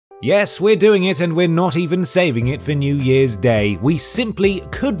Yes, we're doing it, and we're not even saving it for New Year's Day. We simply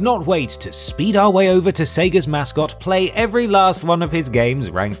could not wait to speed our way over to Sega's mascot, play every last one of his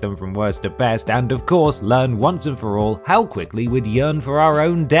games, rank them from worst to best, and of course learn once and for all how quickly we'd yearn for our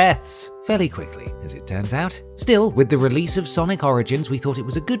own deaths. Fairly quickly, as it turns out. Still, with the release of Sonic Origins, we thought it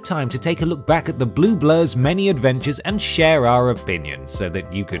was a good time to take a look back at the Blue Blur's many adventures and share our opinions, so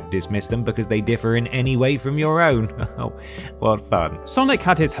that you could dismiss them because they differ in any way from your own. Oh, what fun. Sonic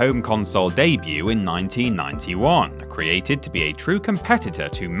had his home console debut in 1991, created to be a true competitor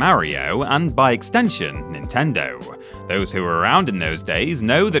to Mario and, by extension, Nintendo. Those who were around in those days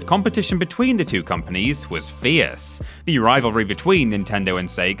know that competition between the two companies was fierce. The rivalry between Nintendo and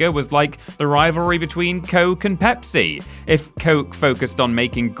Sega was like the rivalry between Coke and Pepsi. If Coke focused on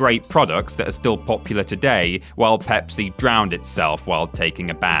making great products that are still popular today, while Pepsi drowned itself while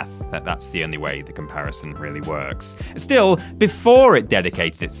taking a bath. That's the only way the comparison really works. Still, before it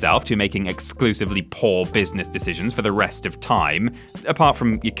dedicated itself to making exclusively poor business decisions for the rest of time, apart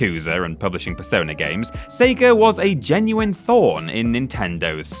from Yakuza and publishing Persona games, Sega was a genuine thorn in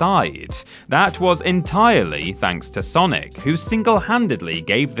Nintendo's side. That was entirely thanks to Sonic, who single-handedly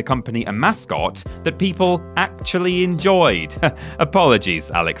gave the company a mascot that people actually enjoyed.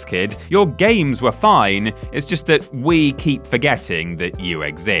 Apologies, Alex Kidd. Your games were fine, it's just that we keep forgetting that you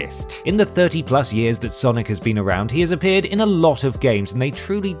exist. In the 30+ years that Sonic has been around, he has appeared in a lot of games, and they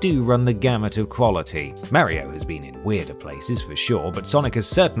truly do run the gamut of quality. Mario has been in weirder places for sure, but Sonic has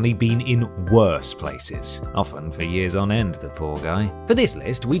certainly been in worse places. Often for years on end, the poor guy. For this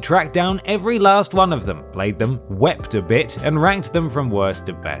list, we tracked down every last one of them, played them, wept a bit, and ranked them from worst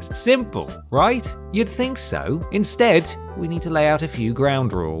to best. Simple, right? You'd think so. Instead, we need to lay out a few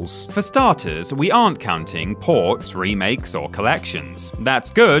ground rules. For starters, we aren't counting ports, remakes, or collections. That's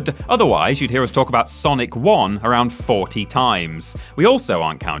good, otherwise you'd hear us talk about Sonic 1 around 40 times. We also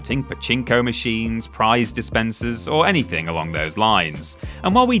aren't counting pachinko machines, prize dispensers, or anything along those lines.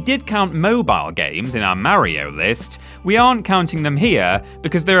 And while we did count mobile games in our Mario list, we aren't counting them here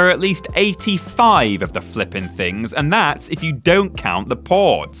because there are at least 85 of the flippin' things, and that's if you don't count the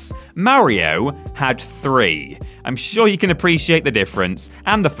ports. Mario had 3. I'm sure you can appreciate the difference,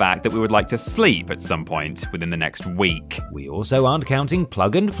 and the fact that we would like to sleep at some point within the next week. We also aren't counting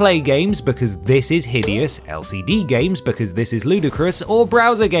plug-and-play games because this is hideous, LCD games because this is ludicrous, or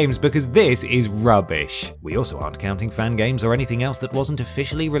browser games because this is rubbish. We also aren't counting fan games or anything else that wasn't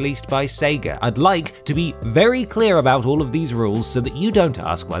officially released by Sega. I'd like to be very clear about all of these rules so that you don't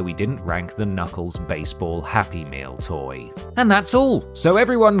ask why we didn't rank the Knuckles Baseball Happy Meal toy. And that's all. So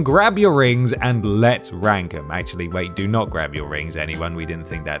everyone grab your rings and let's rank them. Actually, wait, do not grab your rings, anyone. We didn't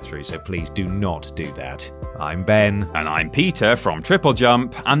think that through, so please do not do that. I'm Ben. And I'm Peter from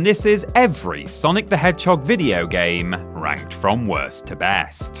TripleJump, and this is every Sonic the Hedgehog video game ranked from worst to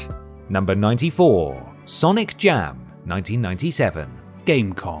best. Number 94, Sonic Jam, 1997,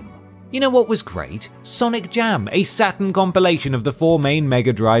 Gamecom. You know what was great? Sonic Jam, a Saturn compilation of the 4 main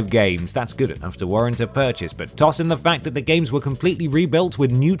Mega Drive games. That's good enough to warrant a purchase, but toss in the fact that the games were completely rebuilt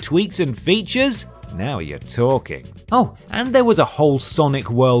with new tweaks and features? Now you're talking. Oh, and there was a whole Sonic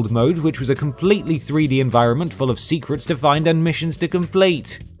World mode, which was a completely 3D environment full of secrets to find and missions to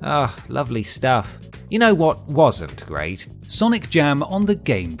complete. Ah, lovely stuff. You know what wasn't great? Sonic Jam on the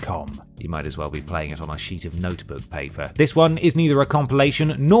Gamecom. You might as well be playing it on a sheet of notebook paper. This one is neither a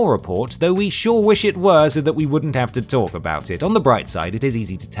compilation nor a port, though we sure wish it were so that we wouldn't have to talk about it. On the bright side, it is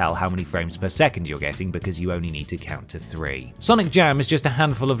easy to tell how many frames per second you're getting because you only need to count to 3. Sonic Jam is just a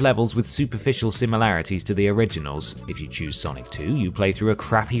handful of levels with superficial similarities to the originals. If you choose Sonic 2, you play through a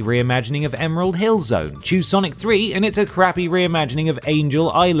crappy reimagining of Emerald Hill Zone. Choose Sonic 3 and it's a crappy reimagining of Angel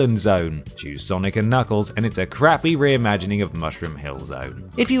Island Zone. Choose Sonic and Knuckles and it's a crappy reimagining of Mushroom Hill Zone.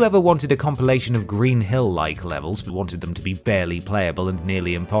 If you ever wanted a compilation of Green Hill-like levels but wanted them to be barely playable and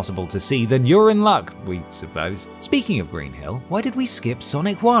nearly impossible to see, then you're in luck, we suppose. Speaking of Green Hill, why did we skip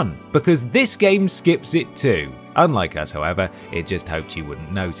Sonic 1? Because this game skips it too. Unlike us, however, it just hoped you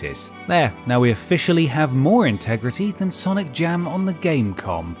wouldn't notice. There, now we officially have more integrity than Sonic Jam on the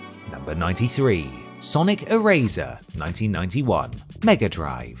Gamecom. Number 93. Sonic Eraser, 1991, Mega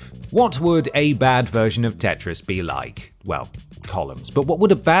Drive. What would a bad version of Tetris be like? Well, columns. But what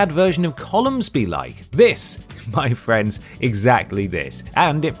would a bad version of columns be like? This! My friends, exactly this.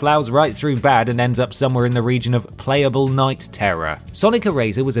 And it plows right through bad and ends up somewhere in the region of playable night terror. Sonic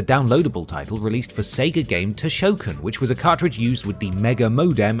Eraser was a downloadable title released for Sega game Toshokan, which was a cartridge used with the Mega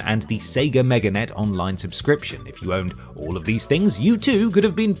Modem and the Sega MegaNet online subscription. If you owned all of these things, you too could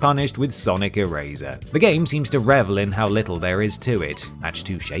have been punished with Sonic Eraser. The game seems to revel in how little there is to it. Match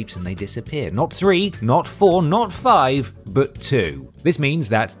 2 shapes and they disappear. Not 3, not 4, not 5, but 2. This means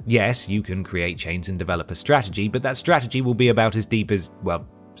that, yes, you can create chains and develop a strategy, but that strategy will be about as deep as, well,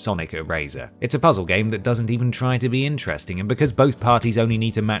 Sonic Eraser. It's a puzzle game that doesn't even try to be interesting, and because both parties only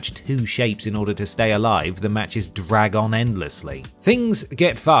need to match 2 shapes in order to stay alive, the matches drag on endlessly. Things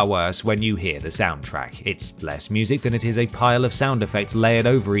get far worse when you hear the soundtrack. It's less music than it is a pile of sound effects layered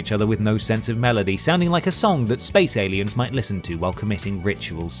over each other with no sense of melody, sounding like a song that space aliens might listen to while committing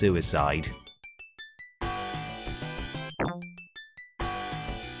ritual suicide.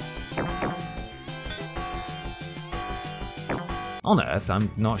 On Earth, I'm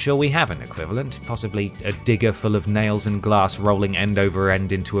not sure we have an equivalent, possibly a digger full of nails and glass rolling end over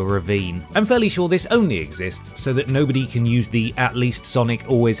end into a ravine. I'm fairly sure this only exists so that nobody can use the "at least Sonic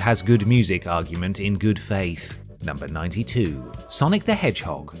always has good music" argument in good faith. Number 92. Sonic the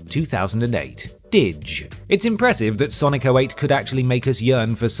Hedgehog, 2008. Dig. It's impressive that Sonic 08 could actually make us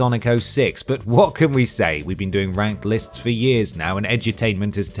yearn for Sonic 06, but what can we say? We've been doing ranked lists for years now, and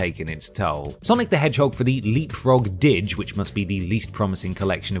edutainment has taken its toll. Sonic the Hedgehog for the Leapfrog Dig, which must be the least promising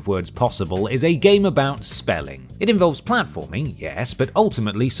collection of words possible, is a game about spelling. It involves platforming, yes, but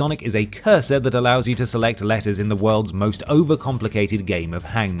ultimately Sonic is a cursor that allows you to select letters in the world's most overcomplicated game of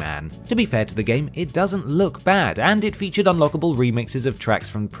Hangman. To be fair to the game, it doesn't look bad, and it featured unlockable remixes of tracks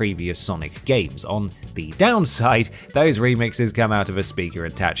from previous Sonic games. On the downside, those remixes come out of a speaker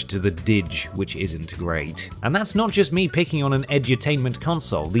attached to the Dig, which isn't great. And that's not just me picking on an edutainment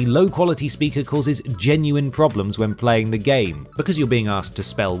console. The low-quality speaker causes genuine problems when playing the game. Because you're being asked to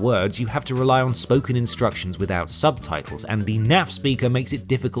spell words, you have to rely on spoken instructions without subtitles, and the NAF speaker makes it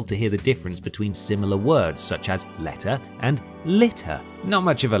difficult to hear the difference between similar words, such as letter and litter. Not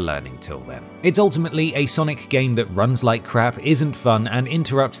much of a learning tool then. It's ultimately a Sonic game that runs like crap, isn't fun, and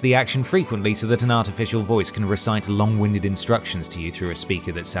interrupts the action frequently so that an artificial voice can recite long-winded instructions to you through a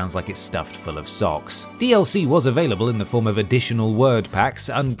speaker that sounds like it's stuffed full of socks. DLC was available in the form of additional word packs.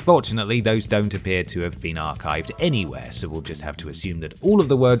 Unfortunately, those don't appear to have been archived anywhere, so we'll just have to assume that all of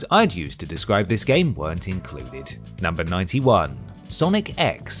the words I'd used to describe this game weren't included. Number 91. Sonic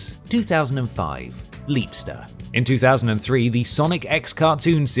X, 2005. Leapster. In 2003, the Sonic X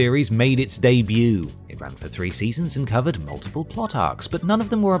cartoon series made its debut. It ran for 3 seasons and covered multiple plot arcs, but none of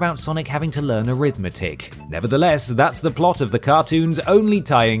them were about Sonic having to learn arithmetic. Nevertheless, that's the plot of the cartoon's only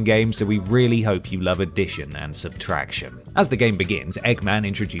tie-in game, so we really hope you love addition and subtraction. As the game begins, Eggman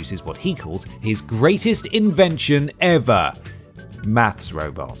introduces what he calls his greatest invention ever: maths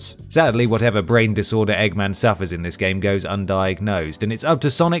robots. Sadly, whatever brain disorder Eggman suffers in this game goes undiagnosed, and it's up to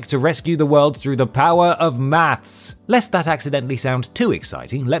Sonic to rescue the world through the power of maths. Lest that accidentally sound too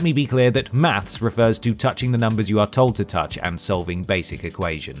exciting, let me be clear that maths refers to touching the numbers you are told to touch and solving basic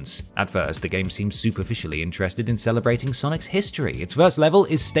equations. At first, the game seems superficially interested in celebrating Sonic's history. Its first level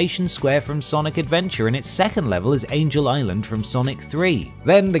is Station Square from Sonic Adventure, and its second level is Angel Island from Sonic 3.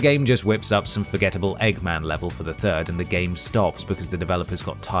 Then the game just whips up some forgettable Eggman level for the third, and the game stops because the developers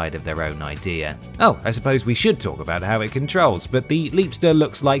got tired of their own idea. Oh, I suppose we should talk about how it controls, but the Leapster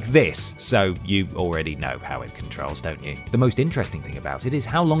looks like this, so you already know how it controls, don't you? The most interesting thing about it is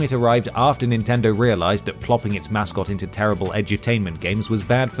how long it arrived after Nintendo realized that plopping its mascot into terrible edutainment games was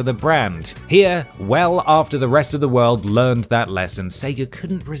bad for the brand. Here, well after the rest of the world learned that lesson, Sega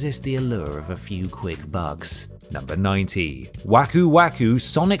couldn't resist the allure of a few quick bugs. Number 90. Waku Waku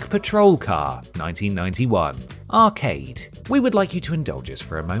Sonic Patrol Car, 1991. Arcade. We would like you to indulge us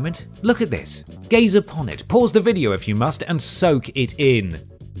for a moment. Look at this. Gaze upon it, pause the video if you must, and soak it in.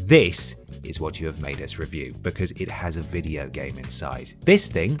 This is what you have made us review, because it has a video game inside. This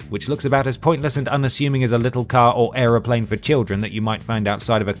thing, which looks about as pointless and unassuming as a little car or aeroplane for children that you might find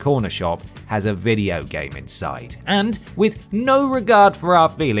outside of a corner shop, has a video game inside. And, with no regard for our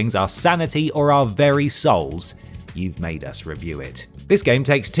feelings, our sanity, or our very souls, you've made us review it. This game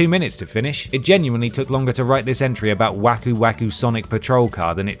takes 2 minutes to finish. It genuinely took longer to write this entry about Waku Waku Sonic Patrol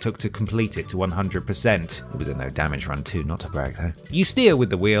Car than it took to complete it to 100%. It was a no damage run too, not to brag though. You steer with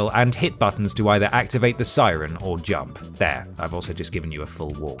the wheel and hit buttons to either activate the siren or jump. There, I've also just given you a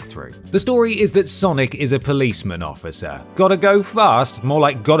full walkthrough. The story is that Sonic is a policeman officer. Gotta go fast, more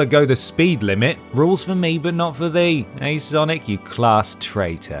like gotta go the speed limit. Rules for me but not for thee. Hey Sonic, you class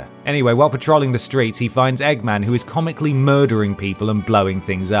traitor. Anyway, while patrolling the streets, he finds Eggman, who is comically murdering people and blowing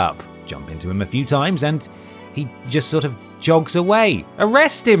things up. Jump into him a few times and he just sort of jogs away.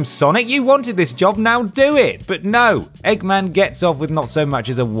 Arrest him, Sonic! You wanted this job, now do it! But no! Eggman gets off with not so much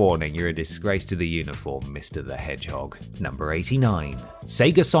as a warning. You're a disgrace to the uniform, Mr. the Hedgehog. Number 89.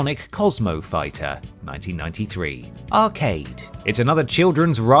 Sega Sonic Cosmo Fighter, 1993. Arcade. It's another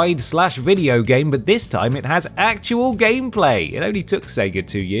children's ride/video game, but this time it has actual gameplay. It only took Sega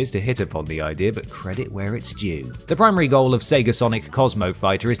 2 years to hit upon the idea, but credit where it's due. The primary goal of Sega Sonic Cosmo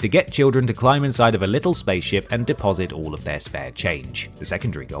Fighter is to get children to climb inside of a little spaceship and deposit all of their spare change. The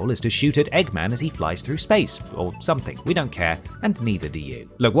secondary goal is to shoot at Eggman as he flies through space, or something. We don't care, and neither do you.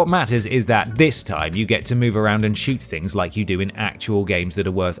 Look, what matters is that this time you get to move around and shoot things like you do in actual games that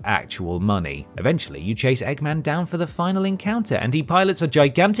are worth actual money. Eventually, you chase Eggman down for the final encounter, and he pilots a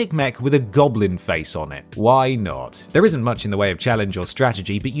gigantic mech with a goblin face on it. Why not? There isn't much in the way of challenge or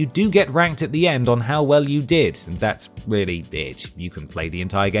strategy, but you do get ranked at the end on how well you did, and that's really it. You can play the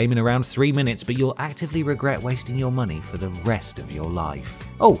entire game in around 3 minutes, but you'll actively regret wasting your money for the rest of your life.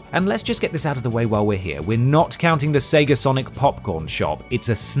 Oh, and let's just get this out of the way while we're here. We're not counting the Sega Sonic Popcorn Shop. It's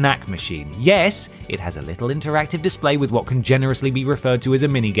a snack machine. Yes, it has a little interactive display with what can generously be referred to as a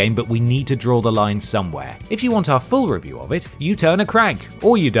minigame, but we need to draw the line somewhere. If you want our full review of it, you turn a crank,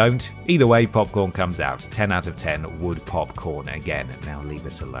 or you don't. Either way, popcorn comes out. 10 out of 10 would popcorn again. Now leave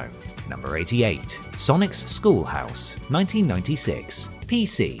us alone. Number 88. Sonic's Schoolhouse, 1996.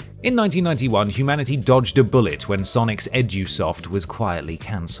 PC. In 1991, humanity dodged a bullet when Sonic's EduSoft was quietly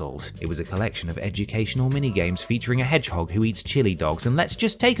cancelled. It was a collection of educational minigames featuring a hedgehog who eats chili dogs, and let's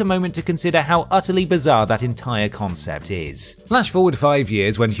just take a moment to consider how utterly bizarre that entire concept is. Flash forward 5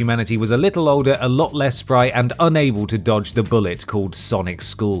 years when humanity was a little older, a lot less spry, and unable to dodge the bullet called Sonic's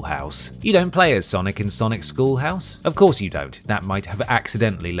Schoolhouse. You don't play as Sonic in Sonic's Schoolhouse? Of course you don't. That might have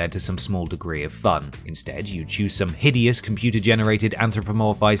accidentally led to some small degree of fun. Instead, you choose some hideous computer-generated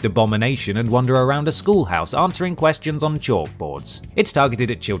anthropomorphized abomination and wander around a schoolhouse answering questions on chalkboards. It's targeted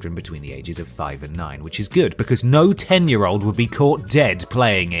at children between the ages of 5 and 9, which is good because no 10-year-old would be caught dead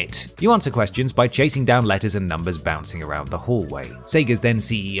playing it. You answer questions by chasing down letters and numbers bouncing around the hallway. Sega's then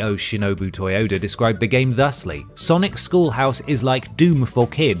CEO Shinobu Toyoda described the game thusly: Sonic's Schoolhouse is like Doom for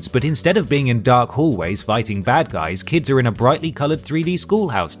kids, but instead of being in dark hallways fighting bad guys, kids are in a brightly colored 3D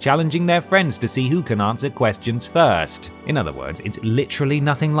schoolhouse challenging their friends to see who can answer questions first. In other words, it's literally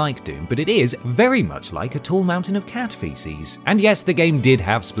nothing like Doom, but it is very much like a tall mountain of cat feces. And yes, the game did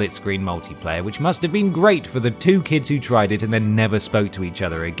have split-screen multiplayer, which must have been great for the 2 kids who tried it and then never spoke to each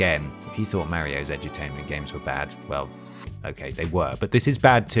other again. If you thought Mario's edutainment games were bad, well, okay, they were, but this is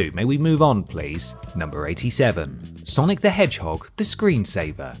bad too. May we move on, please? Number 87. Sonic the Hedgehog, the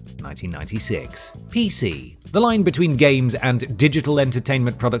Screensaver, 1996. PC. The line between games and digital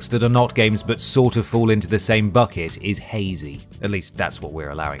entertainment products that are not games but sort of fall into the same bucket is hazy. At least that's what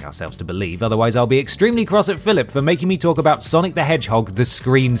we're allowing ourselves to believe, otherwise I'll be extremely cross at Philip for making me talk about Sonic the Hedgehog, the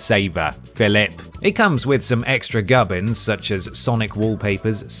Screensaver. Philip. It comes with some extra gubbins, such as Sonic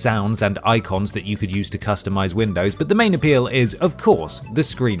wallpapers, sounds, and icons that you could use to customize windows, but the main appeal is, of course, the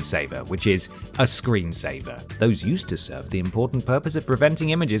Screensaver, which is a screensaver. Those used to serve the important purpose of preventing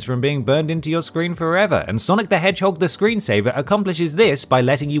images from being burned into your screen forever, and Sonic the Hedgehog the Screensaver accomplishes this by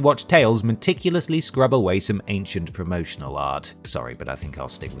letting you watch Tails meticulously scrub away some ancient promotional art. Sorry, but I think I'll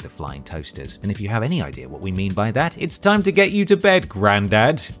stick with the flying toasters. And if you have any idea what we mean by that, it's time to get you to bed,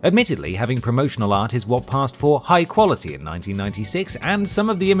 Grandad. Admittedly, having promotional art is what passed for high quality in 1996, and some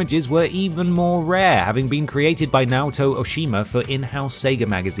of the images were even more rare, having been created by Naoto Oshima for in-house Sega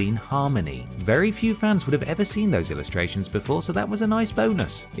magazine Harmony. Very few fans would have ever seen those illustrations before, so that was a nice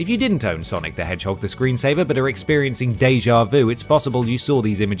bonus. If you didn't own Sonic the Hedgehog the Screensaver but are experiencing deja vu, it's possible you saw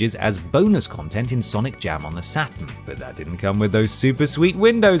these images as bonus content in Sonic Jam on the Saturn. But that didn't come with those super sweet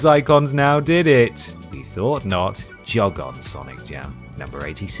Windows icons now, did it? You thought not. Jog on, Sonic Jam. Number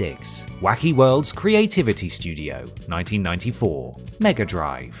 86. Wacky World's Creativity Studio, 1994. Mega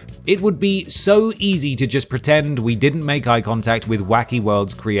Drive. It would be so easy to just pretend we didn't make eye contact with Wacky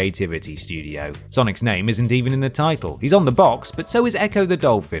World's Creativity Studio. Sonic's name isn't even in the title. He's on the box, but so is Echo the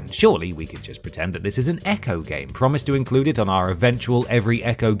Dolphin. Surely we could just pretend that this is an Echo game, promise to include it on our eventual every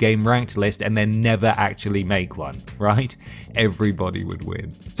Echo game ranked list, and then never actually make one, right? Everybody would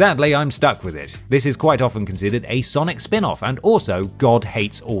win. Sadly, I'm stuck with it. This is quite often considered a Sonic spin-off and also god God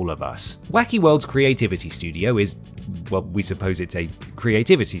hates all of us. Wacky World's creativity studio is, well, we suppose it's a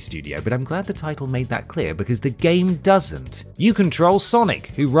creativity studio, but I'm glad the title made that clear because the game doesn't. You control Sonic,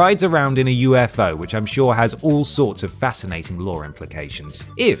 who rides around in a UFO, which I'm sure has all sorts of fascinating lore implications.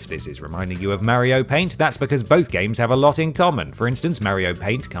 If this is reminding you of Mario Paint, that's because both games have a lot in common. For instance, Mario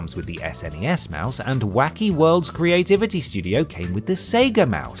Paint comes with the SNES mouse, and Wacky World's creativity studio came with the Sega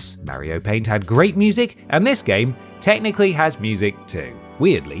mouse. Mario Paint had great music, and this game technically has music too.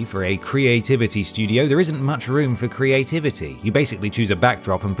 Weirdly, for a creativity studio, there isn't much room for creativity. You basically choose a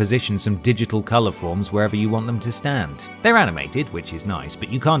backdrop and position some digital color forms wherever you want them to stand. They're animated, which is nice, but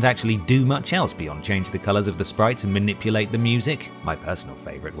you can't actually do much else beyond change the colors of the sprites and manipulate the music. My personal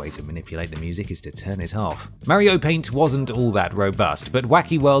favorite way to manipulate the music is to turn it off. Mario Paint wasn't all that robust, but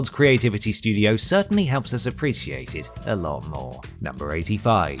Wacky World's creativity studio certainly helps us appreciate it a lot more. Number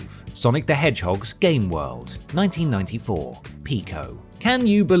 85. Sonic the Hedgehog's Game World, 1994, Pico. Can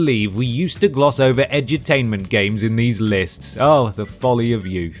you believe we used to gloss over edutainment games in these lists? Oh, the folly of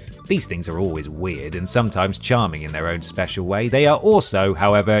youth. These things are always weird and sometimes charming in their own special way. They are also,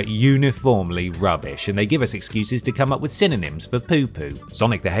 however, uniformly rubbish, and they give us excuses to come up with synonyms for poo-poo.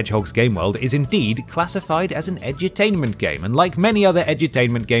 Sonic the Hedgehog's Game World is indeed classified as an edutainment game, and like many other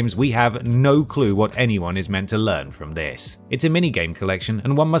edutainment games, we have no clue what anyone is meant to learn from this. It's a minigame collection,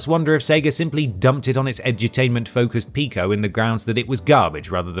 and one must wonder if Sega simply dumped it on its edutainment-focused Pico in the grounds that it was garbage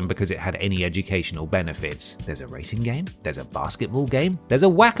rather than because it had any educational benefits. There's a racing game, there's a basketball game, there's a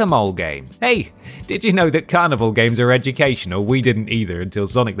whack-a-mole game. Hey, did you know that carnival games are educational? We didn't either until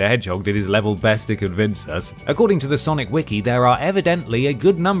Sonic the Hedgehog did his level best to convince us. According to the Sonic Wiki, there are evidently a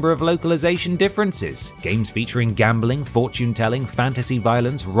good number of localization differences. Games featuring gambling, fortune-telling, fantasy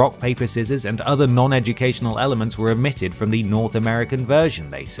violence, rock, paper, scissors, and other non-educational elements were omitted from the North American version,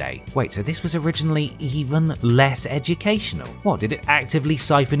 they say. Wait, so this was originally even less educational? What, did it actively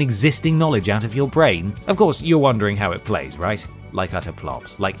siphon existing knowledge out of your brain? Of course, you're wondering how it plays, right? Like utter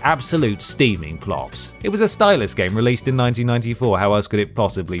plops. Like absolute steaming plops. It was a stylus game released in 1994, how else could it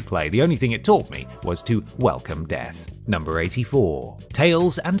possibly play? The only thing it taught me was to welcome death. Number 84.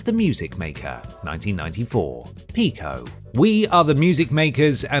 Tales and the Music Maker, 1994. Pico. We are the music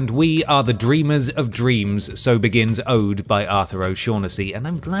makers and we are the dreamers of dreams, so begins Ode by Arthur O'Shaughnessy, and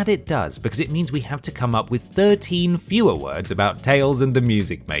I'm glad it does, because it means we have to come up with 13 fewer words about Tales and the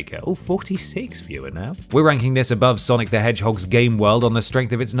Music Maker. Oh, 46 fewer now. We're ranking this above Sonic the Hedgehog's Game World on the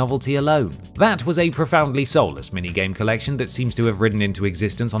strength of its novelty alone. That was a profoundly soulless minigame collection that seems to have ridden into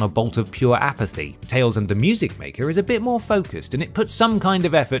existence on a bolt of pure apathy. Tales and the Music Maker is a bit more focused, and it puts some kind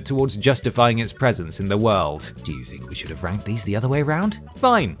of effort towards justifying its presence in the world. Do you think we should have ranked these the other way around?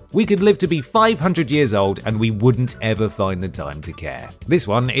 Fine, we could live to be 500 years old and we wouldn't ever find the time to care. This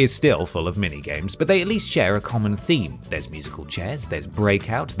one is still full of minigames, but they at least share a common theme. There's musical chairs, there's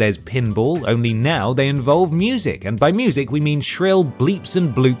breakout, there's pinball, only now they involve music, and by music we mean shrill bleeps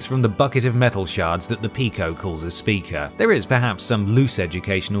and bloops from the bucket of metal shards that the Pico calls a speaker. There is perhaps some loose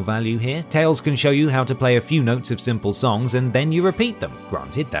educational value here. Tales can show you how to play a few notes of simple songs and then you repeat them.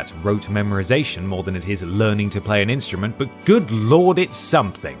 Granted, that's rote memorization more than it is learning to play an instrument, but good lord, it's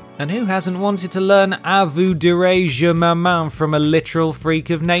something. And who hasn't wanted to learn A vous direz je m'aime from a literal freak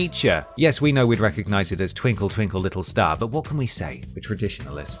of nature? Yes, we know we'd recognize it as Twinkle Twinkle Little Star, but what can we say? We're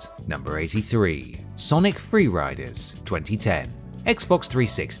traditionalists. Number 83. Sonic Freeriders, 2010. Xbox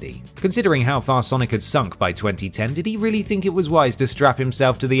 360. Considering how far Sonic had sunk by 2010, did he really think it was wise to strap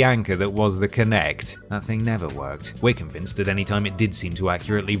himself to the anchor that was the Kinect? That thing never worked. We're convinced that any time it did seem to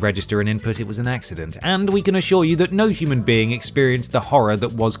accurately register an input, it was an accident, and we can assure you that no human being experienced the horror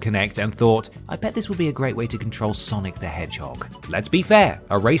that was Kinect and thought, I bet this would be a great way to control Sonic the Hedgehog. Let's be fair,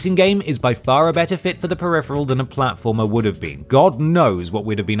 a racing game is by far a better fit for the peripheral than a platformer would have been. God knows what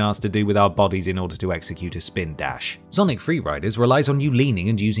we'd have been asked to do with our bodies in order to execute a spin dash. Sonic Freeriders relies on you leaning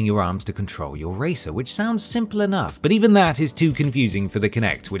and using your arms to control your racer, which sounds simple enough, but even that is too confusing for the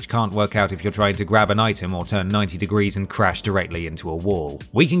Kinect, which can't work out if you're trying to grab an item or turn 90 degrees and crash directly into a wall.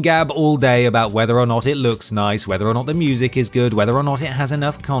 We can gab all day about whether or not it looks nice, whether or not the music is good, whether or not it has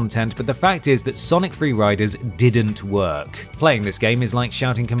enough content, but the fact is that Sonic Freeriders didn't work. Playing this game is like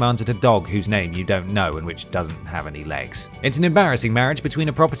shouting commands at a dog whose name you don't know and which doesn't have any legs. It's an embarrassing marriage between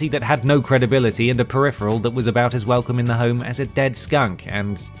a property that had no credibility and a peripheral that was about as welcome in the home as a dead skunk,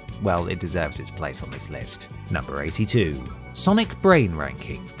 and, well, it deserves its place on this list. Number 82. Sonic Brain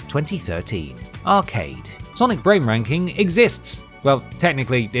Ranking, 2013. Arcade. Sonic Brain Ranking exists. Well,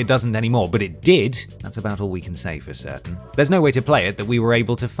 technically it doesn't anymore, but it did. That's about all we can say for certain. There's no way to play it that we were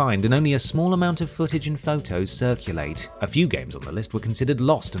able to find, and only a small amount of footage and photos circulate. A few games on the list were considered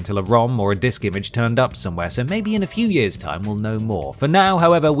lost until a ROM or a disk image turned up somewhere, so maybe in a few years' time we'll know more. For now,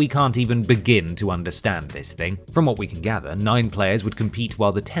 however, we can't even begin to understand this thing. From what we can gather, 9 players would compete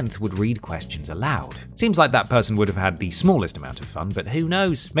while the 10th would read questions aloud. Seems like that person would have had the smallest amount of fun, but who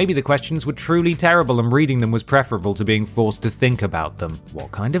knows? Maybe the questions were truly terrible and reading them was preferable to being forced to think about them.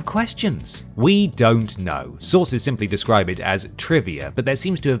 What kind of questions? We don't know. Sources simply describe it as trivia, but there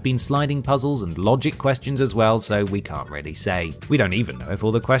seems to have been sliding puzzles and logic questions as well, so we can't really say. We don't even know if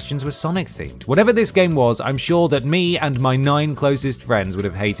all the questions were Sonic themed. Whatever this game was, I'm sure that me and my 9 closest friends would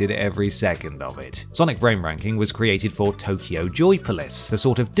have hated every second of it. Sonic Brain Ranking was created for Tokyo Joypolis, a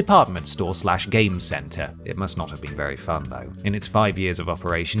sort of department store / game center. It must not have been very fun though. In its 5 years of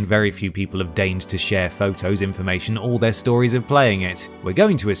operation, very few people have deigned to share photos, information, or their stories of playing it. We're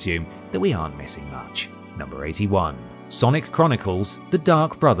going to assume that we aren't missing much. Number 81. Sonic Chronicles: The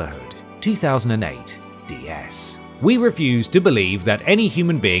Dark Brotherhood, 2008, DS. We refuse to believe that any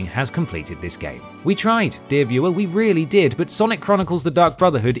human being has completed this game. We tried, dear viewer, we really did, but Sonic Chronicles: The Dark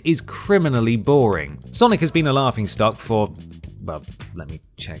Brotherhood is criminally boring. Sonic has been a laughingstock for... well, let me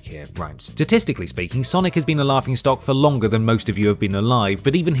check here. Right. Statistically speaking, Sonic has been a laughingstock for longer than most of you have been alive,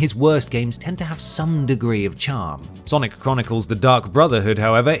 but even his worst games tend to have some degree of charm. Sonic Chronicles: The Dark Brotherhood,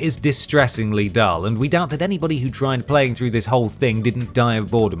 however, is distressingly dull, and we doubt that anybody who tried playing through this whole thing didn't die of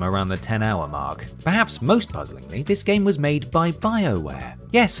boredom around the 10-hour mark. Perhaps most puzzlingly, this game was made by BioWare.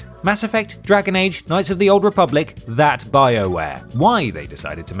 Yes, Mass Effect, Dragon Age, Knights of the Old Republic, that BioWare. Why they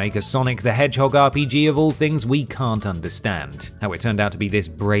decided to make a Sonic the Hedgehog RPG of all things, we can't understand. How it turned out to be this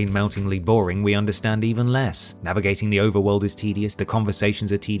brain-meltingly boring, we understand even less. Navigating the overworld is tedious, the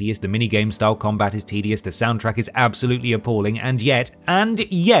conversations are tedious, the minigame-style combat is tedious, the soundtrack is absolutely appalling, and yet,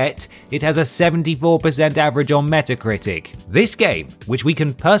 it has a 74% average on Metacritic. This game, which we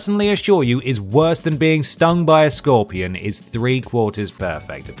can personally assure you is worse than being stung by a scorpion, is 3/4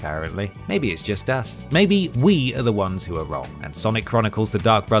 perfect, apparently. Maybe it's just us. Maybe we are the ones who are wrong, and Sonic Chronicles: The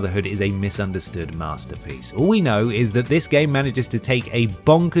Dark Brotherhood is a misunderstood masterpiece. All we know is that this game manages to take a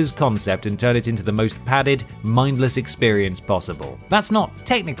bonkers concept and turn it into the most padded, mindless experience possible. That's not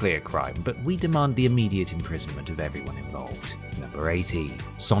technically a crime, but we demand the immediate imprisonment of everyone involved. Number 80.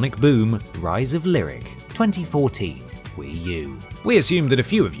 Sonic Boom: Rise of Lyric, 2014, Wii U. We assume that a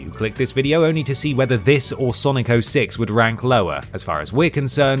few of you clicked this video only to see whether this or Sonic 06 would rank lower. As far as we're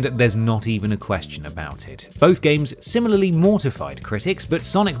concerned, there's not even a question about it. Both games similarly mortified critics, but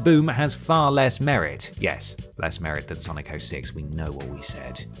Sonic Boom has far less merit. Yes, less merit than Sonic 06, we know what we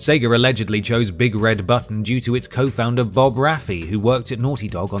said. Sega allegedly chose Big Red Button due to its co-founder Bob Raffi, who worked at Naughty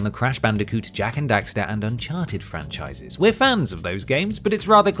Dog on the Crash Bandicoot, Jak and Daxter, and Uncharted franchises. We're fans of those games, but it's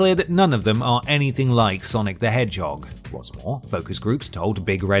rather clear that none of them are anything like Sonic the Hedgehog. What's more, focus groups told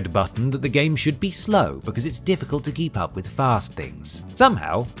Big Red Button that the game should be slow because it's difficult to keep up with fast things.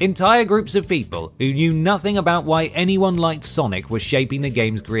 Somehow, entire groups of people who knew nothing about why anyone liked Sonic were shaping the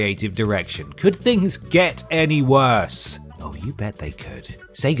game's creative direction. Could things get any worse? Oh, you bet they could.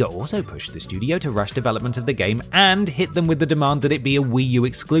 Sega also pushed the studio to rush development of the game and hit them with the demand that it be a Wii U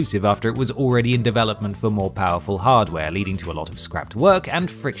exclusive after it was already in development for more powerful hardware, leading to a lot of scrapped work and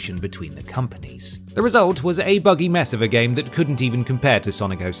friction between the companies. The result was a buggy mess of a game that couldn't even compare to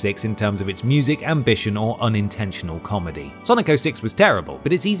Sonic 06 in terms of its music, ambition, or unintentional comedy. Sonic 06 was terrible,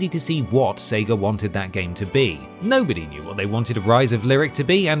 but it's easy to see what Sega wanted that game to be. Nobody knew what they wanted Rise of Lyric to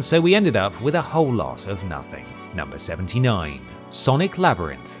be, and so we ended up with a whole lot of nothing. Number 79. Sonic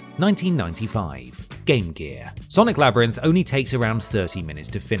Labyrinth, 1995. Game Gear. Sonic Labyrinth only takes around 30 minutes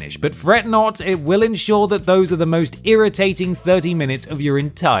to finish, but fret not, it will ensure that those are the most irritating 30 minutes of your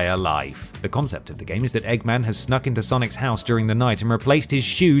entire life. The concept of the game is that Eggman has snuck into Sonic's house during the night and replaced his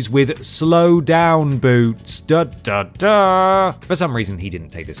shoes with slow down boots. Da da da. For some reason, he didn't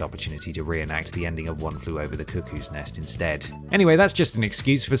take this opportunity to reenact the ending of One Flew Over the Cuckoo's Nest instead. Anyway, that's just an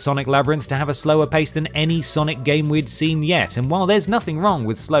excuse for Sonic Labyrinth to have a slower pace than any Sonic game we'd seen yet, and while there's nothing wrong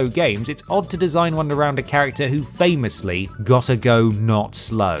with slow games, it's odd to design one around a character who famously gotta go not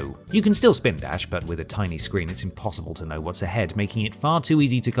slow. You can still spin dash, but with a tiny screen it's impossible to know what's ahead, making it far too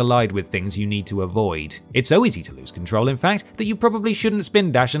easy to collide with things you need to avoid. It's so easy to lose control, in fact, that you probably shouldn't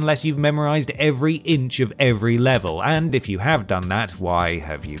spin dash unless you've memorized every inch of every level, and if you have done that, why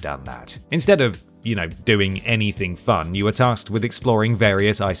have you done that? Instead of doing anything fun, you are tasked with exploring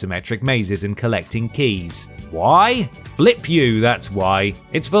various isometric mazes and collecting keys. Why? Flip you, that's why.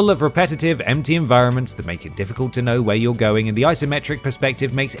 It's full of repetitive, empty environments that make it difficult to know where you're going, and the isometric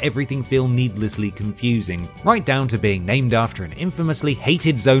perspective makes everything feel needlessly confusing. Right down to being named after an infamously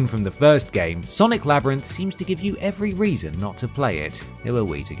hated zone from the first game, Sonic Labyrinth seems to give you every reason not to play it. Who are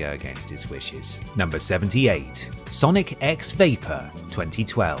we to go against his wishes? Number 78. Sonic X Vapor,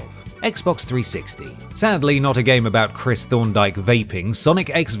 2012. Xbox 360. Sadly, not a game about Chris Thorndike vaping, Sonic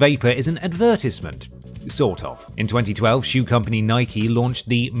X Vapor is an advertisement. Sort of. In 2012, shoe company Nike launched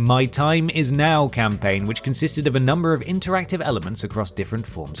the My Time Is Now campaign, which consisted of a number of interactive elements across different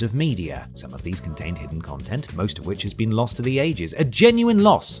forms of media. Some of these contained hidden content, most of which has been lost to the ages. A genuine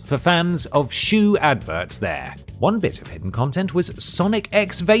loss for fans of shoe adverts there. One bit of hidden content was Sonic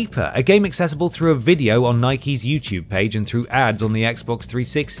X Vapor, a game accessible through a video on Nike's YouTube page and through ads on the Xbox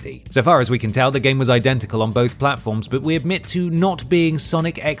 360. So far as we can tell, the game was identical on both platforms, but we admit to not being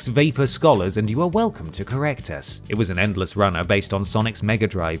Sonic X Vapor scholars, and you are welcome to correct us. It was an endless runner based on Sonic's Mega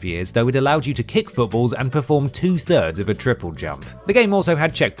Drive years, though it allowed you to kick footballs and perform 2/3 of a triple jump. The game also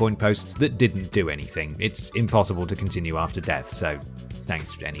had checkpoint posts that didn't do anything. It's impossible to continue after death, so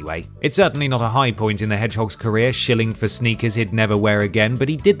thanks anyway. It's certainly not a high point in the Hedgehog's career, shilling for sneakers he'd never wear again, but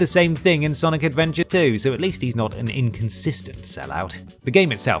he did the same thing in Sonic Adventure 2, so at least he's not an inconsistent sellout. The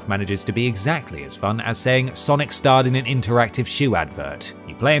game itself manages to be exactly as fun as saying Sonic starred in an interactive shoe advert.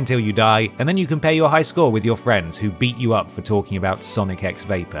 You play until you die, and then you compare your high score with your friends who beat you up for talking about Sonic X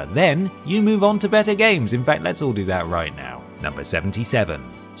Vapor. Then you move on to better games. In fact, let's all do that right now. Number 77.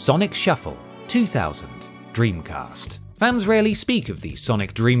 Sonic Shuffle, 2000. Dreamcast. Fans rarely speak of the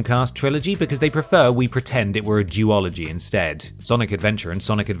Sonic Dreamcast trilogy because they prefer we pretend it were a duology instead. Sonic Adventure and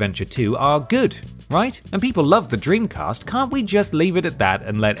Sonic Adventure 2 are good, right? And people love the Dreamcast. Can't we just leave it at that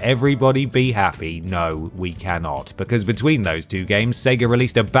and let everybody be happy? No, we cannot, because between those two games, Sega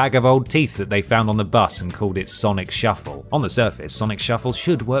released a bag of old teeth that they found on the bus and called it Sonic Shuffle. On the surface, Sonic Shuffle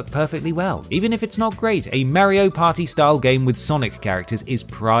should work perfectly well. Even if it's not great, a Mario Party-style game with Sonic characters is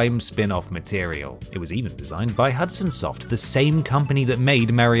prime spin-off material. It was even designed by Hudson Soft, the same company that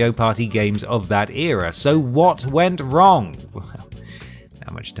made Mario Party games of that era. So what went wrong? Well,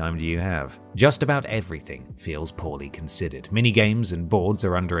 how much time do you have? Just about everything feels poorly considered. Minigames and boards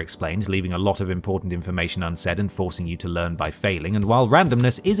are underexplained, leaving a lot of important information unsaid and forcing you to learn by failing. And while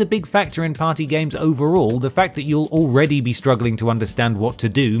randomness is a big factor in party games overall, the fact that you'll already be struggling to understand what to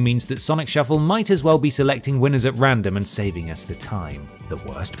do means that Sonic Shuffle might as well be selecting winners at random and saving us the time. The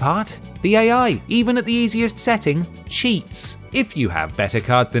worst part? The AI, even at the easiest setting, cheats. If you have better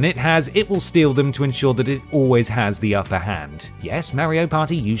cards than it has, it will steal them to ensure that it always has the upper hand. Yes, Mario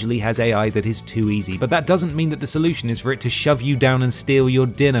Party usually has AI that is too easy, but that doesn't mean that the solution is for it to shove you down and steal your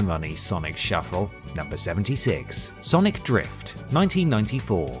dinner money, Sonic Shuffle. Number 76. Sonic Drift,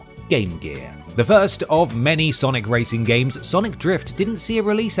 1994. Game Gear. The first of many Sonic racing games, Sonic Drift didn't see a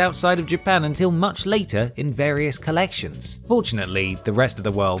release outside of Japan until much later in various collections. Fortunately, the rest of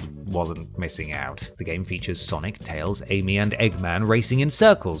the world wasn't missing out. The game features Sonic, Tails, Amy, and Eggman racing in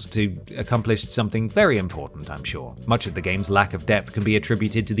circles to accomplish something very important, I'm sure. Much of the game's lack of depth can be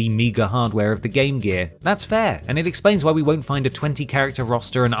attributed to the meager hardware of the Game Gear. That's fair, and it explains why we won't find a 20-character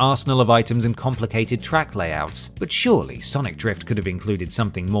roster, an arsenal of items, and complicated track layouts. But surely, Sonic Drift could have included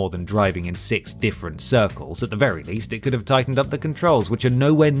something more than driving in 6 different circles. At the very least, it could have tightened up the controls, which are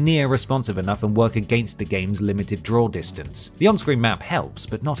nowhere near responsive enough and work against the game's limited draw distance. The on-screen map helps,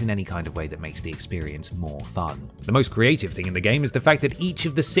 but not in any kind of way that makes the experience more fun. The most creative thing in the game is the fact that each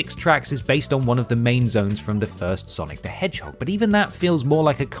of the 6 tracks is based on one of the main zones from the first Sonic the Hedgehog, but even that feels more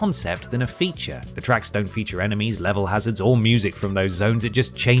like a concept than a feature. The tracks don't feature enemies, level hazards, or music from those zones, it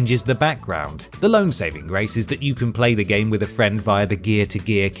just changes the background. The lone saving grace is that you can play the game with a friend via the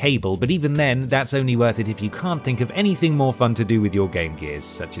gear-to-gear cable, but even then, that's only worth it if you can't think of anything more fun to do with your Game Gears,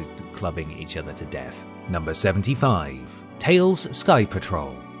 such as clubbing each other to death. Number 75. Tails Sky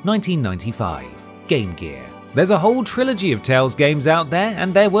Patrol, 1995. Game Gear. There's a whole trilogy of Tails games out there,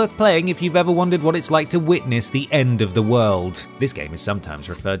 and they're worth playing if you've ever wondered what it's like to witness the end of the world. This game is sometimes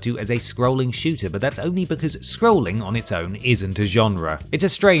referred to as a scrolling shooter, but that's only because scrolling on its own isn't a genre. It's a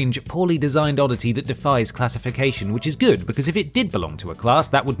strange, poorly designed oddity that defies classification, which is good, because if it did belong to a class,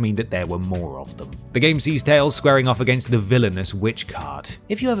 that would mean that there were more of them. The game sees Tails squaring off against the villainous Witch Cart.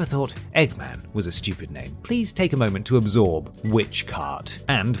 If you ever thought Eggman was a stupid name, please take a moment to absorb Witch Cart.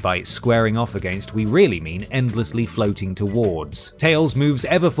 And by squaring off against, we really mean endlessly floating towards. Tails moves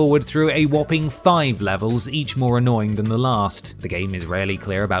ever forward through a whopping 5 levels, each more annoying than the last. The game is rarely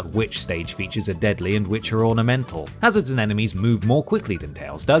clear about which stage features are deadly and which are ornamental. Hazards and enemies move more quickly than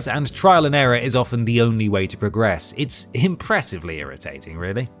Tails does, and trial and error is often the only way to progress. It's impressively irritating,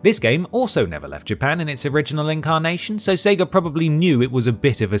 really. This game also never left Japan in its original incarnation, so Sega probably knew it was a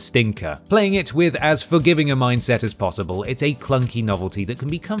bit of a stinker. Playing it with as forgiving a mindset as possible, it's a clunky novelty that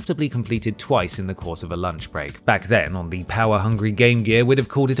can be comfortably completed twice in the course of a lunch break. Back then, on the power-hungry Game Gear, we'd have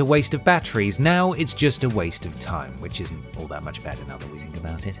called it a waste of batteries. Now it's just a waste of time, which isn't all that much better now that we think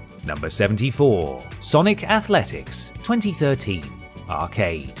about it. Number 74. Sonic Athletics, 2013.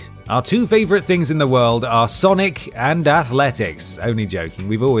 Arcade. Our two favourite things in the world are Sonic and athletics. Only joking,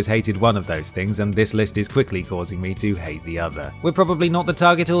 we've always hated one of those things, and this list is quickly causing me to hate the other. We're probably not the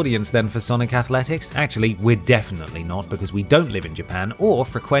target audience then for Sonic Athletics. Actually, we're definitely not, because we don't live in Japan or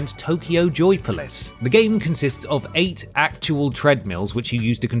frequent Tokyo Joypolis. The game consists of 8 actual treadmills which you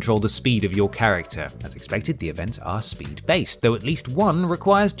use to control the speed of your character. As expected, the events are speed-based, though at least one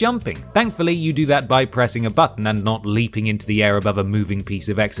requires jumping. Thankfully, you do that by pressing a button and not leaping into the air above a moving piece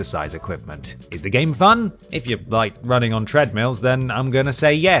of exercise equipment. Is the game fun? If you like running on treadmills, then I'm gonna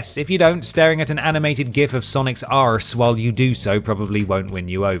say yes. If you don't, staring at an animated gif of Sonic's arse while you do so probably won't win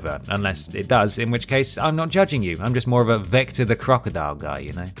you over. Unless it does, in which case I'm not judging you. I'm just more of a Vector the Crocodile guy,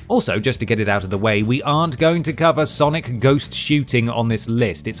 you know? Also, just to get it out of the way, we aren't going to cover Sonic Ghost Shooting on this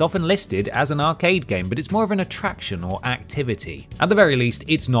list. It's often listed as an arcade game, but it's more of an attraction or activity. At the very least,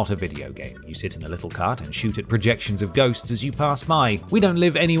 it's not a video game. You sit in a little cart and shoot at projections of ghosts as you pass by. We don't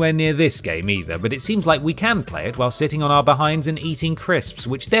live anywhere near this game either, but it seems like we can play it while sitting on our behinds and eating crisps,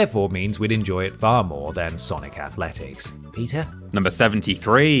 which therefore means we'd enjoy it far more than Sonic Athletics. Peter? Number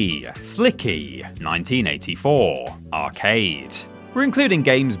 73. Flicky, 1984. Arcade. We're including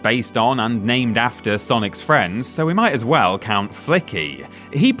games based on and named after Sonic's friends, so we might as well count Flicky.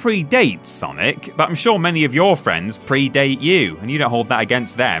 He predates Sonic, but I'm sure many of your friends predate you, and you don't hold that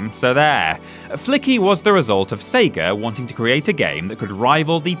against them, so there. Flicky was the result of Sega wanting to create a game that could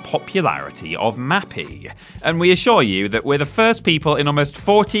rival the popularity of Mappy. And we assure you that we're the first people in almost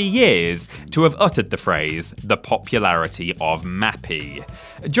 40 years to have uttered the phrase, the popularity of Mappy.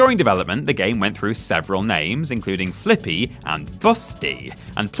 During development, the game went through several names, including Flippy and Busty.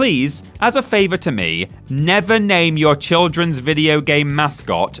 And please, as a favour to me, never name your children's video game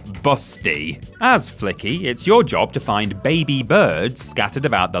mascot Busty. As Flicky, it's your job to find baby birds scattered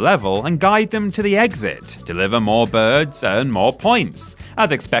about the level and guide them to the exit. Deliver more birds, earn more points.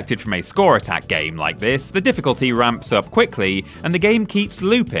 As expected from a score attack game like this, the difficulty ramps up quickly and the game keeps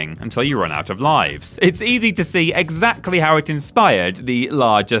looping until you run out of lives. It's easy to see exactly how it inspired the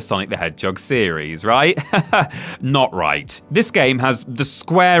larger Sonic the Hedgehog series, right? Not right. This game has the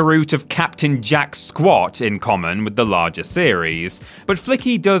square root of Captain Jack Squat in common with the larger series, but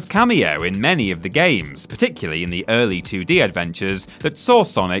Flicky does cameo in many of the games, particularly in the early 2D adventures that saw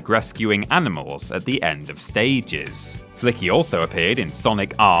Sonic rescuing animals at the end of stages. Flicky also appeared in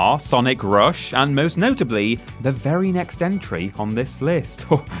Sonic R, Sonic Rush, and most notably, the very next entry on this list.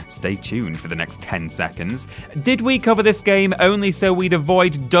 Oh, stay tuned for the next 10 seconds. Did we cover this game only so we'd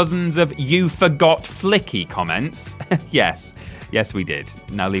avoid dozens of "you forgot Flicky" comments? Yes we did.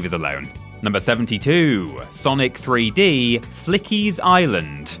 Now leave us alone. Number 72. Sonic 3D, Flicky's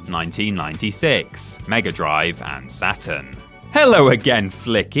Island, 1996. Mega Drive and Saturn. Hello again,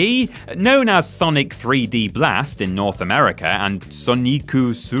 Flicky! Known as Sonic 3D Blast in North America and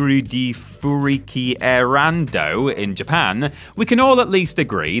Soniku Suridi Furiki Erando in Japan, we can all at least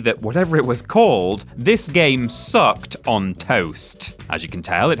agree that whatever it was called, this game sucked on toast. As you can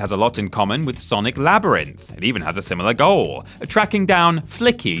tell, it has a lot in common with Sonic Labyrinth. It even has a similar goal, tracking down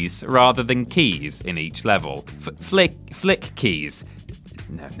flickies rather than keys in each level. Flick keys.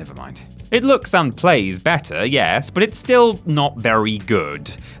 No, never mind. It looks and plays better, yes, but it's still not very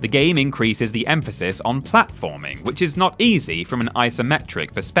good. The game increases the emphasis on platforming, which is not easy from an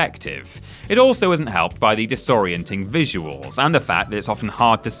isometric perspective. It also isn't helped by the disorienting visuals, and the fact that it's often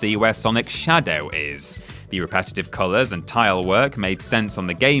hard to see where Sonic's shadow is. The repetitive colours and tile work made sense on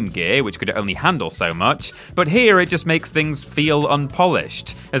the Game Gear, which could only handle so much, but here it just makes things feel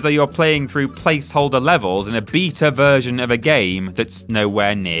unpolished, as though you're playing through placeholder levels in a beta version of a game that's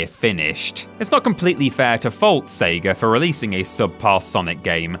nowhere near finished. It's not completely fair to fault Sega for releasing a subpar Sonic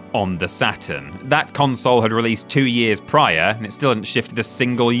game on the Saturn. That console had released 2 years prior, and it still hadn't shifted a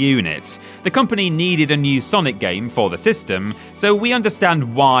single unit. The company needed a new Sonic game for the system, so we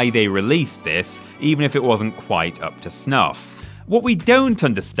understand why they released this, even if it wasn't quite up to snuff. What we don't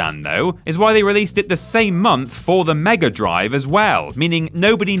understand, though, is why they released it the same month for the Mega Drive as well, meaning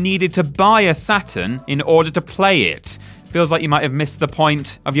nobody needed to buy a Saturn in order to play it. Feels like you might have missed the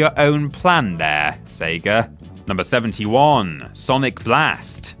point of your own plan there, Sega. Number 71, Sonic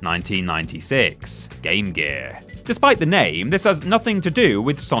Blast, 1996, Game Gear. Despite the name, this has nothing to do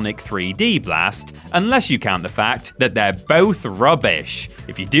with Sonic 3D Blast, unless you count the fact that they're both rubbish.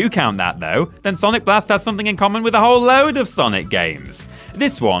 If you do count that though, then Sonic Blast has something in common with a whole load of Sonic games.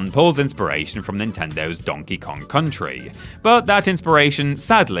 This one pulls inspiration from Nintendo's Donkey Kong Country, but that inspiration,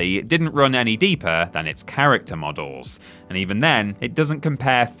 sadly, didn't run any deeper than its character models. And even then, it doesn't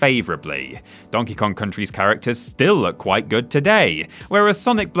compare favourably. Donkey Kong Country's characters still look quite good today, whereas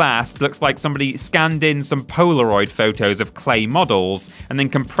Sonic Blast looks like somebody scanned in some Polaroid photos of clay models and then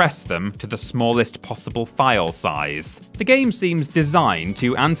compressed them to the smallest possible file size. The game seems designed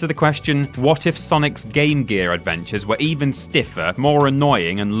to answer the question, what if Sonic's Game Gear adventures were even stiffer, more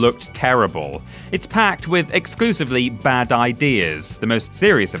annoying, and looked terrible? It's packed with exclusively bad ideas, the most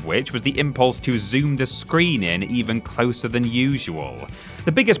serious of which was the impulse to zoom the screen in even closer than usual.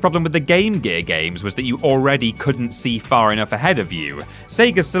 The biggest problem with the Game Gear games was that you already couldn't see far enough ahead of you.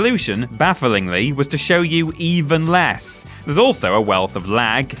 Sega's solution, bafflingly, was to show you even less. There's also a wealth of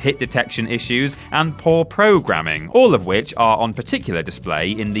lag, hit detection issues, and poor programming, all of which are on particular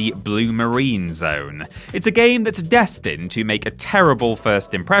display in the Blue Marine Zone. It's a game that's destined to make a terrible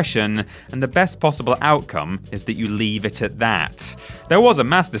first impression, and the best possible outcome is that you leave it at that. There was a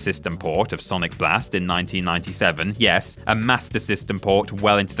Master System port of Sonic Blast in 1997, yes, a Master System port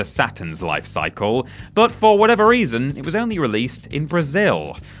well into the Saturn's life cycle, but for whatever reason, it was only released in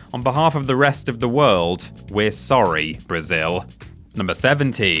Brazil. On behalf of the rest of the world, we're sorry, Brazil. Number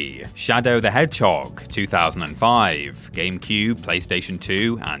 70, Shadow the Hedgehog, 2005, GameCube, PlayStation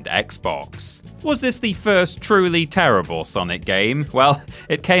 2, and Xbox. Was this the first truly terrible Sonic game? Well,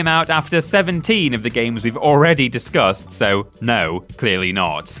 it came out after 17 of the games we've already discussed, so no, clearly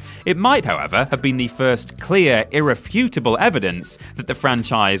not. It might, however, have been the first clear, irrefutable evidence that the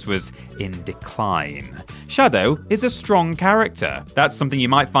franchise was in decline. Shadow is a strong character. That's something you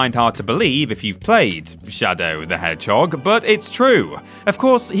might find hard to believe if you've played Shadow the Hedgehog, but it's true. Of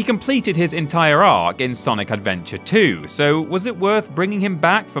course, he completed his entire arc in Sonic Adventure 2, so was it worth bringing him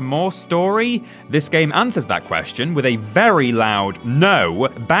back for more story? This game answers that question with a very loud no,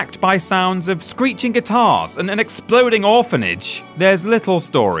 backed by sounds of screeching guitars and an exploding orphanage. There's little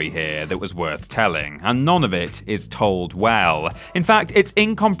story here that was worth telling, and none of it is told well. In fact, it's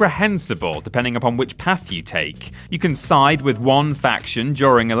incomprehensible depending upon which path you take. You can side with one faction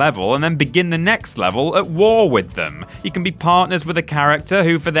during a level and then begin the next level at war with them. You can be partners with a character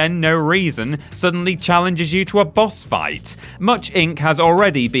who, for then no reason, suddenly challenges you to a boss fight. Much ink has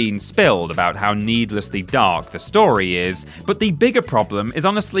already been spilled about how needlessly dark the story is, but the bigger problem is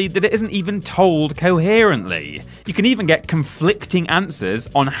honestly that it isn't even told coherently. You can even get conflicting answers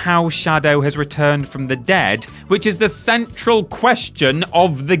on how Shadow has returned from the dead, which is the central question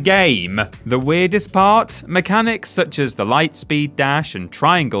of the game. The weirdest part? Mechanics such as the light speed dash and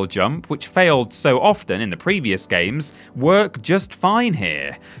triangle jump, which failed so often in the previous games, work just fine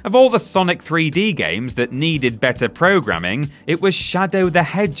here. Of all the Sonic 3D games that needed better programming, it was Shadow the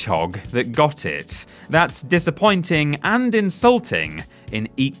Hedgehog that got it. That's disappointing and insulting in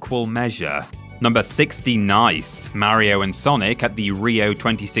equal measure. Number 60, nice, Mario and Sonic at the Rio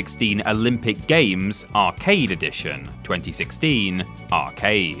 2016 Olympic Games Arcade Edition, 2016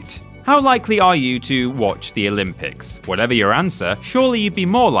 Arcade. How likely are you to watch the Olympics? Whatever your answer, surely you'd be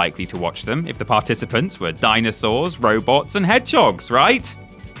more likely to watch them if the participants were dinosaurs, robots, and hedgehogs, right?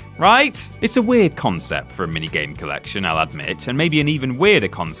 Right? It's a weird concept for a minigame collection, I'll admit, and maybe an even weirder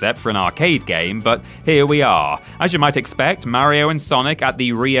concept for an arcade game, but here we are. As you might expect, Mario and Sonic at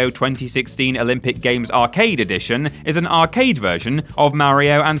the Rio 2016 Olympic Games Arcade Edition is an arcade version of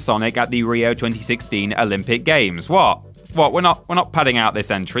Mario and Sonic at the Rio 2016 Olympic Games. What? We're not padding out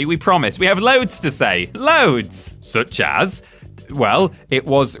this entry, we promise. We have loads to say. Loads! Such as, well, it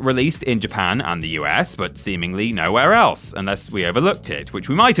was released in Japan and the US, but seemingly nowhere else, unless we overlooked it, which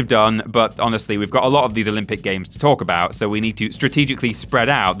we might have done, but honestly, we've got a lot of these Olympic games to talk about, so we need to strategically spread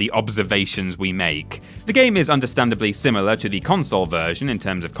out the observations we make. The game is understandably similar to the console version in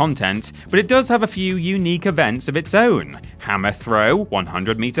terms of content, but it does have a few unique events of its own. Hammer throw,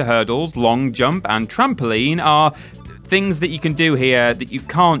 100-meter hurdles, long jump, and trampoline are things that you can do here that you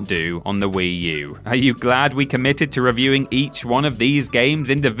can't do on the Wii U. Are you glad we committed to reviewing each one of these games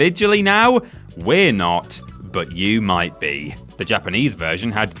individually now? We're not, but you might be. The Japanese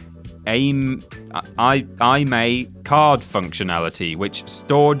version had IMA card functionality, which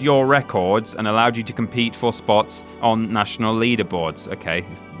stored your records and allowed you to compete for spots on national leaderboards. Okay,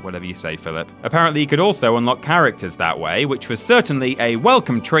 whatever you say, Philip. Apparently you could also unlock characters that way, which was certainly a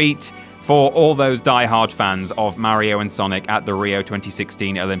welcome treat for all those die-hard fans of Mario and Sonic at the Rio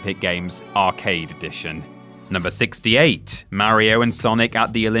 2016 Olympic Games Arcade Edition. Number 68, Mario and Sonic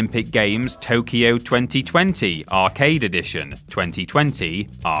at the Olympic Games Tokyo 2020 Arcade Edition, 2020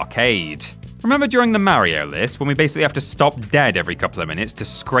 Arcade. Remember during the Mario list when we basically have to stop dead every couple of minutes to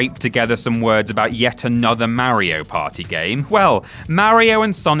scrape together some words about yet another Mario Party game? Well, Mario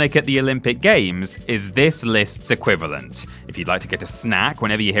and Sonic at the Olympic Games is this list's equivalent. If you'd like to get a snack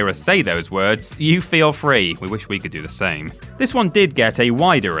whenever you hear us say those words, you feel free. We wish we could do the same. This one did get a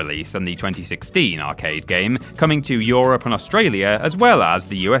wider release than the 2016 arcade game, coming to Europe and Australia as well as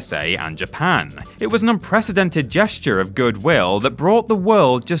the USA and Japan. It was an unprecedented gesture of goodwill that brought the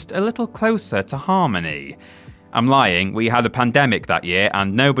world just a little closer to harmony. I'm lying, we had a pandemic that year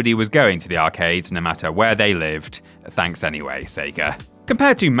and nobody was going to the arcades no matter where they lived. Thanks anyway, Sega.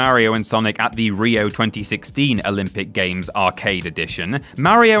 Compared to Mario and Sonic at the Rio 2016 Olympic Games Arcade Edition,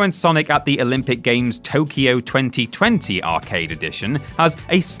 Mario and Sonic at the Olympic Games Tokyo 2020 Arcade Edition has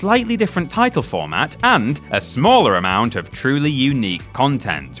a slightly different title format and a smaller amount of truly unique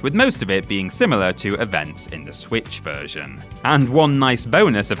content, with most of it being similar to events in the Switch version. And one nice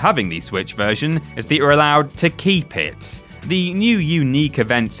bonus of having the Switch version is that you're allowed to keep it. The new unique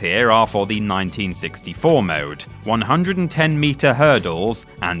events here are for the 1964 mode, 110-meter hurdles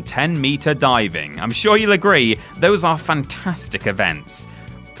and 10-meter diving. I'm sure you'll agree, those are fantastic events.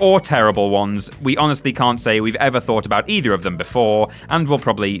 Or terrible ones. We honestly can't say we've ever thought about either of them before, and we'll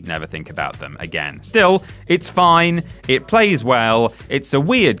probably never think about them again. Still, it's fine, it plays well, it's a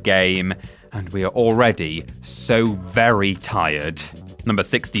weird game, and we are already so very tired. Number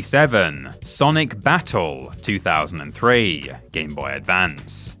 67, Sonic Battle 2003, Game Boy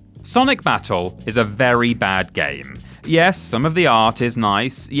Advance. Sonic Battle is a very bad game. Yes, some of the art is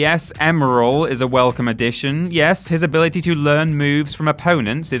nice. Yes, Emerald is a welcome addition. Yes, his ability to learn moves from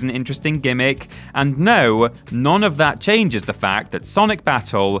opponents is an interesting gimmick. And no, none of that changes the fact that Sonic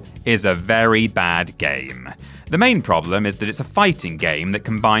Battle is a very bad game. The main problem is that it's a fighting game that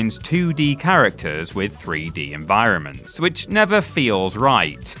combines 2D characters with 3D environments, which never feels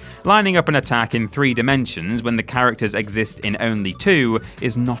right. Lining up an attack in 3 dimensions when the characters exist in only 2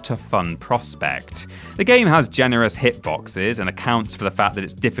 is not a fun prospect. The game has generous hitboxes and accounts for the fact that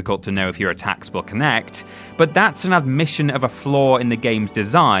it's difficult to know if your attacks will connect, but that's an admission of a flaw in the game's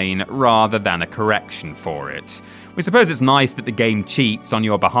design rather than a correction for it. We suppose it's nice that the game cheats on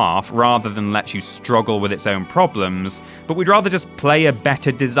your behalf rather than lets you struggle with its own problems, but we'd rather just play a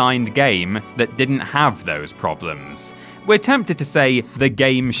better designed game that didn't have those problems. We're tempted to say the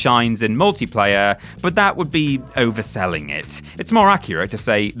game shines in multiplayer, but that would be overselling it. It's more accurate to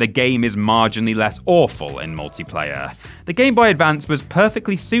say the game is marginally less awful in multiplayer. The Game Boy Advance was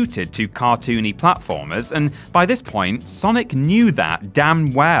perfectly suited to cartoony platformers, and by this point, Sonic knew that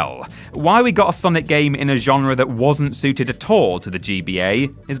damn well. Why we got a Sonic game in a genre that wasn't suited at all to the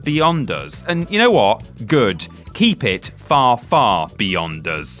GBA is beyond us. And you know what? Good. Keep it far, far beyond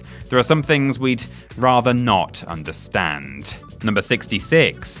us. There are some things we'd rather not understand. Number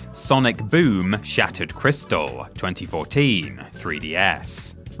 66, Sonic Boom Shattered Crystal, 2014,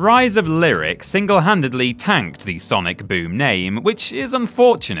 3DS. Rise of Lyric single-handedly tanked the Sonic Boom name, which is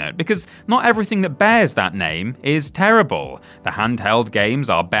unfortunate because not everything that bears that name is terrible. The handheld games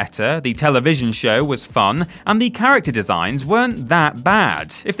are better, the television show was fun, and the character designs weren't that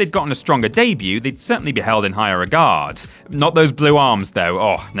bad. If they'd gotten a stronger debut, they'd certainly be held in higher regard. Not those blue arms though,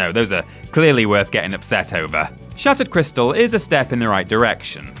 oh no, those are clearly worth getting upset over. Shattered Crystal is a step in the right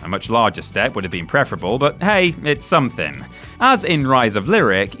direction. A much larger step would have been preferable, but hey, it's something. As in Rise of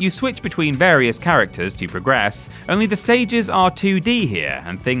Lyric, you switch between various characters to progress, only the stages are 2D here,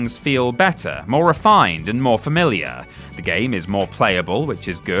 and things feel better, more refined, and more familiar. The game is more playable, which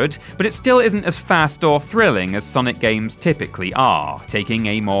is good, but it still isn't as fast or thrilling as Sonic games typically are, taking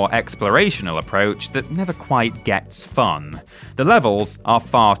a more explorational approach that never quite gets fun. The levels are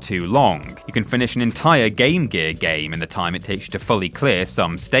far too long. You can finish an entire Game Gear game in the time it takes you to fully clear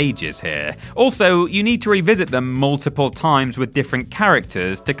some stages here. Also, you need to revisit them multiple times with different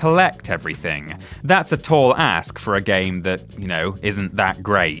characters to collect everything. That's a tall ask for a game that, isn't that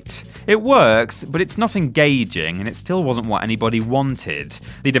great. It works, but it's not engaging, and it still wasn't what anybody wanted.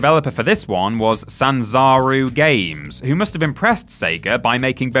 The developer for this one was Sanzaru Games, who must have impressed Sega by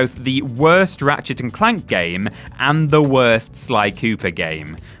making both the worst Ratchet & Clank game and the worst Sly Cooper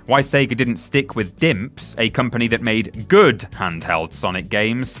game. Why Sega didn't stick with Dimps, a company that made good handheld Sonic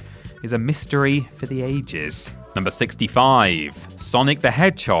games, is a mystery for the ages. Number 65, Sonic the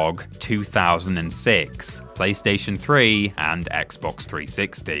Hedgehog 2006, PlayStation 3 and Xbox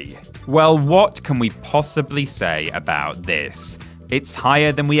 360. Well, what can we possibly say about this? It's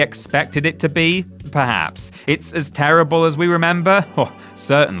higher than we expected it to be? Perhaps. It's as terrible as we remember? Oh,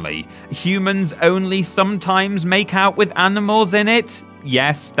 certainly. Humans only sometimes make out with animals in it?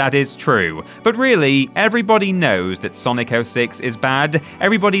 Yes, that is true. But really, everybody knows that Sonic 06 is bad.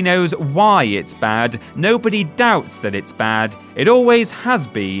 Everybody knows why it's bad. Nobody doubts that it's bad. It always has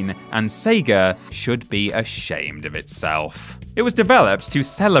been, and Sega should be ashamed of itself. It was developed to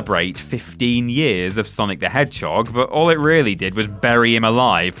celebrate 15 years of Sonic the Hedgehog, but all it really did was bury him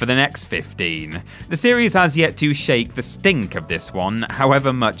alive for the next 15. The series has yet to shake the stink of this one,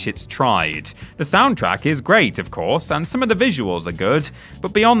 however much it's tried. The soundtrack is great, of course, and some of the visuals are good,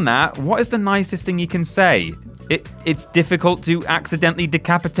 but beyond that, what is the nicest thing you can say? It's difficult to accidentally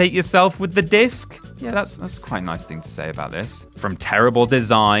decapitate yourself with the disc? Yeah, that's quite a nice thing to say about this. From terrible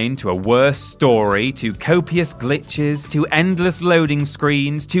design, to a worse story, to copious glitches, to endless loading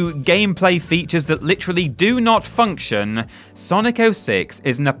screens, to gameplay features that literally do not function, Sonic 06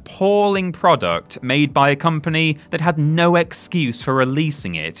 is an appalling product made by a company that had no excuse for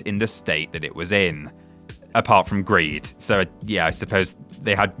releasing it in the state that it was in. Apart from greed. So yeah, I suppose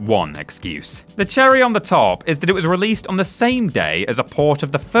they had one excuse. The cherry on the top is that it was released on the same day as a port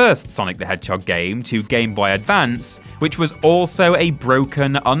of the first Sonic the Hedgehog game to Game Boy Advance, which was also a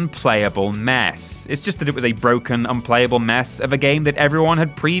broken, unplayable mess. It's just that it was a broken, unplayable mess of a game that everyone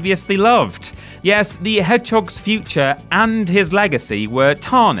had previously loved. Yes, the Hedgehog's future and his legacy were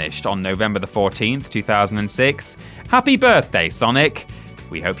tarnished on November the 14th, 2006. Happy birthday, Sonic.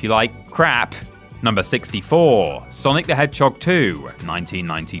 We hope you like crap. Number 64, Sonic the Hedgehog 2,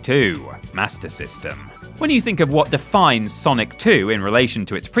 1992, Master System. When you think of what defines Sonic 2 in relation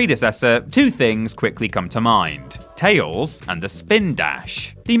to its predecessor, two things quickly come to mind: Tails and the Spin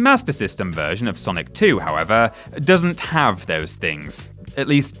Dash. The Master System version of Sonic 2, however, doesn't have those things. At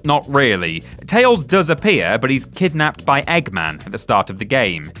least, not really. Tails does appear, but he's kidnapped by Eggman at the start of the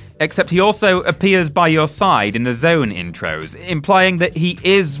game. Except he also appears by your side in the zone intros, implying that he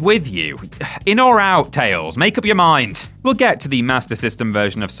is with you. In or out, Tails? Make up your mind. We'll get to the Master System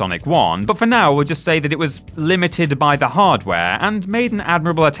version of Sonic 1, but for now we'll just say that it was limited by the hardware and made an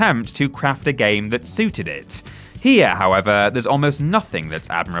admirable attempt to craft a game that suited it. Here, however, there's almost nothing that's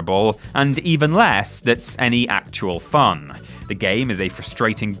admirable, and even less that's any actual fun. The game is a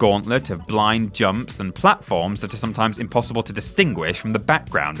frustrating gauntlet of blind jumps and platforms that are sometimes impossible to distinguish from the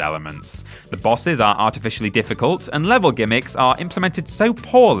background elements. The bosses are artificially difficult, and level gimmicks are implemented so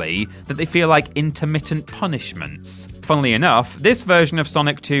poorly that they feel like intermittent punishments. Funnily enough, this version of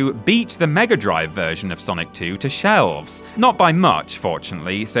Sonic 2 beat the Mega Drive version of Sonic 2 to shelves. Not by much,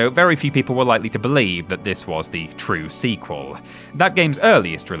 fortunately, so very few people were likely to believe that this was the true sequel. That game's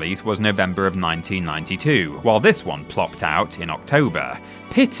earliest release was November of 1992, while this one plopped out in October.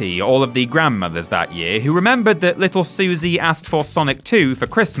 Pity all of the grandmothers that year who remembered that little Susie asked for Sonic 2 for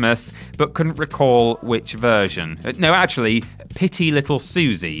Christmas, but couldn't recall which version. No, actually, pity little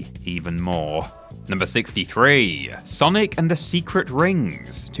Susie even more. Number 63, Sonic and the Secret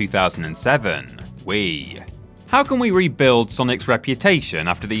Rings, 2007, Wii. How can we rebuild Sonic's reputation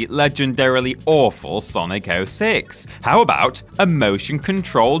after the legendarily awful Sonic 06? How about a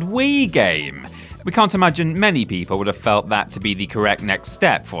motion-controlled Wii game? We can't imagine many people would have felt that to be the correct next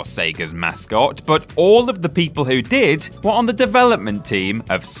step for Sega's mascot, but all of the people who did were on the development team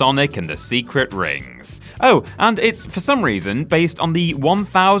of Sonic and the Secret Rings. Oh, and it's for some reason based on the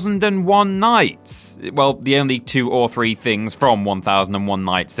 1001 Nights. Well, the only 2 or 3 things from 1001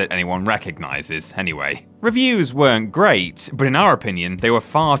 Nights that anyone recognizes, anyway. Reviews weren't great, but in our opinion, they were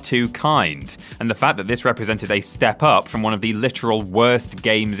far too kind, and the fact that this represented a step up from one of the literal worst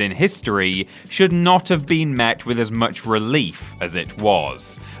games in history should not have been met with as much relief as it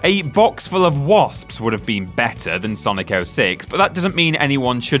was. A box full of wasps would have been better than Sonic 06, but that doesn't mean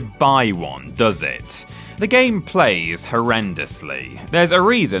anyone should buy one, does it? The game plays horrendously. There's a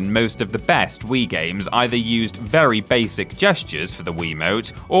reason most of the best Wii games either used very basic gestures for the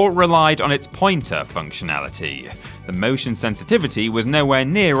Wiimote or relied on its pointer functionality. The motion sensitivity was nowhere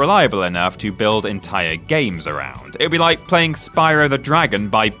near reliable enough to build entire games around. It would be like playing Spyro the Dragon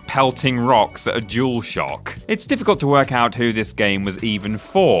by pelting rocks at a DualShock. It's difficult to work out who this game was even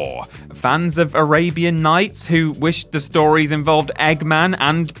for. Fans of Arabian Nights who wish the stories involved Eggman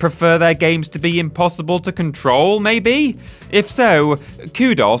and prefer their games to be impossible to control, maybe? If so,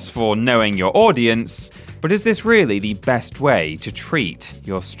 kudos for knowing your audience, But is this really the best way to treat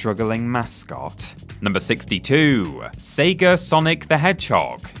your struggling mascot? Number 62. Sega Sonic the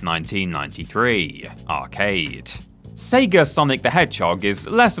Hedgehog, 1993, arcade. Sega Sonic the Hedgehog is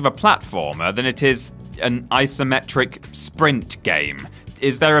less of a platformer than it is an isometric sprint game.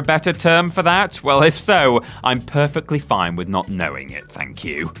 Is there a better term for that? Well, if so, I'm perfectly fine with not knowing it, thank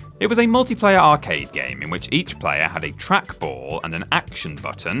you. It was a multiplayer arcade game in which each player had a trackball and an action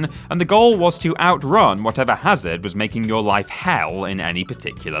button, and the goal was to outrun whatever hazard was making your life hell in any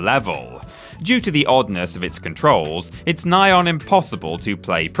particular level. Due to the oddness of its controls, it's nigh on impossible to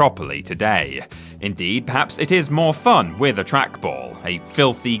play properly today. Indeed, perhaps it is more fun with a trackball, a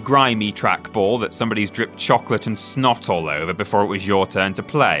filthy, grimy trackball that somebody's dripped chocolate and snot all over before it was your turn to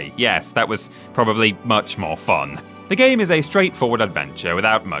play. Yes, that was probably much more fun. The game is a straightforward adventure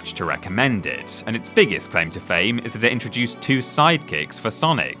without much to recommend it, and its biggest claim to fame is that it introduced two sidekicks for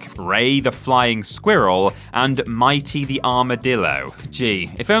Sonic, Ray the Flying Squirrel and Mighty the Armadillo. Gee,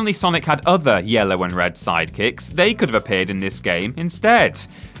 if only Sonic had other yellow and red sidekicks, they could have appeared in this game instead.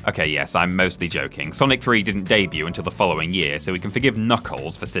 Okay, yes, I'm mostly joking. Sonic 3 didn't debut until the following year, so we can forgive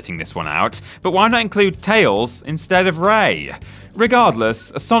Knuckles for sitting this one out, but why not include Tails instead of Ray?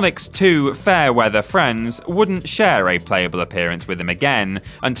 Regardless, Sonic's two fair-weather friends wouldn't share a playable appearance with him again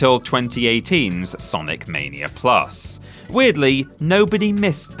until 2018's Sonic Mania Plus. Weirdly, nobody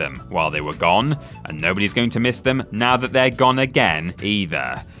missed them while they were gone, and nobody's going to miss them now that they're gone again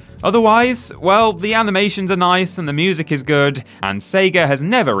either. Otherwise, well, the animations are nice and the music is good, and Sega has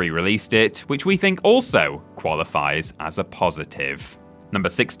never re-released it, which we think also qualifies as a positive. Number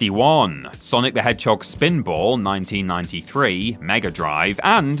 61. Sonic the Hedgehog Spinball 1993, Mega Drive,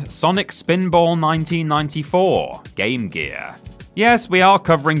 and Sonic Spinball 1994, Game Gear. Yes, we are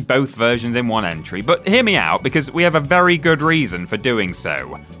covering both versions in one entry, but hear me out because we have a very good reason for doing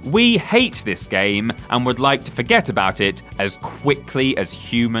so. We hate this game and would like to forget about it as quickly as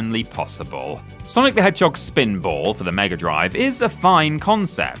humanly possible. Sonic the Hedgehog Spinball for the Mega Drive is a fine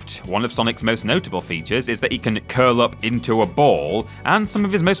concept. One of Sonic's most notable features is that he can curl up into a ball, and some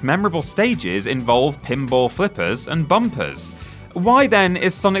of his most memorable stages involve pinball flippers and bumpers. Why then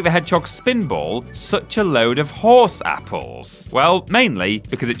is Sonic the Hedgehog Spinball such a load of horse apples? Well, mainly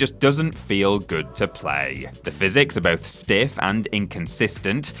because it just doesn't feel good to play. The physics are both stiff and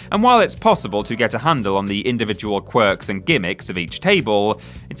inconsistent, and while it's possible to get a handle on the individual quirks and gimmicks of each table,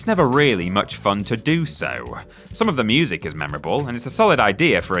 it's never really much fun to do so. Some of the music is memorable, and it's a solid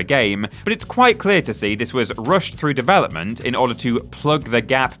idea for a game, but it's quite clear to see this was rushed through development in order to plug the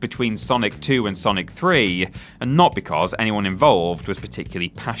gap between Sonic 2 and Sonic 3, and not because anyone involved was particularly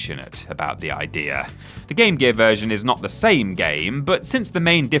passionate about the idea. The Game Gear version is not the same game, but since the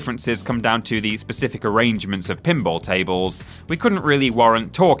main differences come down to the specific arrangements of pinball tables, we couldn't really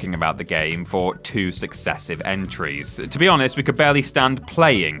warrant talking about the game for two successive entries. To be honest, we could barely stand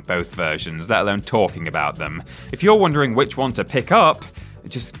playing both versions, let alone talking about them. If you're wondering which one to pick up,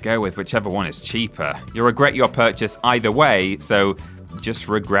 just go with whichever one is cheaper. You'll regret your purchase either way, so just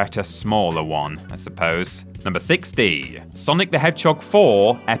regret a smaller one, I suppose. Number 60. Sonic the Hedgehog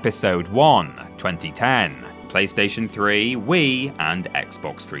 4 Episode 1, 2010. PlayStation 3, Wii, and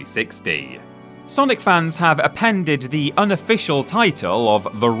Xbox 360. Sonic fans have appended the unofficial title of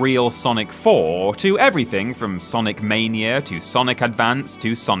The Real Sonic 4 to everything from Sonic Mania to Sonic Advance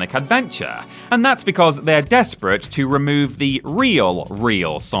to Sonic Adventure, and that's because they're desperate to remove the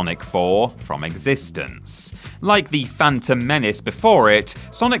real Sonic 4 from existence. Like the Phantom Menace before it,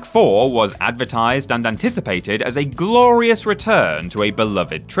 Sonic 4 was advertised and anticipated as a glorious return to a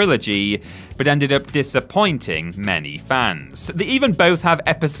beloved trilogy, but ended up disappointing many fans. They even both have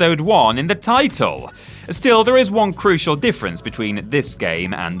Episode 1 in the title. Still, there is one crucial difference between this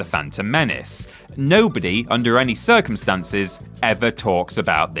game and the Phantom Menace. Nobody, under any circumstances, ever talks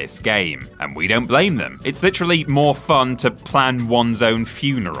about this game, and we don't blame them. It's literally more fun to plan one's own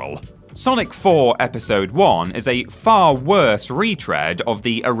funeral. Sonic 4 Episode 1 is a far worse retread of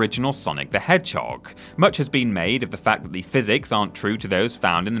the original Sonic the Hedgehog. Much has been made of the fact that the physics aren't true to those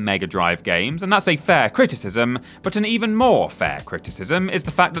found in the Mega Drive games, and that's a fair criticism, but an even more fair criticism is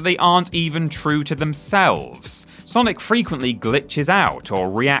the fact that they aren't even true to themselves. Sonic frequently glitches out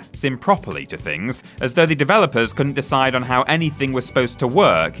or reacts improperly to things, as though the developers couldn't decide on how anything was supposed to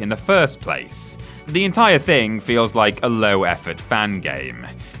work in the first place. The entire thing feels like a low-effort fan game.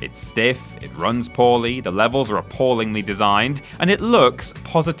 It's stiff, it runs poorly, the levels are appallingly designed, and it looks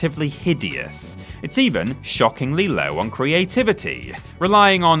positively hideous. It's even shockingly low on creativity,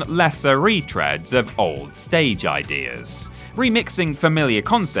 relying on lesser retreads of old stage ideas. Remixing familiar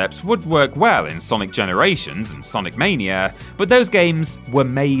concepts would work well in Sonic Generations and Sonic Mania, but those games were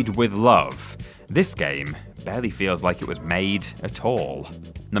made with love. This game barely feels like it was made at all.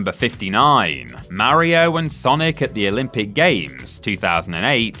 Number 59, Mario and Sonic at the Olympic Games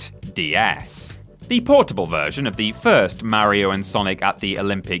 2008 DS. The portable version of the first Mario and Sonic at the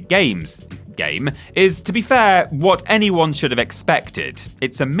Olympic Games game is, to be fair, what anyone should have expected.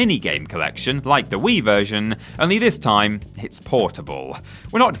 It's a mini-game collection, like the Wii version, only this time, it's portable.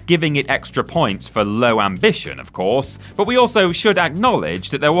 We're not giving it extra points for low ambition, of course, but we also should acknowledge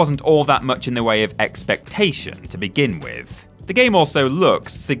that there wasn't all that much in the way of expectation to begin with. The game also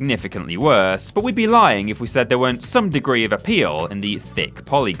looks significantly worse, but we'd be lying if we said there weren't some degree of appeal in the thick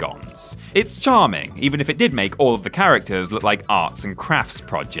polygons. It's charming, even if it did make all of the characters look like arts and crafts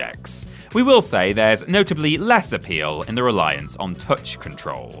projects. We will say there's notably less appeal in the reliance on touch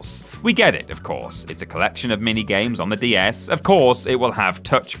controls. We get it, of course. It's a collection of mini-games on the DS. Of course, it will have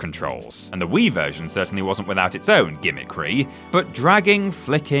touch controls. And the Wii version certainly wasn't without its own gimmickry. But dragging,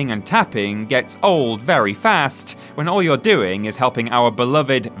 flicking, and tapping gets old very fast when all you're doing is helping our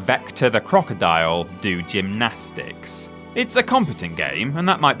beloved Vector the Crocodile do gymnastics. It's a competent game, and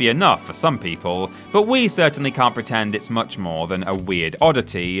that might be enough for some people, but we certainly can't pretend it's much more than a weird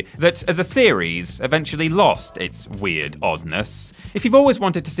oddity that, as a series, eventually lost its weird oddness. If you've always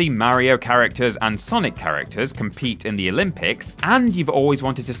wanted to see Mario characters and Sonic characters compete in the Olympics, and you've always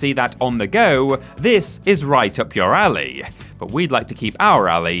wanted to see that on the go, this is right up your alley. But we'd like to keep our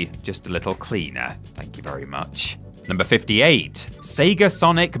alley just a little cleaner. Thank you very much. Number 58, Sega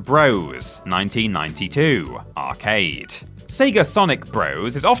Sonic Bros. 1992 Arcade. Sega Sonic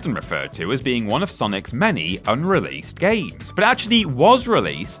Bros. Is often referred to as being one of Sonic's many unreleased games, but actually was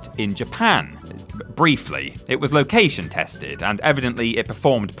released in Japan. Briefly, it was location tested, and evidently it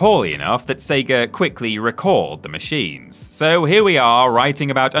performed poorly enough that Sega quickly recalled the machines. So here we are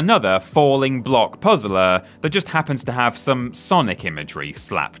writing about another falling block puzzler that just happens to have some Sonic imagery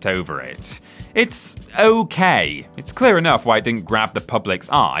slapped over it. It's okay. It's clear enough why it didn't grab the public's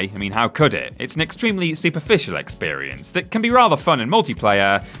eye. I mean, how could it? It's an extremely superficial experience that can be rather fun in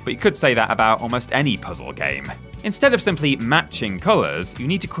multiplayer, but you could say that about almost any puzzle game. Instead of simply matching colours, you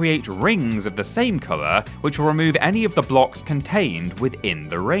need to create rings of the same colour, which will remove any of the blocks contained within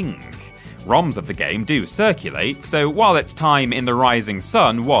the ring. ROMs of the game do circulate, so while its time in the rising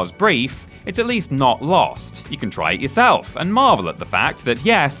sun was brief, it's at least not lost. You can try it yourself and marvel at the fact that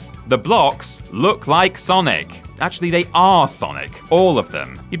yes, the blocks look like Sonic. Actually, they are Sonic, all of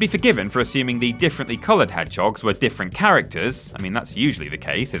them. You'd be forgiven for assuming the differently coloured hedgehogs were different characters. I mean, that's usually the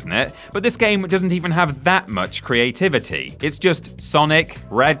case, isn't it? But this game doesn't even have that much creativity. It's just Sonic,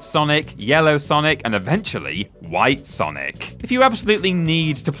 red Sonic, yellow Sonic, and eventually white Sonic. If you absolutely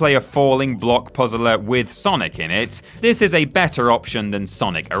need to play a falling block puzzler with Sonic in it, this is a better option than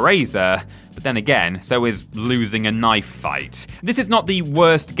Sonic Eraser. But then again, so is losing a knife fight. This is not the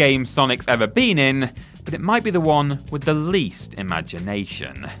worst game Sonic's ever been in, but it might be the one with the least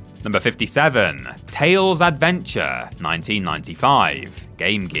imagination. Number 57, Tails Adventure 1995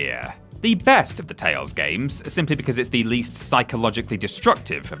 Game Gear. The best of the Tails games, simply because it's the least psychologically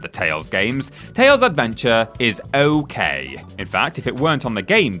destructive of the Tails games, Tails Adventure is okay. In fact, if it weren't on the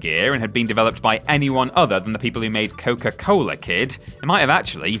Game Gear and had been developed by anyone other than the people who made Coca-Cola Kid, it might have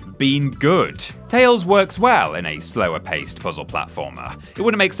actually been good. Tails works well in a slower-paced puzzle platformer. It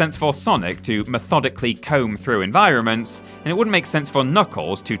wouldn't make sense for Sonic to methodically comb through environments, and it wouldn't make sense for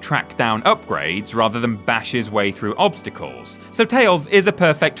Knuckles to track down upgrades rather than bash his way through obstacles. So Tails is a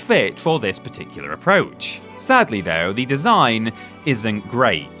perfect fit for this particular approach. Sadly though, the design isn't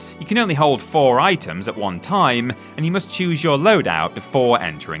great. You can only hold 4 items at one time, and you must choose your loadout before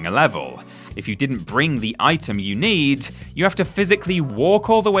entering a level. If you didn't bring the item you need, you have to physically walk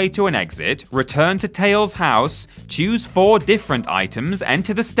all the way to an exit, return to Tails' house, choose 4 different items,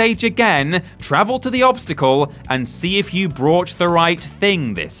 enter the stage again, travel to the obstacle, and see if you brought the right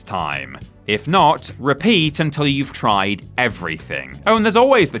thing this time. If not, repeat until you've tried everything. Oh, and there's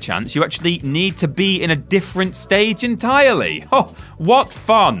always the chance you actually need to be in a different stage entirely. Oh, what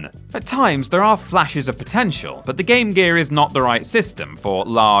fun! At times, there are flashes of potential, but the Game Gear is not the right system for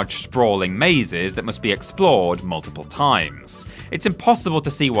large, sprawling mazes that must be explored multiple times. It's impossible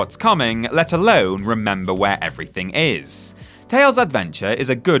to see what's coming, let alone remember where everything is. Tails Adventure is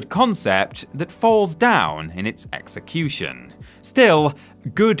a good concept that falls down in its execution. Still,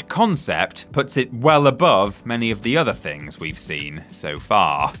 good concept puts it well above many of the other things we've seen so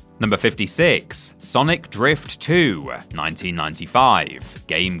far. Number 56, Sonic Drift 2, 1995,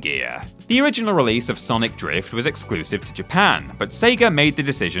 Game Gear. The original release of Sonic Drift was exclusive to Japan, but Sega made the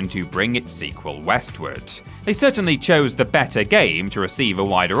decision to bring its sequel westward. They certainly chose the better game to receive a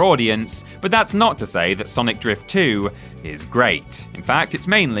wider audience, but that's not to say that Sonic Drift 2 is great. In fact, it's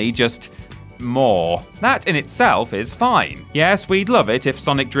mainly just more. That in itself is fine. Yes, we'd love it if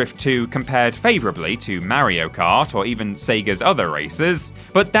Sonic Drift 2 compared favourably to Mario Kart or even Sega's other races,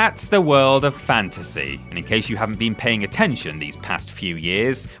 but that's the world of fantasy, and in case you haven't been paying attention these past few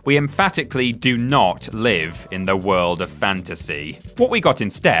years, we emphatically do not live in the world of fantasy. What we got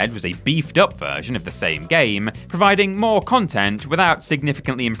instead was a beefed up version of the same game, providing more content without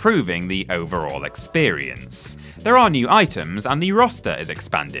significantly improving the overall experience. There are new items and the roster is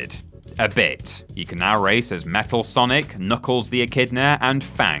expanded. A bit. You can now race as Metal Sonic, Knuckles the Echidna, and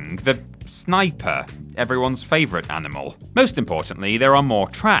Fang the Sniper, everyone's favourite animal. Most importantly, there are more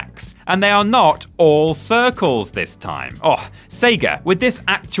tracks, and they are not all circles this time. Oh, Sega, with this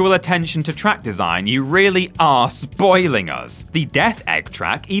actual attention to track design, you really are spoiling us. The Death Egg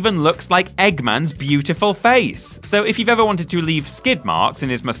track even looks like Eggman's beautiful face. So if you've ever wanted to leave skid marks in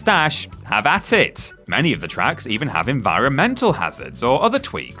his moustache, have at it. Many of the tracks even have environmental hazards or other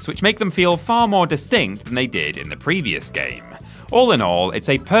tweaks, which make them feel far more distinct than they did in the previous game. All in all, it's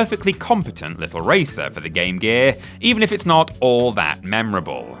a perfectly competent little racer for the Game Gear, even if it's not all that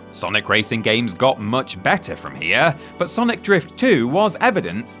memorable. Sonic racing games got much better from here, but Sonic Drift 2 was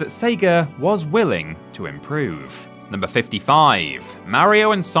evidence that Sega was willing to improve. Number 55.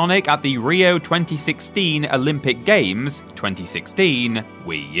 Mario and Sonic at the Rio 2016 Olympic Games 2016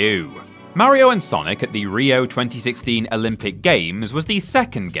 Wii U. Mario and Sonic at the Rio 2016 Olympic Games was the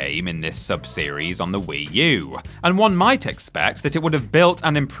second game in this sub-series on the Wii U, and one might expect that it would have built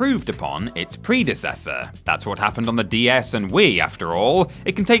and improved upon its predecessor. That's what happened on the DS and Wii, after all.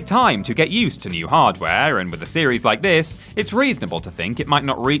 It can take time to get used to new hardware, and with a series like this, it's reasonable to think it might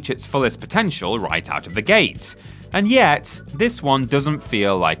not reach its fullest potential right out of the gate. And yet, this one doesn't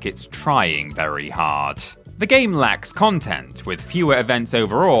feel like it's trying very hard. The game lacks content, with fewer events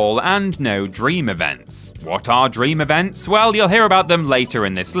overall and no dream events. What are dream events? Well, you'll hear about them later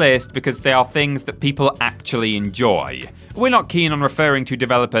in this list because they are things that people actually enjoy. We're not keen on referring to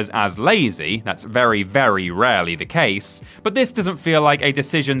developers as lazy, that's very, very rarely the case, but this doesn't feel like a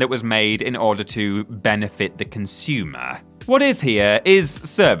decision that was made in order to benefit the consumer. What is here is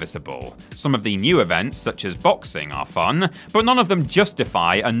serviceable. Some of the new events, such as boxing, are fun, but none of them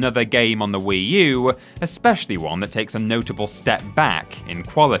justify another game on the Wii U, especially one that takes a notable step back in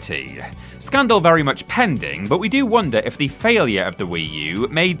quality. Scandal very much pending, but we do wonder if the failure of the Wii U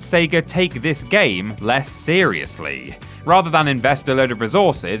made Sega take this game less seriously. Rather than invest a load of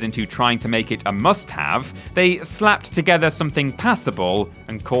resources into trying to make it a must-have, they slapped together something passable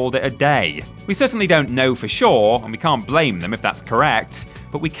and called it a day. We certainly don't know for sure, and we can't blame them if that's correct,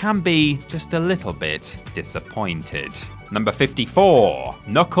 but we can be just a little bit disappointed. Number 54.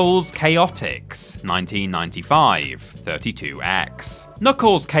 Knuckles Chaotix, 1995, 32X.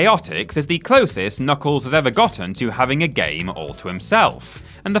 Knuckles Chaotix is the closest Knuckles has ever gotten to having a game all to himself,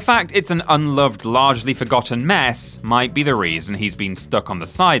 and the fact it's an unloved, largely forgotten mess might be the reason he's been stuck on the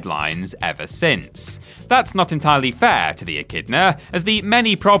sidelines ever since. That's not entirely fair to the Echidna, as the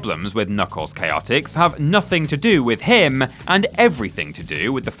many problems with Knuckles Chaotix have nothing to do with him and everything to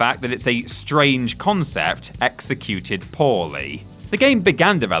do with the fact that it's a strange concept executed poorly. The game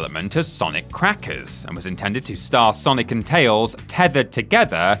began development as Sonic Crackers, and was intended to star Sonic and Tails tethered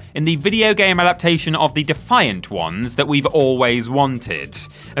together in the video game adaptation of the Defiant Ones that we've always wanted.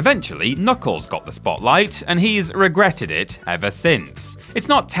 Eventually, Knuckles got the spotlight, and he's regretted it ever since. It's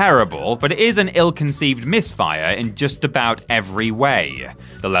not terrible, but it is an ill-conceived misfire in just about every way.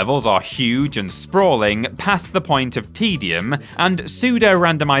 The levels are huge and sprawling past the point of tedium, and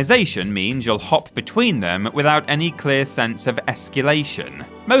pseudo-randomization means you'll hop between them without any clear sense of escalation.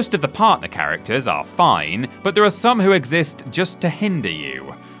 Most of the partner characters are fine, but there are some who exist just to hinder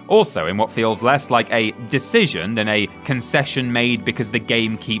you. Also, in what feels less like a decision than a concession made because the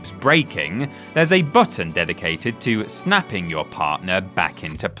game keeps breaking, there's a button dedicated to snapping your partner back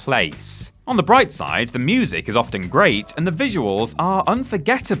into place. On the bright side, the music is often great and the visuals are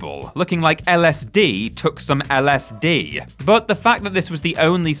unforgettable, looking like LSD took some LSD. But the fact that this was the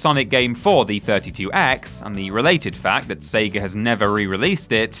only Sonic game for the 32X, and the related fact that Sega has never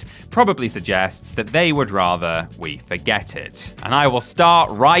re-released it, probably suggests that they would rather we forget it. And I will start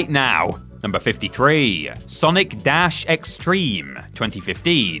right now. Number 53. Sonic Dash Extreme,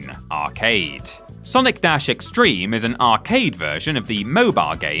 2015, Arcade. Sonic Dash Extreme is an arcade version of the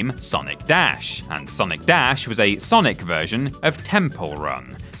mobile game Sonic Dash, and Sonic Dash was a Sonic version of Temple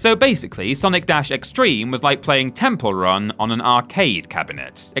Run. So basically, Sonic Dash Extreme was like playing Temple Run on an arcade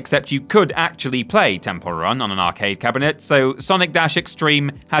cabinet, except you could actually play Temple Run on an arcade cabinet, so Sonic Dash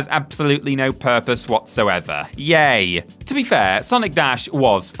Extreme has absolutely no purpose whatsoever. Yay! To be fair, Sonic Dash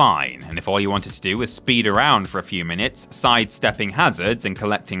was fine, and if all you wanted to do was speed around for a few minutes, sidestepping hazards and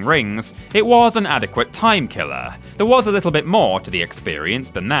collecting rings, it was an adequate time killer. There was a little bit more to the experience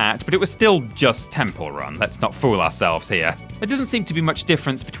than that, but it was still just Temple Run, let's not fool ourselves here. There doesn't seem to be much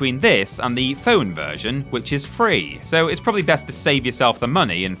difference between this and the phone version, which is free, so it's probably best to save yourself the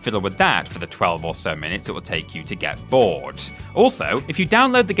money and fiddle with that for the 12 or so minutes it will take you to get bored. Also, if you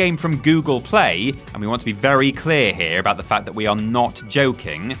download the game from Google Play, and we want to be very clear here about the fact that we are not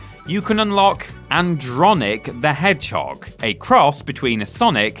joking, you can unlock Sonic the Hedgehog, a cross between a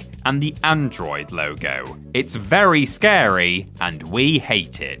Sonic and the Android logo. It's very scary, and we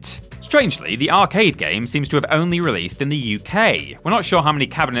hate it. Strangely, the arcade game seems to have only released in the UK. We're not sure how many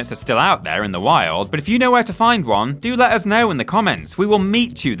cabinets are still out there in the wild, but if you know where to find one, do let us know in the comments. We will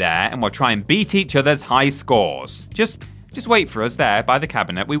meet you there and we'll try and beat each other's high scores. Just wait for us there by the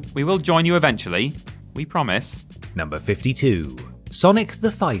cabinet. We will join you eventually. We promise. Number 52. Sonic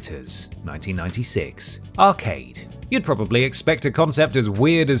the Fighters, 1996. Arcade. You'd probably expect a concept as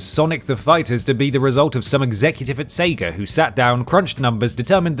weird as Sonic the Fighters to be the result of some executive at Sega who sat down, crunched numbers,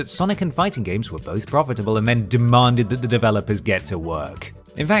 determined that Sonic and fighting games were both profitable, and then demanded that the developers get to work.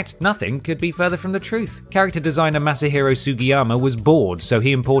 In fact, nothing could be further from the truth. Character designer Masahiro Sugiyama was bored, so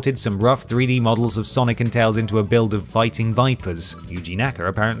he imported some rough 3D models of Sonic and Tails into a build of fighting Vipers. Yuji Naka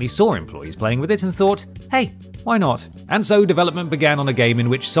apparently saw employees playing with it and thought, hey, why not? And so development began on a game in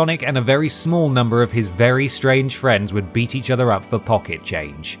which Sonic and a very small number of his very strange friends would beat each other up for pocket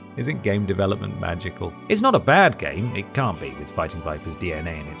change. Isn't game development magical? It's not a bad game, it can't be with Fighting Viper's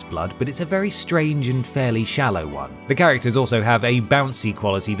DNA in its blood, but it's a very strange and fairly shallow one. The characters also have a bouncy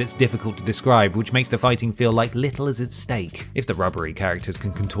quality that's difficult to describe, which makes the fighting feel like little is at stake. If the rubbery characters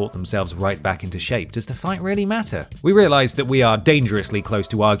can contort themselves right back into shape, does the fight really matter? We realise that we are dangerously close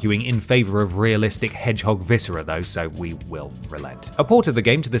to arguing in favour of realistic hedgehog viscera though, so we will relent. A port of the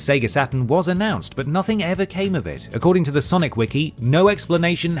game to the Sega Saturn was announced, but nothing ever came of it. According to the Sonic Wiki, no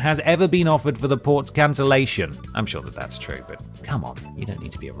explanation has ever been offered for the port's cancellation. I'm sure that that's true, but come on, you don't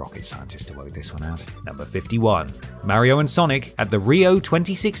need to be a rocket scientist to work this one out. Number 51. Mario and Sonic at the Rio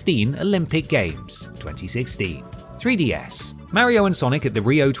 2016 Olympic Games. 2016. 3DS. Mario and Sonic at the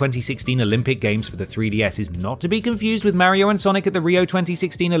Rio 2016 Olympic Games for the 3DS is not to be confused with Mario and Sonic at the Rio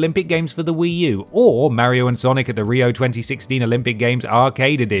 2016 Olympic Games for the Wii U, or Mario and Sonic at the Rio 2016 Olympic Games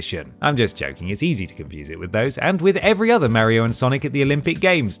Arcade Edition. I'm just joking, it's easy to confuse it with those, and with every other Mario and Sonic at the Olympic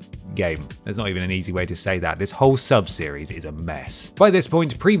Games game. There's not even an easy way to say that. This whole sub-series is a mess. By this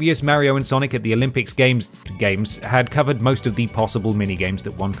point, previous Mario and Sonic at the Olympics games had covered most of the possible minigames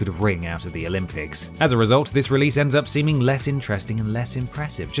that one could wring out of the Olympics. As a result, this release ends up seeming less interesting and less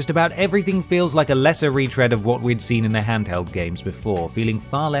impressive. Just about everything feels like a lesser retread of what we'd seen in the handheld games before, feeling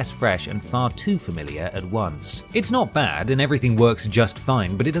far less fresh and far too familiar at once. It's not bad and everything works just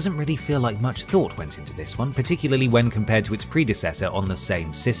fine, but it doesn't really feel like much thought went into this one, particularly when compared to its predecessor on the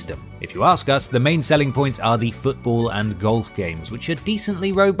same system. If you ask us, the main selling points are the football and golf games, which are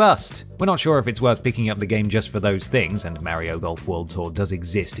decently robust. We're not sure if it's worth picking up the game just for those things, and Mario Golf World Tour does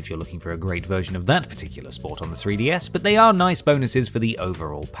exist if you're looking for a great version of that particular sport on the 3DS, but they are nice bonuses for the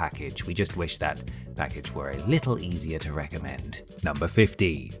overall package. We just wish that package were a little easier to recommend. Number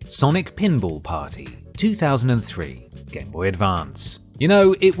 50. Sonic Pinball Party, 2003, Game Boy Advance. You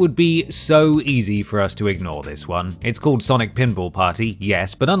know, it would be so easy for us to ignore this one. It's called Sonic Pinball Party,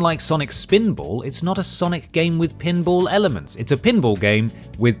 yes, but unlike Sonic Spinball, it's not a Sonic game with pinball elements. It's a pinball game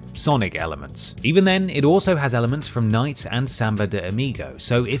with Sonic elements. Even then, it also has elements from Knights and Samba de Amigo,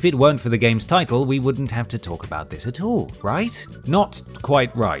 so if it weren't for the game's title, we wouldn't have to talk about this at all, right? Not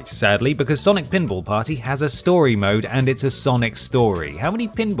quite right, sadly, because Sonic Pinball Party has a story mode and it's a Sonic story. How many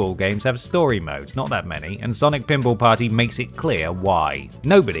pinball games have story modes? Not that many, and Sonic Pinball Party makes it clear why.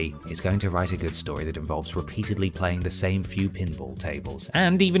 Nobody is going to write a good story that involves repeatedly playing the same few pinball tables.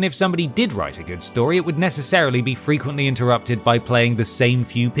 And even if somebody did write a good story, it would necessarily be frequently interrupted by playing the same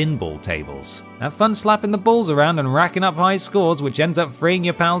few pinball tables. Have fun slapping the balls around and racking up high scores, which ends up freeing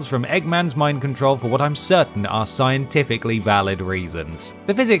your pals from Eggman's mind control for what I'm certain are scientifically valid reasons.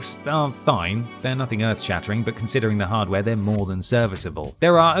 The physics are fine, they're nothing earth-shattering, but considering the hardware, they're more than serviceable.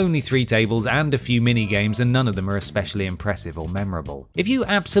 There are only 3 tables and a few mini-games, and none of them are especially impressive or memorable. well. If you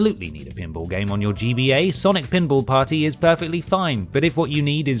absolutely need a pinball game on your GBA, Sonic Pinball Party is perfectly fine, but if what you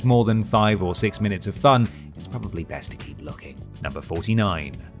need is more than 5 or 6 minutes of fun, it's probably best to keep looking. Number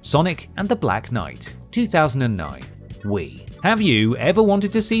 49. Sonic and the Black Knight, 2009. Wii. Have you ever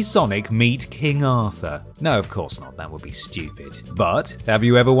wanted to see Sonic meet King Arthur? No, of course not, that would be stupid. But have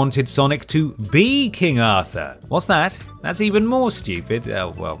you ever wanted Sonic to be King Arthur? What's that? That's even more stupid.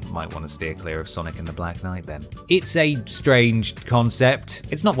 Oh, well, might want to steer clear of Sonic and the Black Knight then. It's a strange concept.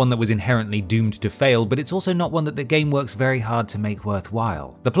 It's not one that was inherently doomed to fail, but it's also not one that the game works very hard to make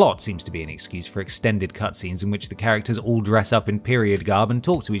worthwhile. The plot seems to be an excuse for extended cutscenes in which the characters all dress up in period garb and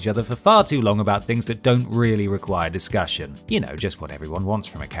talk to each other for far too long about things that don't really require discussion. You know, just what everyone wants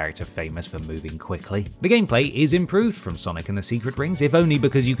from a character famous for moving quickly. The gameplay is improved from Sonic and the Secret Rings, if only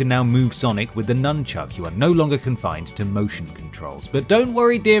because you can now move Sonic with the nunchuck. You are no longer confined to motion controls. But don't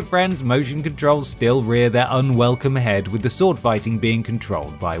worry, dear friends, motion controls still rear their unwelcome head, with the sword fighting being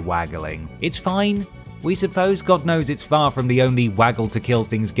controlled by waggling. It's fine, we suppose. God knows it's far from the only waggle to kill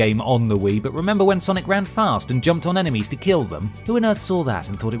things game on the Wii, but remember when Sonic ran fast and jumped on enemies to kill them? Who on earth saw that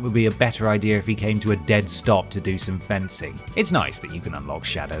and thought it would be a better idea if he came to a dead stop to do some fencing? It's nice that you can unlock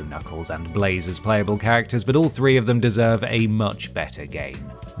Shadow, Knuckles, and Blaze as playable characters, but all three of them deserve a much better game.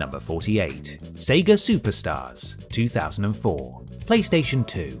 Number 48. Sega Superstars, 2004. PlayStation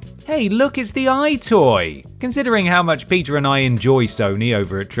 2. Hey, look, it's the iToy! Considering how much Peter and I enjoy Sony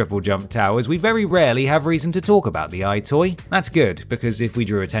over at TripleJump Towers, we very rarely have reason to talk about the iToy. That's good, because if we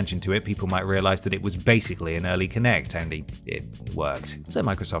drew attention to it, people might realize that it was basically an early Kinect, only it worked. So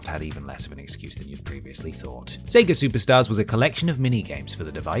Microsoft had even less of an excuse than you'd previously thought. Sega Superstars was a collection of minigames for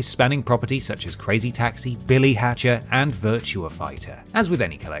the device, spanning properties such as Crazy Taxi, Billy Hatcher, and Virtua Fighter. As with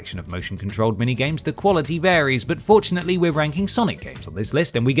any collection of motion-controlled minigames, the quality varies, but fortunately we're ranking Sonic games on this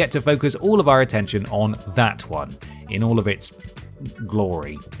list, and we get to focus all of our attention on that one, in all of its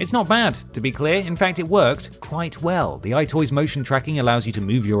glory. It's not bad, to be clear. In fact, it works quite well. The iToy's motion tracking allows you to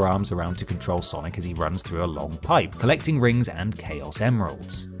move your arms around to control Sonic as he runs through a long pipe, collecting rings and Chaos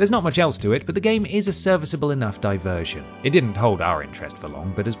Emeralds. There's not much else to it, but the game is a serviceable enough diversion. It didn't hold our interest for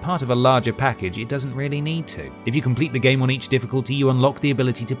long, but as part of a larger package, it doesn't really need to. If you complete the game on each difficulty, you unlock the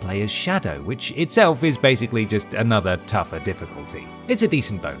ability to play as Shadow, which itself is basically just another tougher difficulty. It's a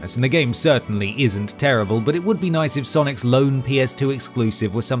decent bonus, and the game certainly isn't terrible, but it would be nice if Sonic's lone PS2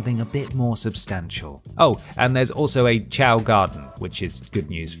 exclusive was something a bit more substantial. Oh, and there's also a Chow Garden, which is good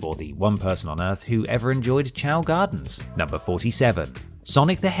news for the one person on Earth who ever enjoyed Chow Gardens. Number 47.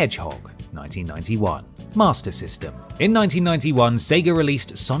 Sonic the Hedgehog, 1991. Master System. In 1991, Sega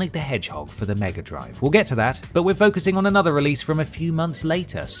released Sonic the Hedgehog for the Mega Drive. We'll get to that, but we're focusing on another release from a few months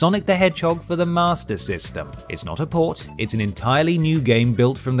later, Sonic the Hedgehog for the Master System. It's not a port, it's an entirely new game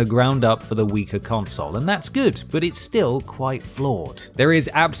built from the ground up for the weaker console, and that's good, but it's still quite flawed. There is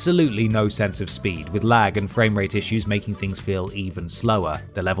absolutely no sense of speed, with lag and frame rate issues making things feel even slower.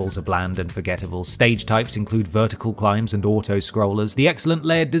 The levels are bland and forgettable, stage types include vertical climbs and auto-scrollers, the excellent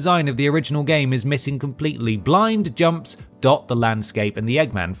layered design of the original game is missing completely, blind jumps dot the landscape, and the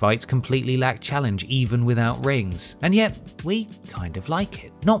Eggman fights completely lack challenge even without rings. And yet, we kind of like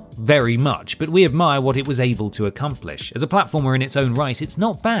it. Not very much, but we admire what it was able to accomplish. As a platformer in its own right, it's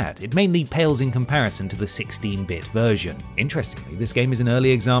not bad. It mainly pales in comparison to the 16-bit version. Interestingly, this game is an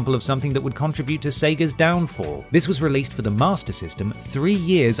early example of something that would contribute to Sega's downfall. This was released for the Master System 3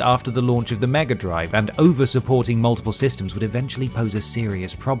 years after the launch of the Mega Drive, and over-supporting multiple systems would eventually pose a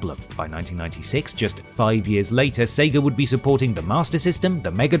serious problem. By 1996, just 5 years later, Sega would be supporting the Master System, the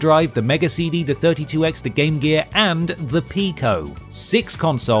Mega Drive, the Mega CD, the 32X, the Game Gear, and the Pico. 6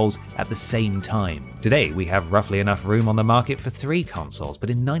 consoles at the same time. Today, we have roughly enough room on the market for 3 consoles, but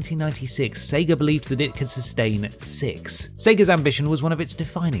in 1996, Sega believed that it could sustain 6. Sega's ambition was one of its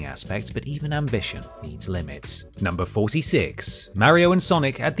defining aspects, but even ambition needs limits. Number 46. Mario and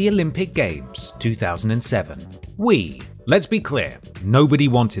Sonic at the Olympic Games, 2007. Wii. Let's be clear, nobody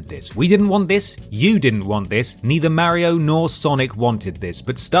wanted this. We didn't want this, you didn't want this, neither Mario nor Sonic wanted this,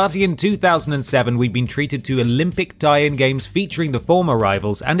 but starting in 2007 we've been treated to Olympic tie-in games featuring the former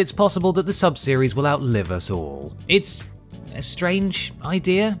rivals, and it's possible that the sub-series will outlive us all. It's a strange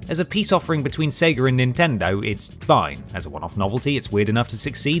idea. As a peace offering between Sega and Nintendo, it's fine. As a one-off novelty, it's weird enough to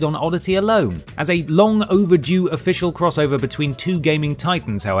succeed on oddity alone. As a long overdue official crossover between two gaming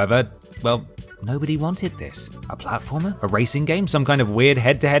titans, however, well, nobody wanted this. A platformer? A racing game? Some kind of weird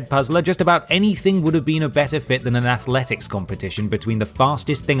head-to-head puzzler? Just about anything would have been a better fit than an athletics competition between the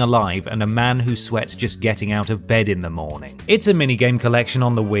fastest thing alive and a man who sweats just getting out of bed in the morning. It's a minigame collection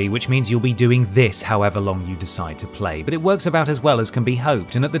on the Wii, which means you'll be doing this however long you decide to play, but it works about as well as can be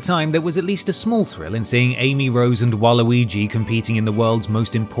hoped, and at the time there was at least a small thrill in seeing Amy Rose and Waluigi competing in the world's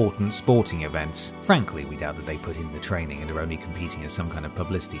most important sporting events. Frankly, we doubt that they put in the training and are only competing as some kind of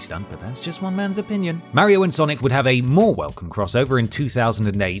publicity stunt, but that's just one man's opinion. Mario and Sonic would have a more welcome crossover in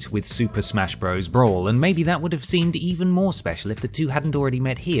 2008 with Super Smash Bros. Brawl, and maybe that would have seemed even more special if the two hadn't already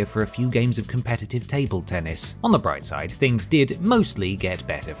met here for a few games of competitive table tennis. On the bright side, things did mostly get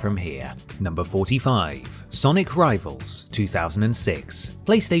better from here. Number 45. Sonic Rivals, 2006.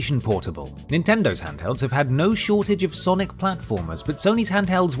 PlayStation Portable. Nintendo's handhelds have had no shortage of Sonic platformers, but Sony's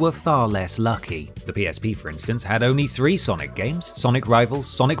handhelds were far less lucky. The PSP, for instance, had only 3 Sonic games: Sonic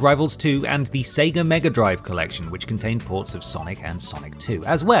Rivals 2, and the Sega Mega Drive collection, which contained ports of Sonic and Sonic 2,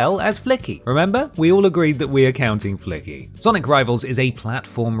 as well as Flicky. Remember? We all agreed that we are counting Flicky. Sonic Rivals is a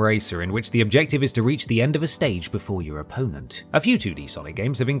platform racer in which the objective is to reach the end of a stage before your opponent. A few 2D Sonic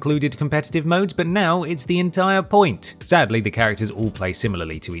games have included competitive modes, but now it's the entire point. Sadly, the characters all play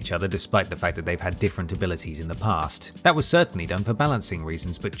similarly to each other despite the fact that they've had different abilities in the past. That was certainly done for balancing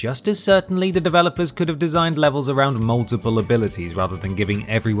reasons, but just as certainly the developers could have designed levels around multiple abilities rather than giving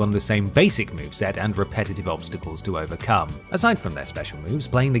everyone the same basic moveset and repetitive obstacles to overcome. Aside from their special moves,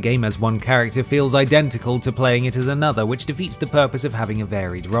 playing the game as one character feels identical to playing it as another, which defeats the purpose of having a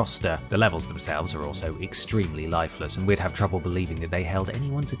varied roster. The levels themselves are also extremely lifeless, and we'd have trouble believing that they held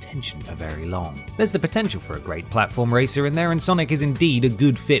anyone's attention for very long. There's the potential for a great platform racer in there, and Sonic is indeed a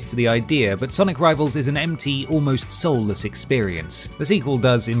good fit for the idea, but Sonic Rivals is an empty, almost soulless experience. The sequel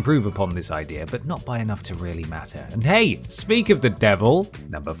does improve upon this idea, but not by enough to really matter. And hey, speak of the devil,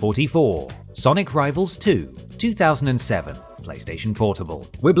 number 44. Sonic Rivals 2, 2007. PlayStation Portable.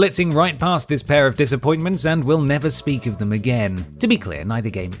 We're blitzing right past this pair of disappointments and we'll never speak of them again. To be clear, neither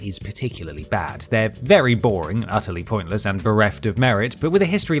game is particularly bad. They're very boring, utterly pointless, and bereft of merit, but with a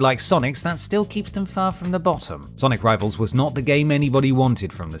history like Sonic's, that still keeps them far from the bottom. Sonic Rivals was not the game anybody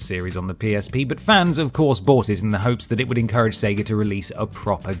wanted from the series on the PSP, but fans of course bought it in the hopes that it would encourage Sega to release a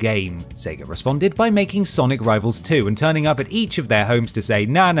proper game. Sega responded by making Sonic Rivals 2 and turning up at each of their homes to say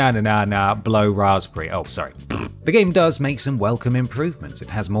nah, blow raspberry. Oh, sorry. The game does make some welcome improvements. It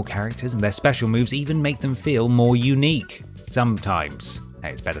has more characters and their special moves even make them feel more unique. Sometimes.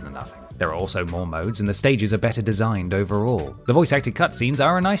 Hey, it's better than nothing. There are also more modes and the stages are better designed overall. The voice-acted cutscenes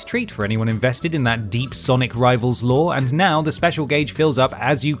are a nice treat for anyone invested in that deep Sonic Rivals lore, and now the special gauge fills up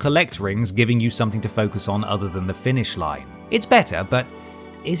as you collect rings, giving you something to focus on other than the finish line. It's better, but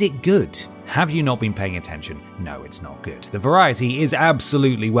is it good? Have you not been paying attention? No, it's not good. The variety is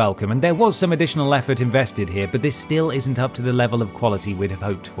absolutely welcome, and there was some additional effort invested here, but this still isn't up to the level of quality we'd have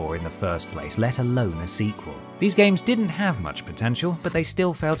hoped for in the first place, let alone a sequel. These games didn't have much potential, but they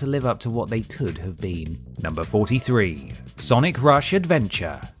still failed to live up to what they could have been. Number 43. Sonic Rush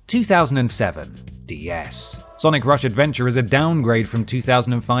Adventure, 2007. DS. Sonic Rush Adventure is a downgrade from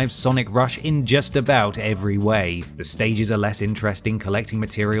 2005's Sonic Rush in just about every way. The stages are less interesting, collecting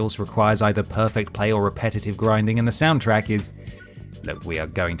materials requires either perfect play or repetitive grinding, and the soundtrack is... Look, we are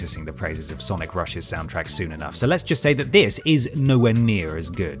going to sing the praises of Sonic Rush's soundtrack soon enough, so let's just say that this is nowhere near as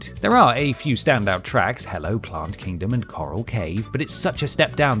good. There are a few standout tracks, Hello Plant Kingdom and Coral Cave, but it's such a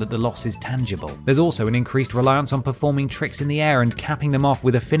step down that the loss is tangible. There's also an increased reliance on performing tricks in the air and capping them off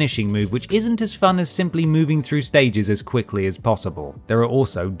with a finishing move, which isn't as fun as simply moving through stages as quickly as possible. There are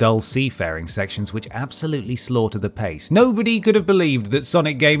also dull seafaring sections which absolutely slaughter the pace. Nobody could have believed that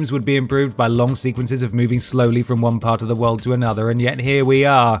Sonic games would be improved by long sequences of moving slowly from one part of the world to another, and yet here we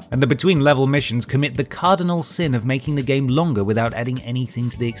are. And the between-level missions commit the cardinal sin of making the game longer without adding anything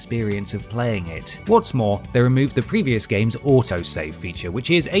to the experience of playing it. What's more, they removed the previous game's autosave feature, which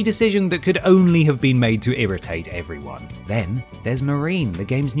is a decision that could only have been made to irritate everyone. Then there's Marine, the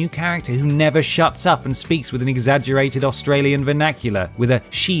game's new character who never shuts up and speaks with an exaggerated Australian vernacular, with a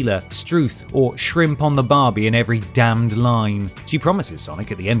Sheila, Struth, or Shrimp on the Barbie in every damned line. She promises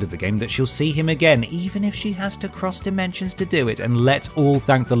Sonic at the end of the game that she'll see him again, even if she has to cross dimensions to do it, and let's all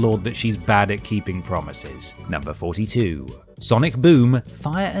thank the Lord that she's bad at keeping promises. Number 42. Sonic Boom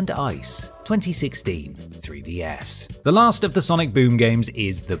Fire and Ice, 2016, 3DS. The last of the Sonic Boom games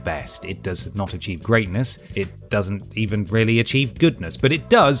is the best. It does not achieve greatness, it doesn't even really achieve goodness, but it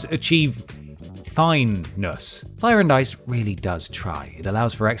does achieve fineness. Fire and Ice really does try. It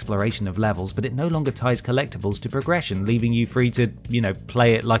allows for exploration of levels, but it no longer ties collectibles to progression, leaving you free to,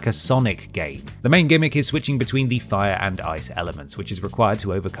 play it like a Sonic game. The main gimmick is switching between the fire and ice elements, which is required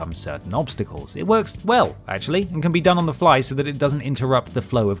to overcome certain obstacles. It works well, actually, and can be done on the fly so that it doesn't interrupt the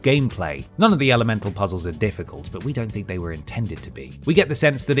flow of gameplay. None of the elemental puzzles are difficult, but we don't think they were intended to be. We get the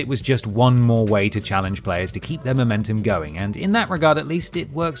sense that it was just one more way to challenge players to keep their momentum going, and in that regard at least,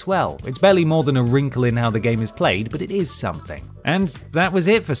 it works well. It's barely more than a wrinkle in how the game is played, but it is something. And that was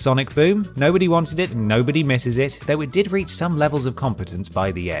it for Sonic Boom. Nobody wanted it and nobody misses it, though it did reach some levels of competence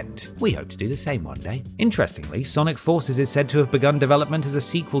by the end. We hope to do the same one day. Interestingly, Sonic Forces is said to have begun development as a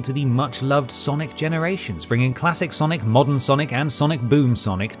sequel to the much-loved Sonic Generations, bringing classic Sonic, modern Sonic, and Sonic Boom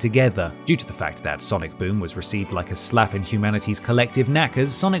Sonic together. Due to the fact that Sonic Boom was received like a slap in humanity's collective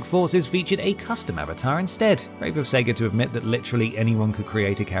knackers, Sonic Forces featured a custom avatar instead. Brave of Sega to admit that literally anyone could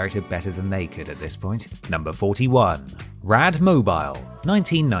create a character better than they could at this point. Number 41. Rad Mobile,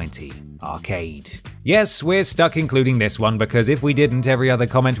 1990, arcade. Yes, we're stuck including this one because if we didn't, every other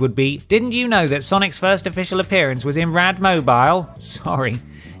comment would be, "Didn't you know that Sonic's first official appearance was in Rad Mobile?" Sorry.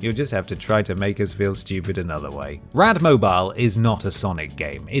 You'll just have to try to make us feel stupid another way. Rad Mobile is not a Sonic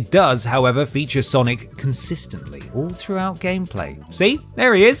game. It does, however, feature Sonic consistently all throughout gameplay. See?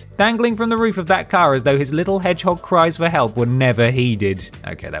 There he is, dangling from the roof of that car as though his little hedgehog cries for help were never heeded.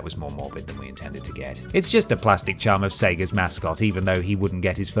 Okay, that was more morbid than we intended to get. It's just a plastic charm of Sega's mascot, even though he wouldn't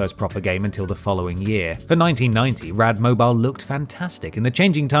get his first proper game until the following year. For 1990, Rad Mobile looked fantastic, and the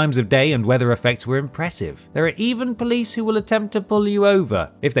changing times of day and weather effects were impressive. There are even police who will attempt to pull you over.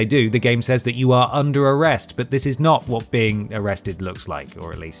 If they do, the game says that you are under arrest, but this is not what being arrested looks like,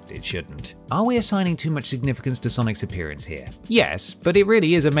 or at least it shouldn't. Are we assigning too much significance to Sonic's appearance here? Yes, but it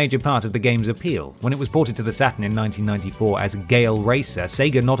really is a major part of the game's appeal. When it was ported to the Saturn in 1994 as Gale Racer,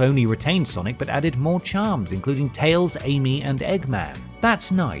 Sega not only retained Sonic, but added more charms, including Tails, Amy, and Eggman.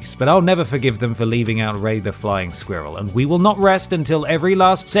 That's nice, but I'll never forgive them for leaving out Ray the Flying Squirrel, and we will not rest until every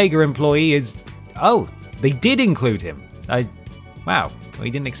last Sega employee is... Oh, they did include him. Wow,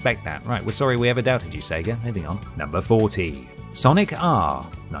 we didn't expect that. Right, we're sorry we ever doubted you, Sega. Moving on. Number 40. Sonic R,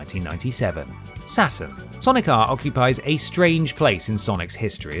 1997. Saturn. Sonic R occupies a strange place in Sonic's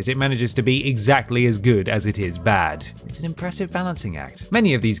history as it manages to be exactly as good as it is bad. It's an impressive balancing act.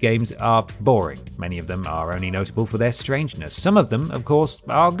 Many of these games are boring. Many of them are only notable for their strangeness. Some of them, of course,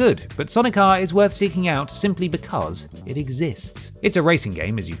 are good, but Sonic R is worth seeking out simply because it exists. It's a racing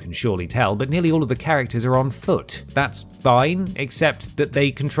game, as you can surely tell, but nearly all of the characters are on foot. That's fine, except that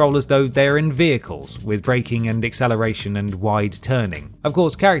they control as though they're in vehicles, with braking and acceleration and wide turning. Of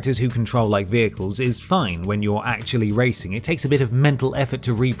course, characters who control like vehicles is fine when you're actually racing. It takes a bit of mental effort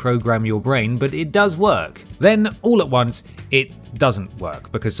to reprogram your brain, but it does work. Then, all at once, it doesn't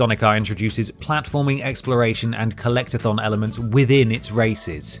work because Sonic R introduces platforming, exploration, and collectathon elements within its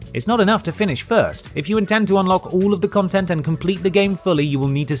races. It's not enough to finish first. If you intend to unlock all of the content and complete the game fully, you will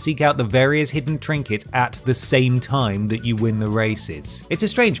need to seek out the various hidden trinkets at the same time that you win the races. It's a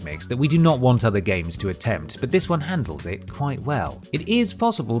strange mix that we do not want other games to attempt, but this one handles it quite well. It is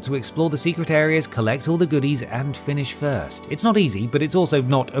possible to explore the secret areas, collect all the goodies, and finish first. It's not easy, but it's also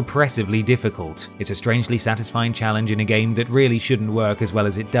not oppressively difficult. It's a strangely satisfying challenge in a game that really shouldn't work as well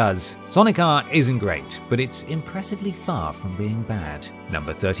as it does. Sonic R isn't great, but it's impressively far from being bad.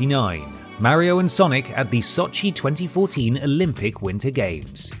 Number 39. Mario and Sonic at the Sochi 2014 Olympic Winter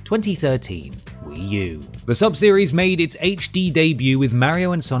Games. 2013. Wii U. The sub-series made its HD debut with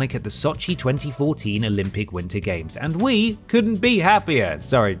Mario and Sonic at the Sochi 2014 Olympic Winter Games, and we couldn't be happier.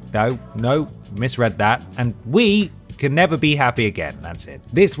 Sorry, no, misread that. And we can never be happy again, that's it.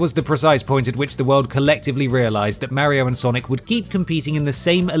 This was the precise point at which the world collectively realized that Mario and Sonic would keep competing in the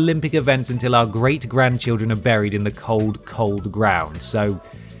same Olympic events until our great-grandchildren are buried in the cold, cold ground. So,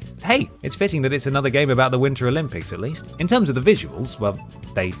 hey, it's fitting that it's another game about the Winter Olympics, at least. In terms of the visuals, well,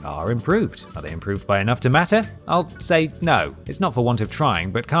 they are improved. Are they improved by enough to matter? I'll say no. It's not for want of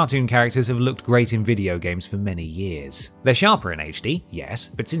trying, but cartoon characters have looked great in video games for many years. They're sharper in HD, yes,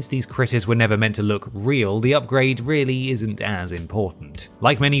 but since these critters were never meant to look real, the upgrade really isn't as important.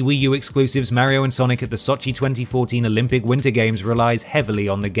 Like many Wii U exclusives, Mario and Sonic at the Sochi 2014 Olympic Winter Games relies heavily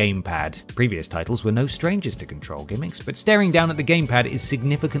on the gamepad. Previous titles were no strangers to control gimmicks, but staring down at the gamepad is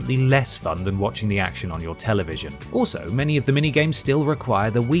significantly significantly less fun than watching the action on your television. Also, many of the minigames still require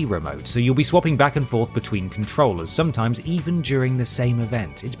the Wii remote, so you'll be swapping back and forth between controllers, sometimes even during the same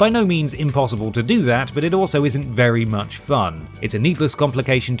event. It's by no means impossible to do that, but it also isn't very much fun. It's a needless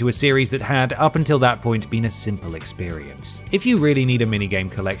complication to a series that had, up until that point, been a simple experience. If you really need a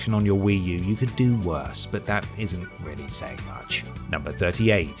minigame collection on your Wii U, you could do worse, but that isn't really saying much. Number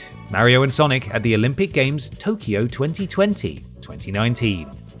 38. Mario and Sonic at the Olympic Games Tokyo 2020,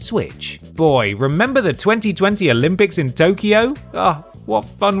 2019. Switch. Boy, remember the 2020 Olympics in Tokyo? Ah, what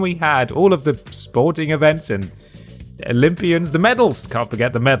fun we had. All of the sporting events and Olympians, the medals, can't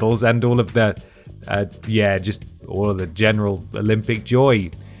forget the medals, and all of the, just all of the general Olympic joy.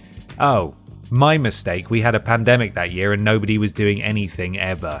 Oh, my mistake, we had a pandemic that year and nobody was doing anything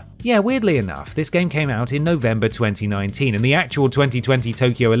ever. Yeah, weirdly enough, this game came out in November 2019 and the actual 2020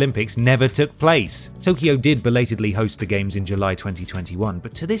 Tokyo Olympics never took place. Tokyo did belatedly host the games in July 2021,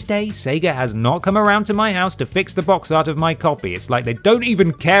 but to this day, Sega has not come around to my house to fix the box art of my copy. It's like they don't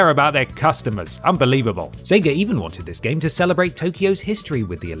even care about their customers. Unbelievable. Sega even wanted this game to celebrate Tokyo's history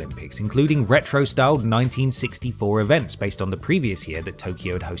with the Olympics, including retro-styled 1964 events based on the previous year that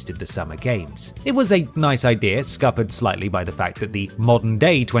Tokyo had hosted the Summer Games. It was a nice idea, scuppered slightly by the fact that the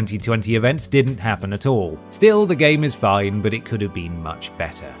modern-day 2020 events didn't happen at all. Still, the game is fine, but it could have been much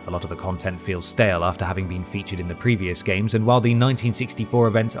better. A lot of the content feels stale after having been featured in the previous games, and while the 1964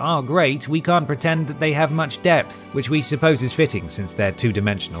 events are great, we can't pretend that they have much depth, which we suppose is fitting since they're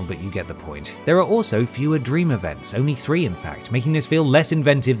two-dimensional, but you get the point. There are also fewer dream events, only 3 in fact, making this feel less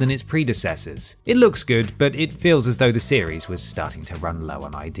inventive than its predecessors. It looks good, but it feels as though the series was starting to run low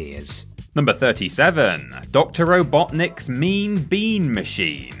on ideas. Number 37. Dr. Robotnik's Mean Bean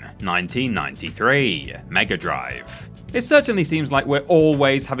Machine, 1993, Mega Drive. It certainly seems like we're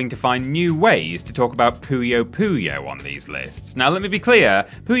always having to find new ways to talk about Puyo Puyo on these lists. Now let me be clear,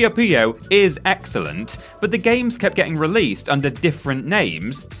 Puyo Puyo is excellent, but the games kept getting released under different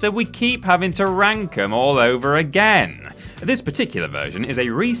names, so we keep having to rank them all over again. This particular version is a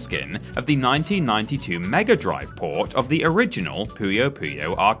reskin of the 1992 Mega Drive port of the original Puyo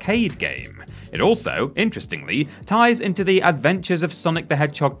Puyo arcade game. It also, interestingly, ties into the Adventures of Sonic the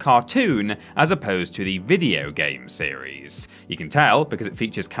Hedgehog cartoon as opposed to the video game series. You can tell because it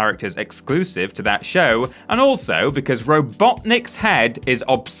features characters exclusive to that show, and also because Robotnik's head is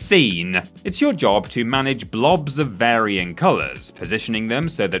obscene. It's your job to manage blobs of varying colours, positioning them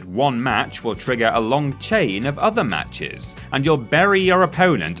so that one match will trigger a long chain of other matches, and you'll bury your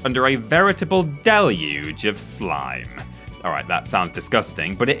opponent under a veritable deluge of slime. Alright, that sounds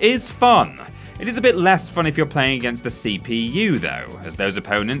disgusting, but it is fun. It is a bit less fun if you're playing against the CPU though, as those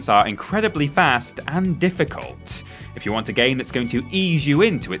opponents are incredibly fast and difficult. If you want a game that's going to ease you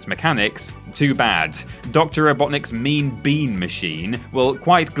into its mechanics, too bad. Dr. Robotnik's Mean Bean Machine will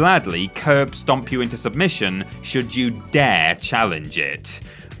quite gladly curb stomp you into submission should you dare challenge it.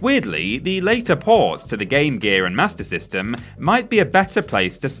 Weirdly, the later ports to the Game Gear and Master System might be a better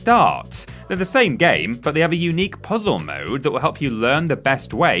place to start. They're the same game, but they have a unique puzzle mode that will help you learn the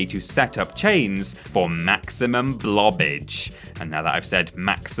best way to set up chains for maximum blobbage. And now that I've said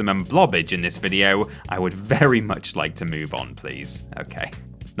maximum blobbage in this video, I would very much like to move on, please. Okay.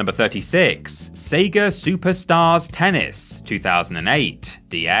 Number 36. Sega Superstars Tennis, 2008.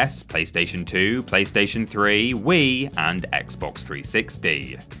 DS, PlayStation 2, PlayStation 3, Wii, and Xbox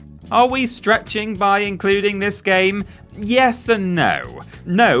 360. Are we stretching by including this game? Yes and no.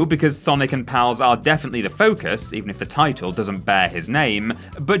 No, because Sonic and Pals are definitely the focus, even if the title doesn't bear his name.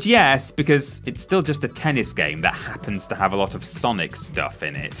 But yes, because it's still just a tennis game that happens to have a lot of Sonic stuff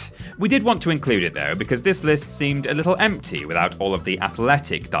in it. We did want to include it though, because this list seemed a little empty without all of the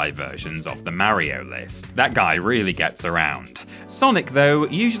athletic diversions of the Mario list. That guy really gets around. Sonic, though,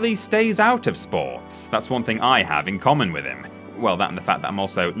 usually stays out of sports. That's one thing I have in common with him. Well, that and the fact that I'm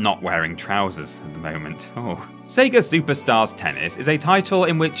also not wearing trousers at the moment. Oh. Sega Superstars Tennis is a title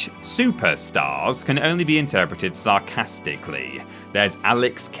in which superstars can only be interpreted sarcastically. There's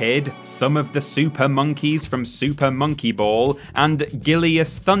Alex Kidd, some of the Super Monkeys from Super Monkey Ball, and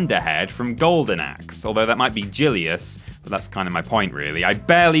Gilius Thunderhead from Golden Axe, although that might be Gilius, but that's kind of my point really. I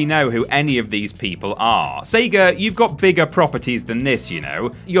barely know who any of these people are. Sega, you've got bigger properties than this, you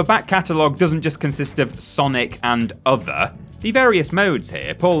know. Your back catalogue doesn't just consist of Sonic and other. The various modes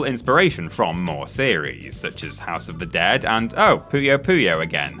here pull inspiration from more series, such as House of the Dead and, oh, Puyo Puyo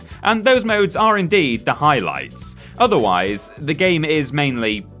again. And those modes are indeed the highlights. Otherwise, the game is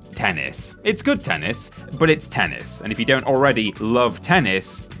mainly tennis. It's good tennis, but it's tennis, and if you don't already love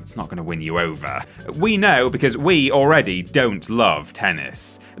tennis, it's not going to win you over. We know because we already don't love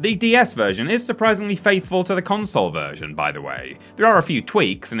tennis. The DS version is surprisingly faithful to the console version, by the way. There are a few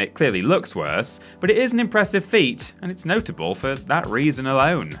tweaks, and it clearly looks worse, but it is an impressive feat, and it's notable for that reason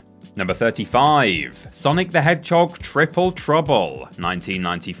alone. Number 35. Sonic the Hedgehog Triple Trouble,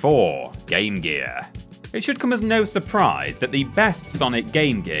 1994, Game Gear. It should come as no surprise that the best Sonic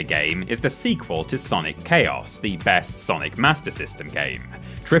Game Gear game is the sequel to Sonic Chaos, the best Sonic Master System game.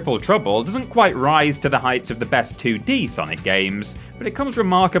 Triple Trouble doesn't quite rise to the heights of the best 2D Sonic games, but it comes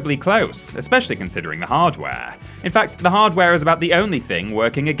remarkably close, especially considering the hardware. In fact, the hardware is about the only thing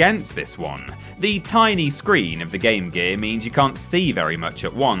working against this one. The tiny screen of the Game Gear means you can't see very much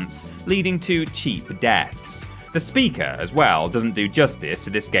at once, leading to cheap deaths. The speaker, as well, doesn't do justice to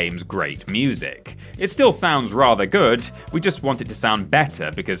this game's great music. It still sounds rather good, we just want it to sound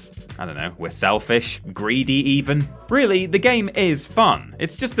better because, I don't know, we're selfish, greedy even. Really, the game is fun,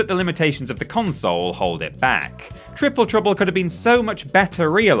 it's just that the limitations of the console hold it back. Triple Trouble could have been so much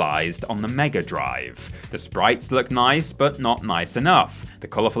better realised on the Mega Drive. The sprites look nice, but not nice enough. The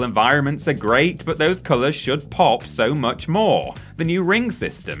colourful environments are great, but those colours should pop so much more. The new ring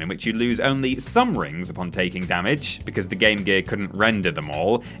system, in which you lose only some rings upon taking damage, because the Game Gear couldn't render them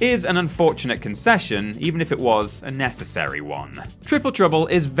all, is an unfortunate concession, even if it was a necessary one. Triple Trouble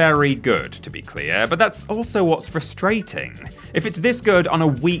is very good, to be clear, but that's also what's frustrating. If it's this good on a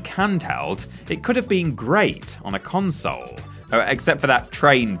weak handheld, it could have been great on a console. Except for that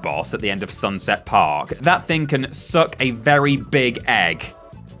train boss at the end of Sunset Park. That thing can suck a very big egg.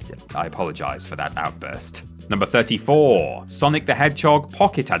 I apologise for that outburst. Number 34. Sonic the Hedgehog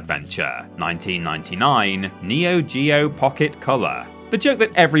Pocket Adventure, 1999, Neo Geo Pocket Color. The joke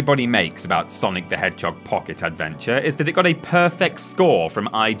that everybody makes about Sonic the Hedgehog Pocket Adventure is that it got a perfect score from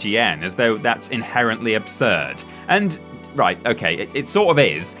IGN, as though that's inherently absurd. And right, okay, it sort of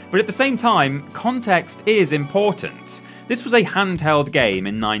is, but at the same time, context is important. This was a handheld game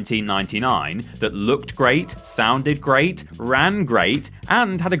in 1999 that looked great, sounded great, ran great,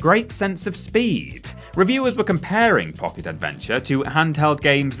 and had a great sense of speed. Reviewers were comparing Pocket Adventure to handheld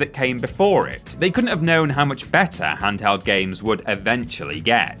games that came before it. They couldn't have known how much better handheld games would eventually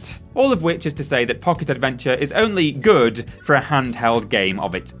get. All of which is to say that Pocket Adventure is only good for a handheld game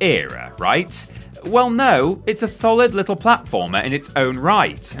of its era, right? Well, no, it's a solid little platformer in its own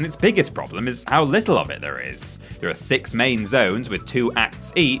right, and its biggest problem is how little of it there is. There are 6 main zones with 2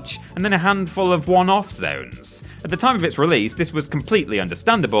 acts each, and then a handful of one-off zones. At the time of its release, this was completely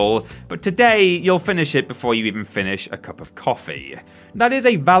understandable, but today you'll finish it before you even finish a cup of coffee. That is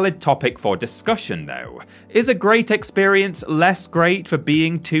a valid topic for discussion, though. Is a great experience less great for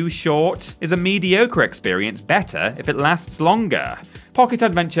being too short? Is a mediocre experience better if it lasts longer? Pocket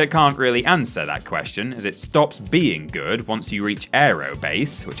Adventure can't really answer that question, as it stops being good once you reach Aero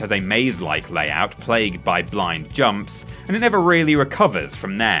Base, which has a maze-like layout plagued by blind jumps, and it never really recovers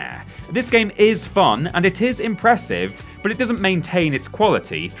from there. This game is fun, and it is impressive, but it doesn't maintain its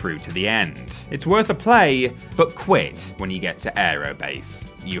quality through to the end. It's worth a play, but quit when you get to Aero Base.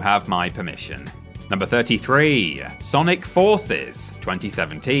 You have my permission. Number 33. Sonic Forces,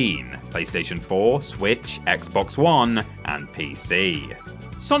 2017. PlayStation 4, Switch, Xbox One, and PC.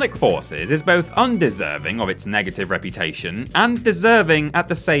 Sonic Forces is both undeserving of its negative reputation and deserving at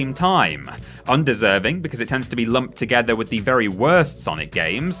the same time. Undeserving because it tends to be lumped together with the very worst Sonic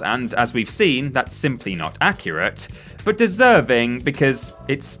games, and as we've seen, that's simply not accurate. But deserving because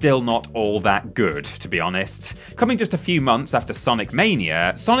it's still not all that good, to be honest. Coming just a few months after Sonic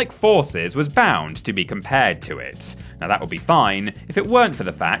Mania, Sonic Forces was bound to be compared to it. Now that would be fine if it weren't for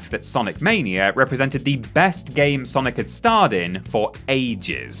the fact that Sonic Mania represented the best game Sonic had starred in for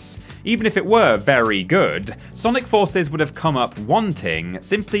ages. Even if it were very good, Sonic Forces would have come up wanting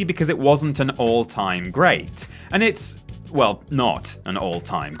simply because it wasn't an all-time great. And it's, well, not an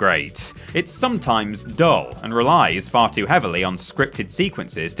all-time great. It's sometimes dull and relies far too heavily on scripted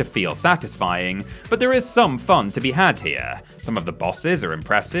sequences to feel satisfying, but there is some fun to be had here. Some of the bosses are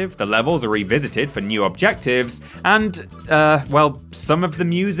impressive, the levels are revisited for new objectives, and, well, some of the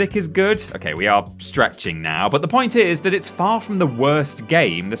music is good. Okay, we are stretching now, but the point is that it's far from the worst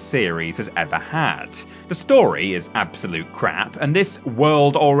game the series has ever had. The story is absolute crap, and this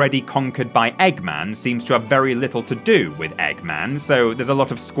world already conquered by Eggman seems to have very little to do with Eggman, so there's a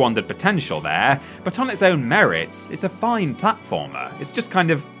lot of squandered potential there, but on its own merits, it's a fine platformer. It's just kind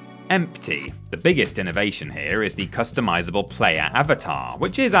of empty. The biggest innovation here is the customizable player avatar,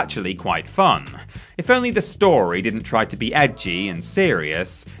 which is actually quite fun. If only the story didn't try to be edgy and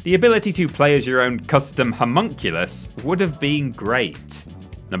serious, the ability to play as your own custom homunculus would have been great.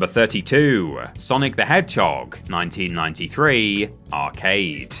 Number 32, Sonic the Hedgehog, 1993,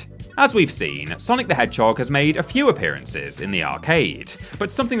 arcade. As we've seen, Sonic the Hedgehog has made a few appearances in the arcade, but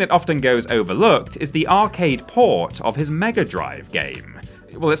something that often goes overlooked is the arcade port of his Mega Drive game.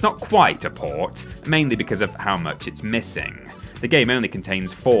 Well, it's not quite a port, mainly because of how much it's missing. The game only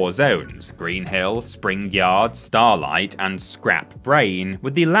contains 4 zones: Green Hill, Spring Yard, Starlight, and Scrap Brain,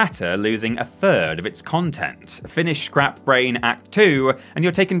 with the latter losing a third of its content. Finish Scrap Brain Act 2, and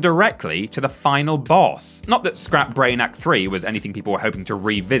you're taken directly to the final boss. Not that Scrap Brain Act 3 was anything people were hoping to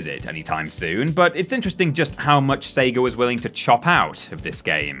revisit anytime soon, but it's interesting just how much Sega was willing to chop out of this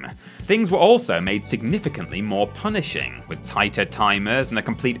game. Things were also made significantly more punishing, with tighter timers and a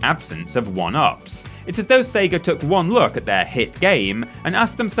complete absence of one-ups. It's as though Sega took one look at their hit game and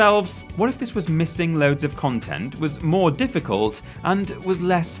asked themselves, what if this was missing loads of content, was more difficult, and was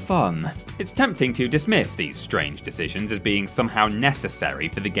less fun? It's tempting to dismiss these strange decisions as being somehow necessary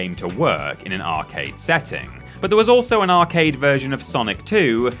for the game to work in an arcade setting. But there was also an arcade version of Sonic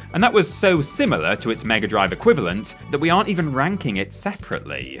 2, and that was so similar to its Mega Drive equivalent that we aren't even ranking it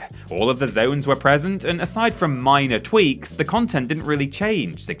separately. All of the zones were present, and aside from minor tweaks, the content didn't really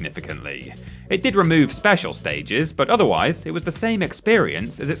change significantly. It did remove special stages, but otherwise it was the same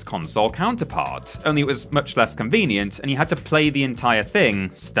experience as its console counterpart, only it was much less convenient and you had to play the entire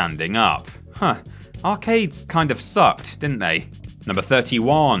thing standing up. Arcades kind of sucked, didn't they? Number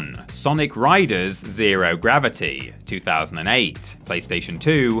 31, Sonic Riders Zero Gravity, 2008, PlayStation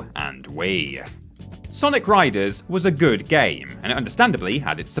 2 and Wii. Sonic Riders was a good game, and it understandably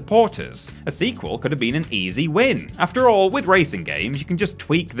had its supporters. A sequel could have been an easy win. After all, with racing games, you can just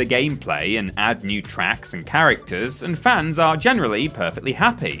tweak the gameplay and add new tracks and characters, and fans are generally perfectly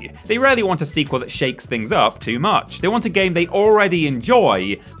happy. They rarely want a sequel that shakes things up too much. They want a game they already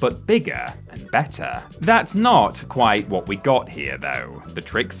enjoy, but bigger and better. That's not quite what we got here, though. The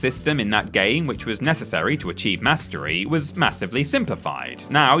trick system in that game, which was necessary to achieve mastery, was massively simplified.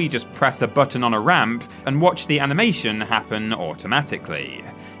 Now you just press a button on a ramp and watch the animation happen automatically.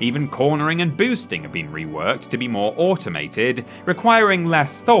 Even cornering and boosting have been reworked to be more automated, requiring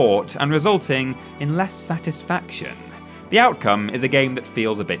less thought and resulting in less satisfaction. The outcome is a game that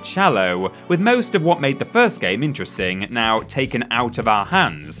feels a bit shallow, with most of what made the first game interesting now taken out of our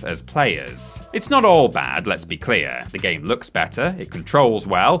hands as players. It's not all bad, let's be clear. The game looks better, it controls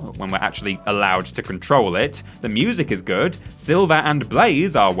well, when we're actually allowed to control it, the music is good, Silver and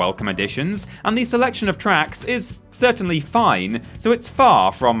Blaze are welcome additions, and the selection of tracks is certainly fine, so it's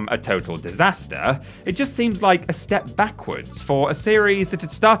far from a total disaster. It just seems like a step backwards for a series that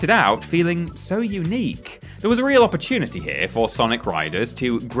had started out feeling so unique. There was a real opportunity here for Sonic Riders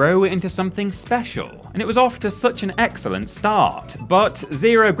to grow into something special, and it was off to such an excellent start, but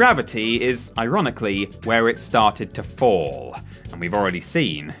Zero Gravity is, ironically, where it started to fall, and we've already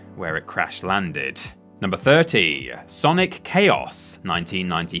seen where it crash-landed. Number 30, Sonic Chaos,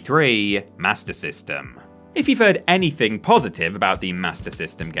 1993, Master System. If you've heard anything positive about the Master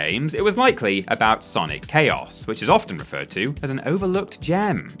System games, it was likely about Sonic Chaos, which is often referred to as an overlooked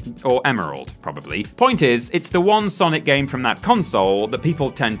gem. Or emerald, probably. Point is, it's the one Sonic game from that console that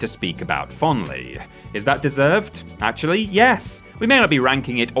people tend to speak about fondly. Is that deserved? Actually, yes. We may not be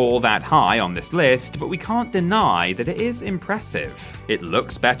ranking it all that high on this list, but we can't deny that it is impressive. It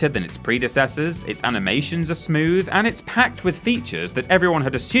looks better than its predecessors, its animations are smooth, and it's packed with features that everyone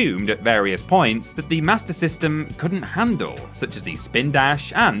had assumed at various points that the Master System couldn't handle, such as the spin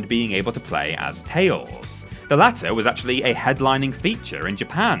dash and being able to play as Tails. The latter was actually a headlining feature in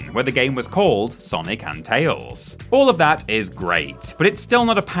Japan, where the game was called Sonic and Tails. All of that is great, but it's still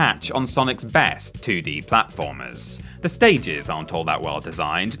not a patch on Sonic's best 2D platformers. The stages aren't all that well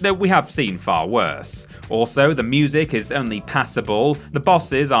designed, though we have seen far worse. Also, the music is only passable, the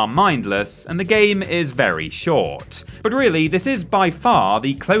bosses are mindless, and the game is very short. But really, this is by far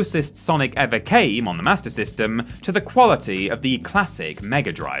the closest Sonic ever came on the Master System to the quality of the classic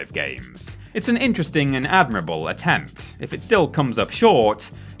Mega Drive games. It's an interesting and admirable attempt. If it still comes up short,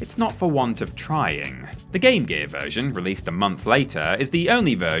 it's not for want of trying. The Game Gear version, released a month later, is the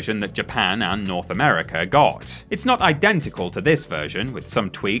only version that Japan and North America got. It's not identical to this version, with some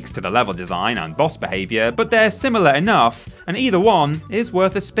tweaks to the level design and boss behaviour, but they're similar enough, and either one is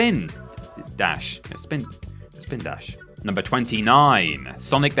worth a spin dash. Number 29,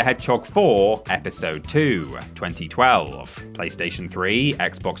 Sonic the Hedgehog 4, Episode 2, 2012, PlayStation 3,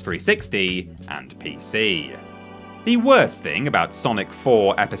 Xbox 360, and PC. The worst thing about Sonic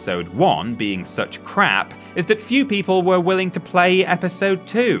 4 Episode 1 being such crap is that few people were willing to play Episode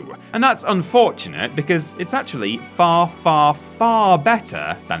 2, and that's unfortunate because it's actually far, far, far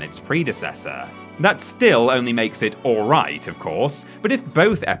better than its predecessor. That still only makes it alright, of course, but if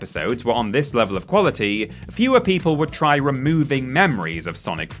both episodes were on this level of quality, fewer people would try removing memories of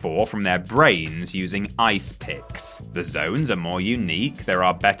Sonic 4 from their brains using ice picks. The zones are more unique, there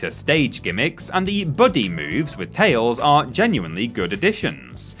are better stage gimmicks, and the buddy moves with Tails are genuinely good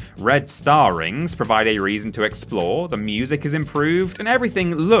additions. Red star rings provide a reason to explore, the music is improved, and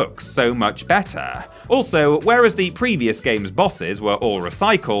everything looks so much better. Also, whereas the previous game's bosses were all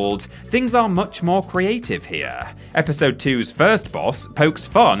recycled, things are much more creative here. Episode 2's first boss pokes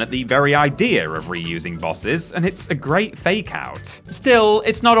fun at the very idea of reusing bosses, and it's a great fake-out. Still,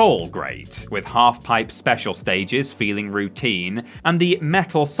 it's not all great, with half-pipe special stages feeling routine, and the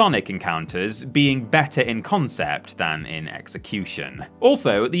Metal Sonic encounters being better in concept than in execution.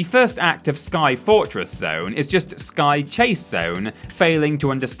 Also, the first act of Sky Fortress Zone is just Sky Chase Zone, failing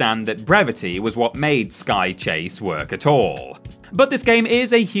to understand that brevity was what made Sky Chase work at all. But this game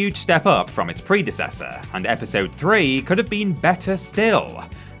is a huge step up from its predecessor, and Episode 3 could have been better still.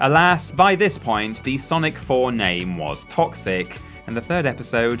 Alas, by this point, the Sonic 4 name was toxic, and the third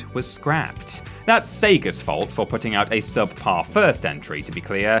episode was scrapped. That's Sega's fault for putting out a subpar first entry, to be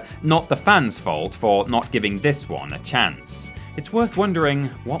clear, not the fans' fault for not giving this one a chance. It's worth wondering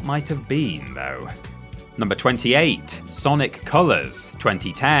what might have been, though. Number 28, Sonic Colors,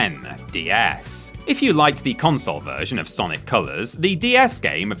 2010, DS. If you liked the console version of Sonic Colors, the DS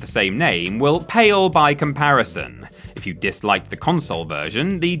game of the same name will pale by comparison. If you disliked the console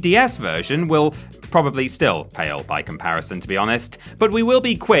version, the DS version will probably still pale by comparison, to be honest, but we will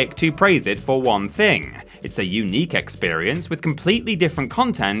be quick to praise it for one thing. It's a unique experience with completely different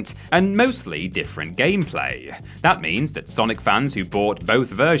content and mostly different gameplay. That means that Sonic fans who bought both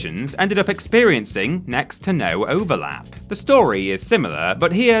versions ended up experiencing next to no overlap. The story is similar,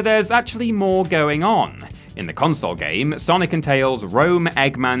 but here there's actually more going on. In the console game, Sonic and Tails roam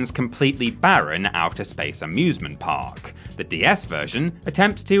Eggman's completely barren outer space amusement park. The DS version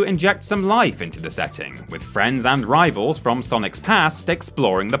attempts to inject some life into the setting, with friends and rivals from Sonic's past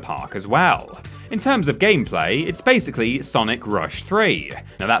exploring the park as well. In terms of gameplay, it's basically Sonic Rush 3.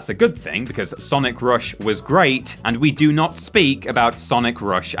 Now that's a good thing because Sonic Rush was great, and we do not speak about Sonic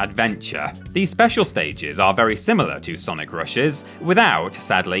Rush Adventure. These special stages are very similar to Sonic Rush's, without,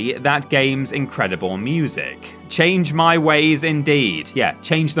 sadly, that game's incredible music. Change my ways indeed. Yeah,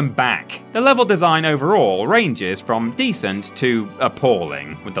 change them back. The level design overall ranges from decent to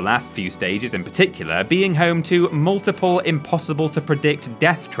appalling, with the last few stages in particular being home to multiple impossible to predict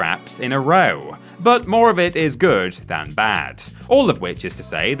death traps in a row. But more of it is good than bad. All of which is to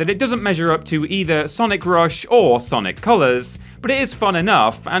say that it doesn't measure up to either Sonic Rush or Sonic Colors, but it is fun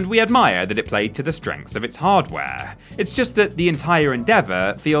enough, and we admire that it played to the strengths of its hardware. It's just that the entire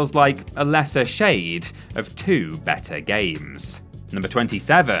endeavour feels like a lesser shade of two better games. Number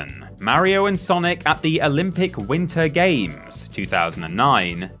 27, Mario and Sonic at the Olympic Winter Games,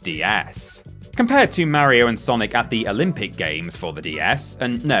 2009, DS. Compared to Mario and Sonic at the Olympic Games for the DS,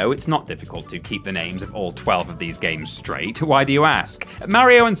 and no, it's not difficult to keep the names of all 12 of these games straight, why do you ask?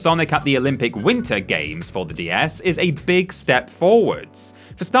 Mario and Sonic at the Olympic Winter Games for the DS is a big step forwards.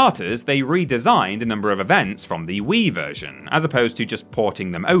 For starters, they redesigned a number of events from the Wii version, as opposed to just porting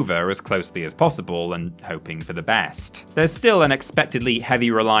them over as closely as possible and hoping for the best. There's still an expectedly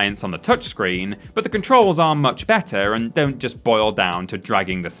heavy reliance on the touchscreen, but the controls are much better and don't just boil down to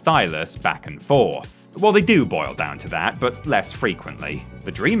dragging the stylus back and forth. Well, they do boil down to that, but less frequently.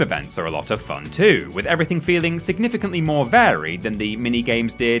 The Dream events are a lot of fun too, with everything feeling significantly more varied than the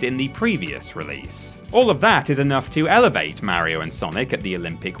minigames did in the previous release. All of that is enough to elevate Mario and Sonic at the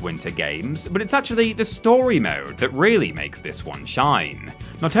Olympic Winter Games, but it's actually the story mode that really makes this one shine.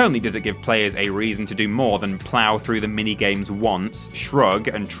 Not only does it give players a reason to do more than plow through the minigames once, shrug,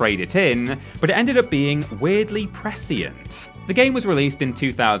 and trade it in, but it ended up being weirdly prescient. The game was released in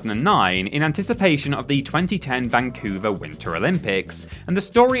 2009 in anticipation of the 2010 Vancouver Winter Olympics, and the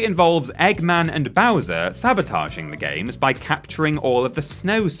story involves Eggman and Bowser sabotaging the games by capturing all of the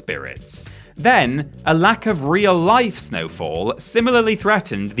snow spirits. Then, a lack of real-life snowfall similarly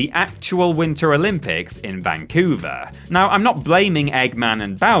threatened the actual Winter Olympics in Vancouver. Now, I'm not blaming Eggman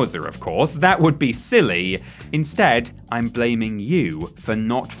and Bowser, of course, that would be silly. Instead, I'm blaming you for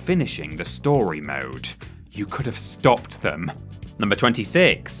not finishing the story mode. You could have stopped them. Number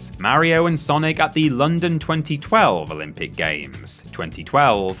 26, Mario and Sonic at the London 2012 Olympic Games,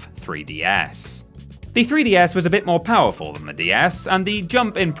 2012, 3DS. The 3DS was a bit more powerful than the DS, and the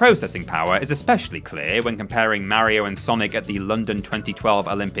jump in processing power is especially clear when comparing Mario and Sonic at the London 2012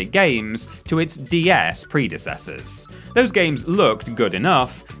 Olympic Games to its DS predecessors. Those games looked good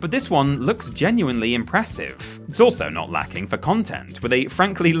enough, but this one looks genuinely impressive. It's also not lacking for content, with a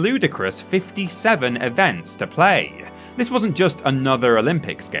frankly ludicrous 57 events to play. This wasn't just another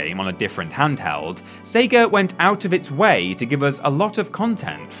Olympics game on a different handheld. Sega went out of its way to give us a lot of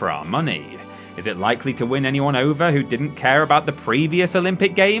content for our money. Is it likely to win anyone over who didn't care about the previous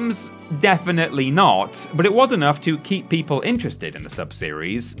Olympic Games? Definitely not, but it was enough to keep people interested in the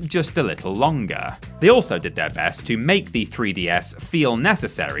sub-series just a little longer. They also did their best to make the 3DS feel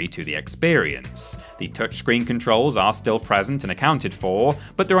necessary to the experience. The touchscreen controls are still present and accounted for,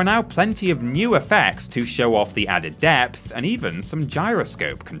 but there are now plenty of new effects to show off the added depth and even some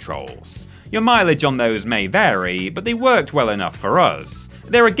gyroscope controls. Your mileage on those may vary, but they worked well enough for us.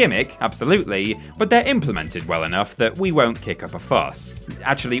 They're a gimmick, absolutely, but they're implemented well enough that we won't kick up a fuss.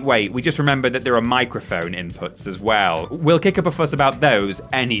 Actually, wait, we just remembered that there are microphone inputs as well. We'll kick up a fuss about those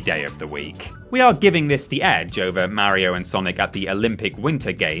any day of the week. We are giving this the edge over Mario and Sonic at the Olympic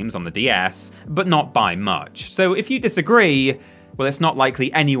Winter Games on the DS, but not by much. So if you disagree, well, it's not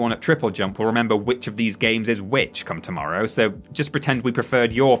likely anyone at TripleJump will remember which of these games is which come tomorrow, so just pretend we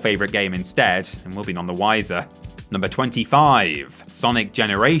preferred your favourite game instead, and we'll be none the wiser. Number 25, Sonic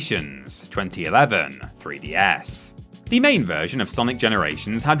Generations, 2011, 3DS. The main version of Sonic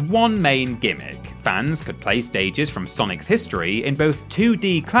Generations had one main gimmick. Fans could play stages from Sonic's history in both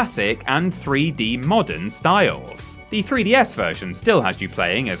 2D classic and 3D modern styles. The 3DS version still has you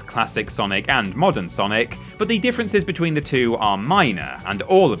playing as classic Sonic and modern Sonic, but the differences between the two are minor, and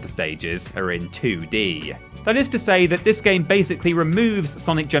all of the stages are in 2D. That is to say that this game basically removes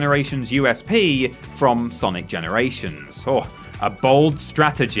Sonic Generations' USP from Sonic Generations. Oh, a bold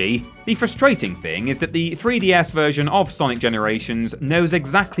strategy. The frustrating thing is that the 3DS version of Sonic Generations knows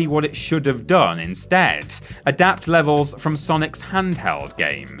exactly what it should have done instead: adapt levels from Sonic's handheld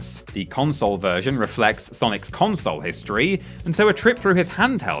games. The console version reflects Sonic's console history, and so a trip through his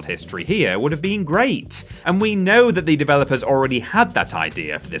handheld history here would have been great. And we know that the developers already had that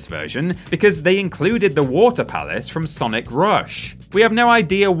idea for this version, because they included the Water Palace from Sonic Rush. We have no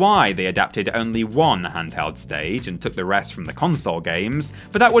idea why they adapted only one handheld stage and took the rest from the console games,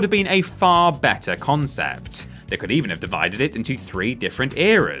 but that would have been a far better concept. They could even have divided it into 3 different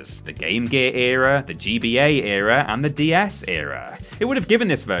eras: the Game Gear era, the GBA era, and the DS era. It would have given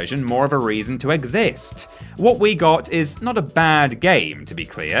this version more of a reason to exist. What we got is not a bad game, to be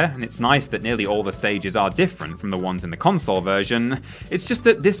clear, and it's nice that nearly all the stages are different from the ones in the console version. It's just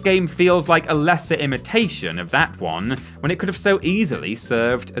that this game feels like a lesser imitation of that one, when it could have so easily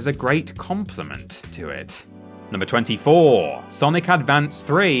served as a great complement to it. Number 24, Sonic Advance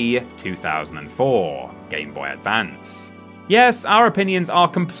 3, 2004, Game Boy Advance. Yes, our opinions are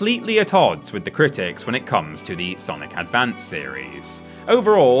completely at odds with the critics when it comes to the Sonic Advance series.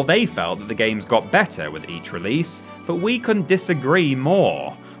 Overall, they felt that the games got better with each release, but we couldn't disagree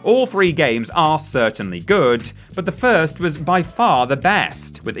more. All 3 games are certainly good, but the first was by far the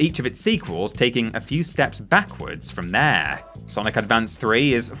best, with each of its sequels taking a few steps backwards from there. Sonic Advance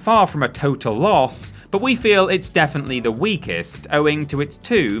 3 is far from a total loss, but we feel it's definitely the weakest, owing to its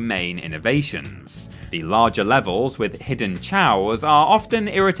 2 main innovations. The larger levels with hidden chows are often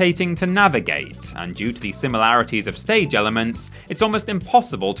irritating to navigate, and due to the similarities of stage elements, it's almost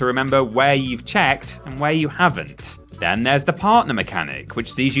impossible to remember where you've checked and where you haven't. Then there's the partner mechanic,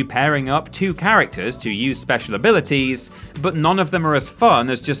 which sees you pairing up 2 characters to use special abilities, but none of them are as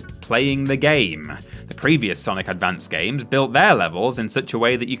fun as just playing the game. The previous Sonic Advance games built their levels in such a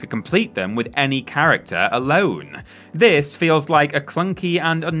way that you could complete them with any character alone. This feels like a clunky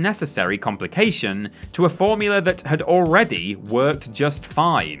and unnecessary complication to a formula that had already worked just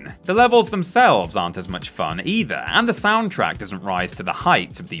fine. The levels themselves aren't as much fun either, and the soundtrack doesn't rise to the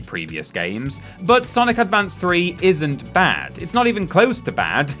heights of the previous games, but Sonic Advance 3 isn't bad. It's not even close to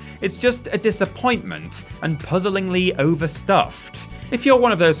bad, it's just a disappointment and puzzlingly overstuffed. If you're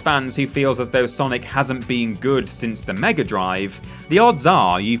one of those fans who feels as though Sonic hasn't been good since the Mega Drive, the odds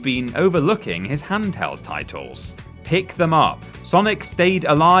are you've been overlooking his handheld titles. Pick them up. Sonic stayed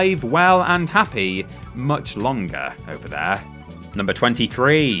alive, well and happy much longer over there. Number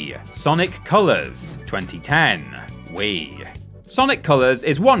 23, Sonic Colors, 2010, Wii. Sonic Colors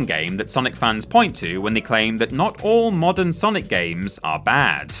is one game that Sonic fans point to when they claim that not all modern Sonic games are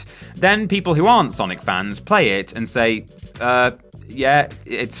bad. Then people who aren't Sonic fans play it and say, yeah,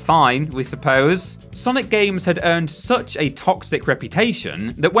 it's fine, we suppose. Sonic games had earned such a toxic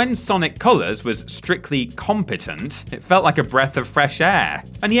reputation that when Sonic Colors was strictly competent, it felt like a breath of fresh air.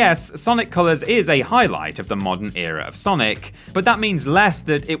 And yes, Sonic Colors is a highlight of the modern era of Sonic, but that means less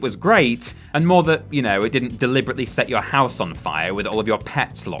that it was great, and more that, it didn't deliberately set your house on fire with all of your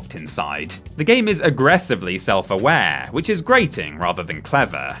pets locked inside. The game is aggressively self-aware, which is grating rather than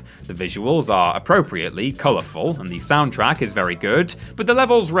clever. The visuals are appropriately colourful, and the soundtrack is very good, but the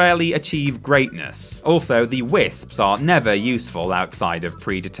levels rarely achieve greatness. Also, the wisps are never useful outside of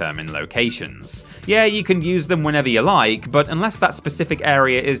predetermined locations. Yeah, you can use them whenever you like, but unless that specific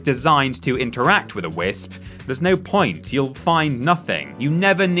area is designed to interact with a wisp, there's no point. You'll find nothing. You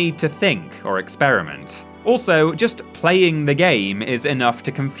never need to think or experiment. Also, just playing the game is enough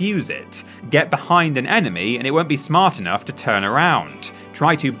to confuse it. Get behind an enemy and it won't be smart enough to turn around.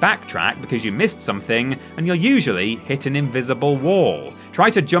 Try to backtrack because you missed something and you'll usually hit an invisible wall.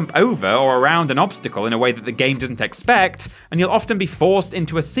 Try to jump over or around an obstacle in a way that the game doesn't expect, and you'll often be forced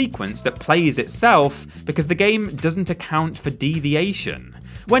into a sequence that plays itself because the game doesn't account for deviation.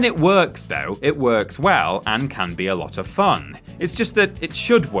 When it works though, it works well and can be a lot of fun. It's just that it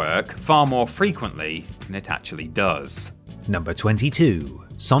should work far more frequently than it actually does. Number 22.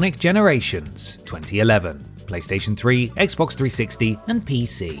 Sonic Generations 2011. PlayStation 3, Xbox 360, and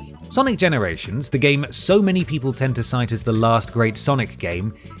PC. Sonic Generations, the game so many people tend to cite as the last great Sonic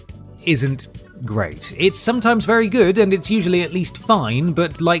game, isn't great. It's sometimes very good, and it's usually at least fine,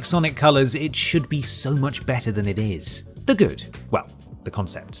 but like Sonic Colors, it should be so much better than it is. The good. Well, the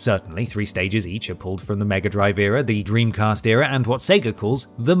concept, certainly. 3 stages each are pulled from the Mega Drive era, the Dreamcast era, and what Sega calls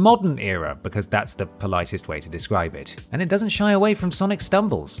the modern era, because that's the politest way to describe it. And it doesn't shy away from Sonic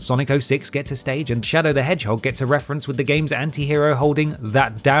stumbles. Sonic 06 gets a stage, and Shadow the Hedgehog gets a reference with the game's anti-hero holding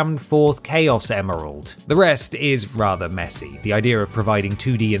that damned 4th Chaos Emerald. The rest is rather messy. The idea of providing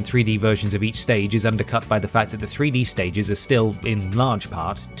 2D and 3D versions of each stage is undercut by the fact that the 3D stages are still, in large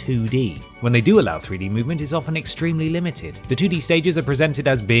part, 2D. When they do allow 3D movement, it's often extremely limited. The 2D stages are presented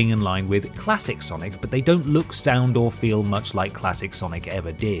as being in line with classic Sonic, but they don't look, sound, or feel much like classic Sonic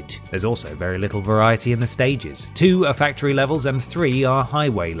ever did. There's also very little variety in the stages. 2 are factory levels and 3 are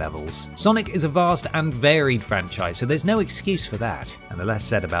highway levels. Sonic is a vast and varied franchise, so there's no excuse for that. And the less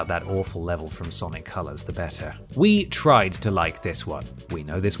said about that awful level from Sonic Colors, the better. We tried to like this one. We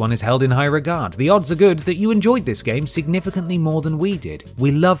know this one is held in high regard. The odds are good that you enjoyed this game significantly more than we did.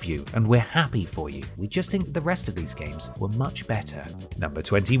 We love you, and we're happy for you. We just think that the rest of these games were much better. Number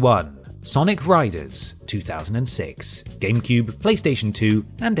 21. Sonic Riders 2006. GameCube, PlayStation 2,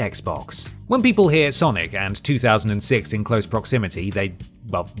 and Xbox. When people hear Sonic and 2006 in close proximity, they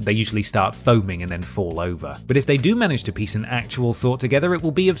usually start foaming and then fall over. But if they do manage to piece an actual thought together, it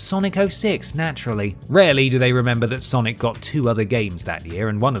will be of Sonic 06, naturally. Rarely do they remember that Sonic got 2 other games that year,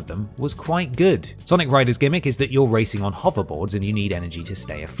 and one of them was quite good. Sonic Riders' gimmick is that you're racing on hoverboards and you need energy to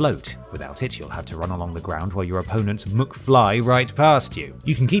stay afloat. Without it, you'll have to run along the ground while your opponents fly right past you.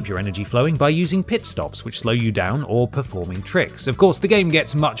 You can keep your energy flowing by using pit stops, which slow you down, or performing tricks. Of course, the game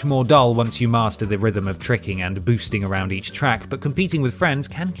gets much more dull once you master the rhythm of tricking and boosting around each track, but competing with friends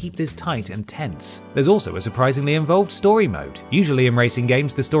can keep this tight and tense. There's also a surprisingly involved story mode. Usually in racing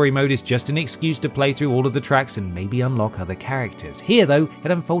games, the story mode is just an excuse to play through all of the tracks and maybe unlock other characters. Here though,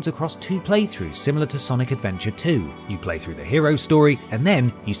 it unfolds across 2 playthroughs, similar to Sonic Adventure 2. You play through the hero story, and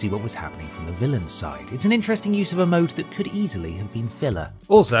then you see what was happening from the villain's side. It's an interesting use of a mode that could easily have been filler.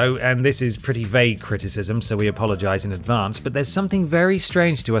 Also, and this is pretty vague criticism, so we apologize in advance, but there's something very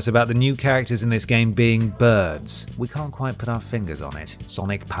strange to us about the new characters in this game being birds. We can't quite put our fingers on it.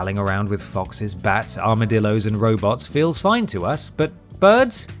 Sonic palling around with foxes, bats, armadillos, and robots feels fine to us, but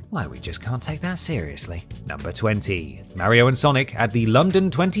birds? Why, we just can't take that seriously. Number 20. Mario and Sonic at the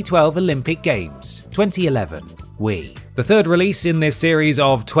London 2012 Olympic Games. 2011. Wii. The third release in this series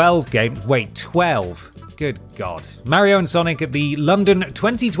of 12 games. Wait, 12. Good God. Mario and Sonic at the London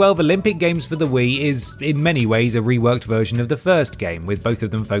 2012 Olympic Games for the Wii is, in many ways, a reworked version of the first game, with both of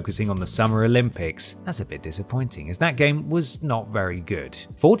them focusing on the Summer Olympics. That's a bit disappointing, as that game was not very good.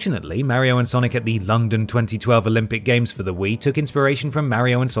 Fortunately, Mario and Sonic at the London 2012 Olympic Games for the Wii took inspiration from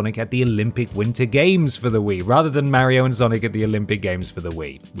Mario and Sonic at the Olympic Winter Games for the Wii, rather than Mario and Sonic at the Olympic Games for the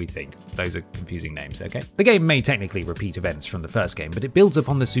Wii, we think. Those are confusing names, okay? The game may technically repeat events from the first game, but it builds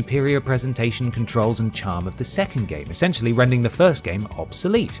upon the superior presentation, controls, and charm of the second game, essentially rendering the first game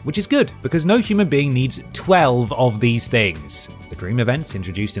obsolete, which is good, because no human being needs 12 of these things. The dream events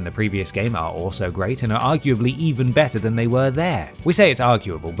introduced in the previous game are also great and are arguably even better than they were there. We say it's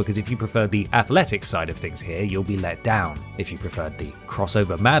arguable because if you preferred the athletics side of things here, you'll be let down. If you preferred the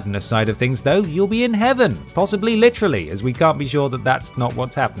crossover madness side of things though, you'll be in heaven. Possibly literally, as we can't be sure that that's not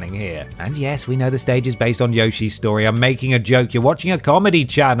what's happening here. And yes, we know the stage is based on Yoshi's story. I'm making a joke. You're watching a comedy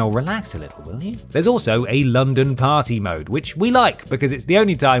channel. Relax a little, will you? There's also a London party mode, which we like because it's the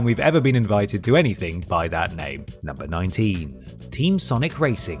only time we've ever been invited to anything by that name. Number 19. Team Sonic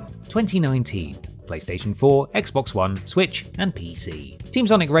Racing, 2019. PlayStation 4, Xbox One, Switch, and PC. Team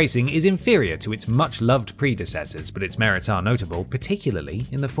Sonic Racing is inferior to its much-loved predecessors, but its merits are notable, particularly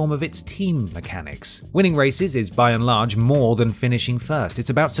in the form of its team mechanics. Winning races is by and large more than finishing first. It's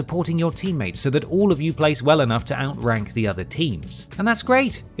about supporting your teammates so that all of you place well enough to outrank the other teams. And that's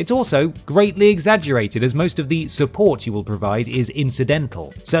great! It's also greatly exaggerated, as most of the support you will provide is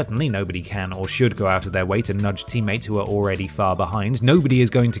incidental. Certainly nobody can or should go out of their way to nudge teammates who are already far behind. Nobody is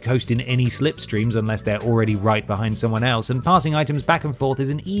going to coast in any slipstreams unless they're already right behind someone else, and passing items back and forth is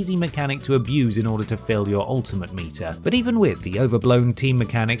an easy mechanic to abuse in order to fill your ultimate meter. But even with the overblown team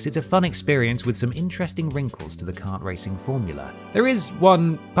mechanics, it's a fun experience with some interesting wrinkles to the kart racing formula. There is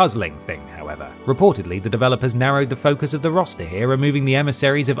one puzzling thing, however. Reportedly, the developers narrowed the focus of the roster here, removing the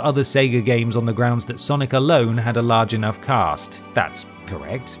emissaries of other Sega games on the grounds that Sonic alone had a large enough cast. That's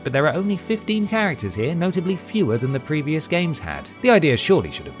correct, but there are only 15 characters here, notably fewer than the previous games had. The idea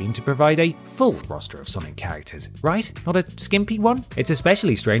surely should have been to provide a full roster of Sonic characters, right? Not a skimpy one? It's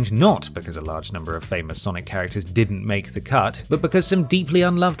especially strange not because a large number of famous Sonic characters didn't make the cut, but because some deeply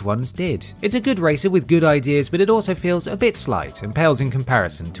unloved ones did. It's a good racer with good ideas, but it also feels a bit slight and pales in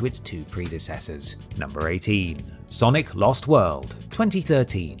comparison to its two predecessors. Number 18. Sonic Lost World,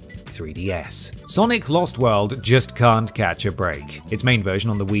 2013. 3DS. Sonic Lost World just can't catch a break. Its main version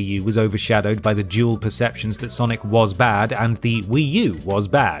on the Wii U was overshadowed by the dual perceptions that Sonic was bad and the Wii U was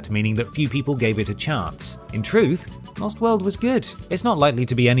bad, meaning that few people gave it a chance. In truth, Lost World was good. It's not likely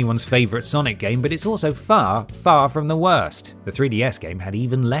to be anyone's favourite Sonic game, but it's also far, far from the worst. The 3DS game had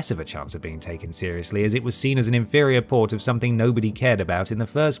even less of a chance of being taken seriously, as it was seen as an inferior port of something nobody cared about in the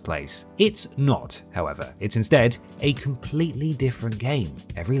first place. It's not, however. It's instead a completely different game.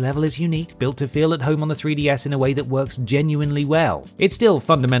 Every level is unique, built to feel at home on the 3DS in a way that works genuinely well. It's still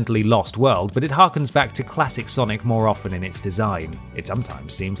fundamentally Lost World, but it harkens back to classic Sonic more often in its design. It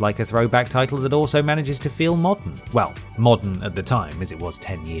sometimes seems like a throwback title that also manages to feel modern. Well, modern at the time, as it was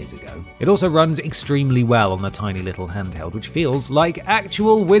 10 years ago. It also runs extremely well on the tiny little handheld, which feels like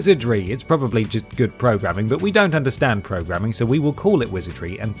actual wizardry. It's probably just good programming, but we don't understand programming, so we will call it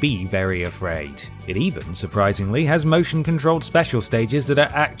wizardry and be very afraid. It even, surprisingly, has motion-controlled special stages that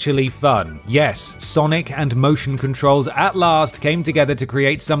are actually fun. Yes, Sonic and motion controls at last came together to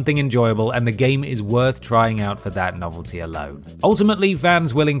create something enjoyable, and the game is worth trying out for that novelty alone. Ultimately,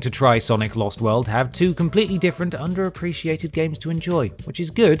 fans willing to try Sonic Lost World have two completely different, underappreciated games to enjoy, which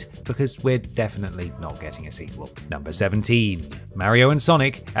is good because we're definitely not getting a sequel. Number 17. Mario and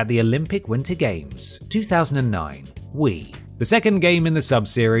Sonic at the Olympic Winter Games, 2009. Wii. The second game in the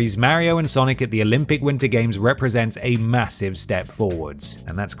sub-series, Mario and Sonic at the Olympic Winter Games, represents a massive step forwards,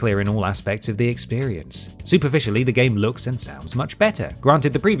 and that's clear in all aspects of the experience. Superficially, the game looks and sounds much better.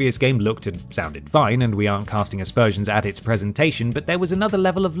 Granted, the previous game looked and sounded fine, and we aren't casting aspersions at its presentation, but there was another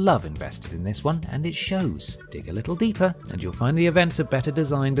level of love invested in this one, and it shows. Dig a little deeper, and you'll find the events are better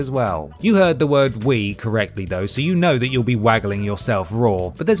designed as well. You heard the word Wii correctly though, so you know that you'll be waggling yourself raw,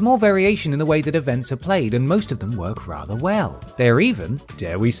 but there's more variation in the way that events are played, and most of them work rather well. They're even,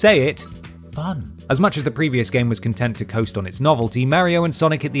 dare we say it, fun. As much as the previous game was content to coast on its novelty, Mario and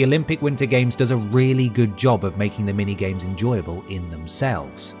Sonic at the Olympic Winter Games does a really good job of making the mini-games enjoyable in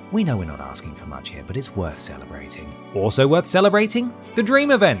themselves. We know we're not asking for much here, but it's worth celebrating. Also worth celebrating? The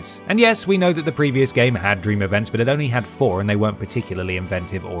Dream Events! And yes, we know that the previous game had Dream Events, but it only had 4 and they weren't particularly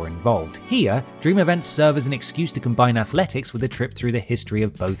inventive or involved. Here, Dream Events serve as an excuse to combine athletics with a trip through the history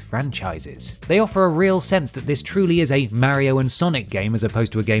of both franchises. They offer a real sense that this truly is a Mario and Sonic game as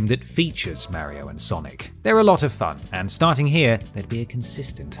opposed to a game that features Mario and Sonic. They're a lot of fun, and starting here, they'd be a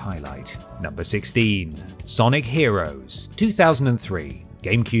consistent highlight. Number 16. Sonic Heroes, 2003.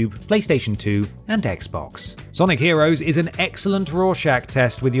 GameCube, PlayStation 2, and Xbox. Sonic Heroes is an excellent Rorschach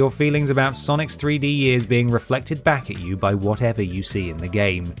test with your feelings about Sonic's 3D years being reflected back at you by whatever you see in the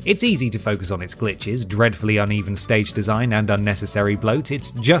game. It's easy to focus on its glitches, dreadfully uneven stage design, and unnecessary bloat.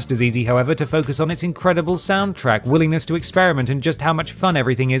 It's just as easy, however, to focus on its incredible soundtrack, willingness to experiment, and just how much fun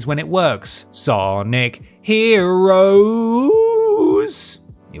everything is when it works. Sonic Heroes!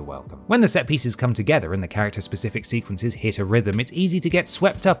 You're welcome. When the set pieces come together and the character-specific sequences hit a rhythm, it's easy to get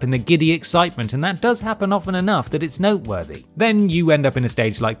swept up in the giddy excitement, and that does happen often enough that it's noteworthy. Then you end up in a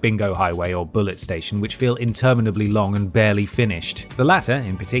stage like Bingo Highway or Bullet Station, which feel interminably long and barely finished. The latter,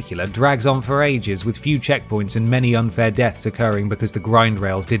 in particular, drags on for ages, with few checkpoints and many unfair deaths occurring because the grind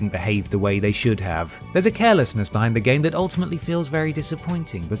rails didn't behave the way they should have. There's a carelessness behind the game that ultimately feels very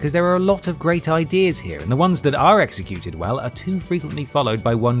disappointing, because there are a lot of great ideas here, and the ones that are executed well are too frequently followed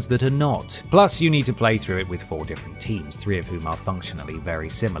by ones that are not. Plus, you need to play through it with 4 different teams, 3 of whom are functionally very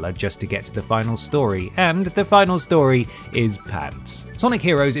similar, just to get to the final story, and the final story is pants. Sonic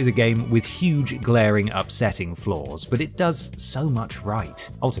Heroes is a game with huge, glaring, upsetting flaws, but it does so much right.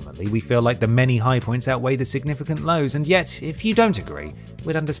 Ultimately, we feel like the many high points outweigh the significant lows, and yet, if you don't agree,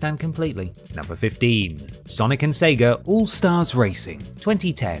 we'd understand completely. Number 15. Sonic and Sega All-Stars Racing,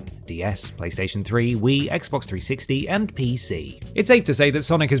 2010. DS, PlayStation 3, Wii, Xbox 360, and PC. It's safe to say that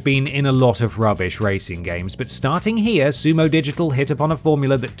Sonic has been in a lot of rubbish racing games, but starting here, Sumo Digital hit upon a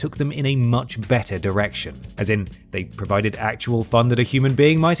formula that took them in a much better direction. As in, they provided actual fun that a human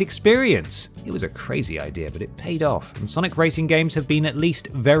being might experience. It was a crazy idea, but it paid off, and Sonic racing games have been at least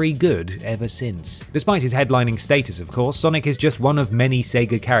very good ever since. Despite his headlining status, of course, Sonic is just one of many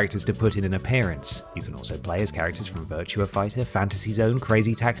Sega characters to put in an appearance. You can also play as characters from Virtua Fighter, Fantasy Zone,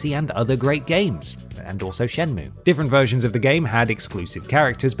 Crazy Taxi, and other great games, and also Shenmue. Different versions of the game had exclusive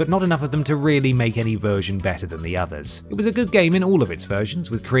characters, but not enough of them to really make any version better than the others. It was a good game in all of its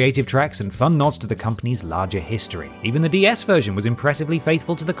versions, with creative tracks and fun nods to the company's larger history. Even the DS version was impressively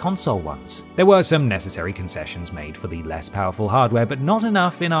faithful to the console ones. There were some necessary concessions made for the less powerful hardware, but not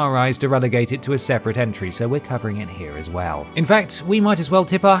enough in our eyes to relegate it to a separate entry, so we're covering it here as well. In fact, we might as well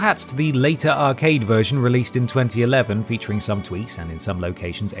tip our hats to the later arcade version released in 2011, featuring some tweaks and in some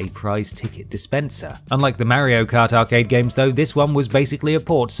locations a prize ticket dispenser. Unlike the Mario Kart arcade games though, this one was basically a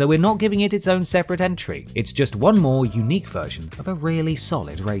port, so we're not giving it its own separate entry. It's just one more unique version of a really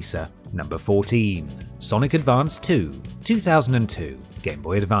solid racer. Number 14. Sonic Advance 2, 2002. Game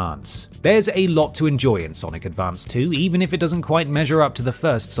Boy Advance. There's a lot to enjoy in Sonic Advance 2, even if it doesn't quite measure up to the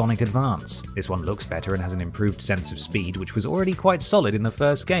first Sonic Advance. This one looks better and has an improved sense of speed, which was already quite solid in the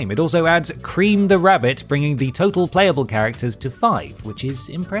first game. It also adds Cream the Rabbit, bringing the total playable characters to 5, which is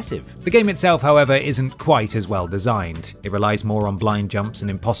impressive. The game itself, however, isn't quite as well designed. It relies more on blind jumps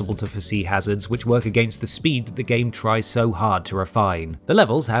and impossible to foresee hazards, which work against the speed that the game tries so hard to refine. The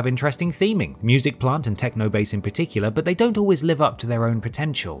levels have interesting theming, music plant and techno bass in particular, but they don't always live up to their own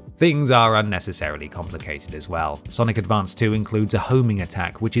potential. Things are unnecessarily complicated as well. Sonic Advance 2 includes a homing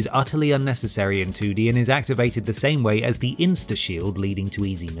attack, which is utterly unnecessary in 2D and is activated the same way as the insta-shield, leading to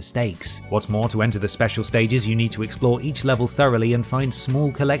easy mistakes. What's more, to enter the special stages, you need to explore each level thoroughly and find small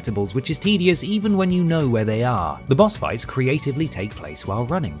collectibles, which is tedious even when you know where they are. The boss fights creatively take place while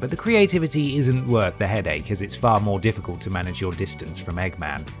running, but the creativity isn't worth the headache, as it's far more difficult to manage your distance from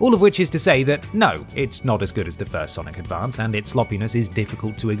Eggman. All of which is to say that no, it's not as good as the first Sonic Advance, and its sloppiness is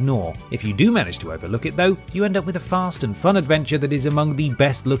difficult to ignore. If you do manage to overlook it though, you end up with a fast and fun adventure that is among the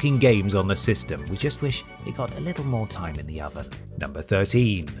best looking games on the system. We just wish it got a little more time in the oven. Number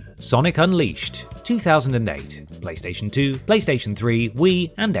 13. Sonic Unleashed, 2008. PlayStation 2, PlayStation 3,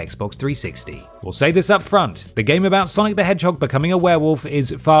 Wii, and Xbox 360. We'll say this up front, the game about Sonic the Hedgehog becoming a werewolf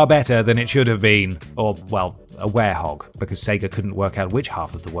is far better than it should have been. Or, well, a werehog, because Sega couldn't work out which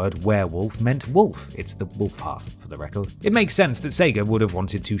half of the word werewolf meant wolf. It's the wolf half, for the record. It makes sense that Sega would have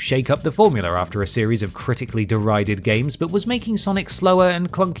wanted to shake up the formula after a series of critically derided games, but was making Sonic slower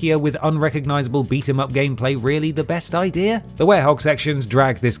and clunkier with unrecognizable beat-em-up gameplay really the best idea? The werehog sections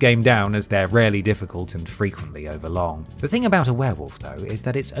drag this game down, as they're rarely difficult and frequently overlong. The thing about a werewolf, though, is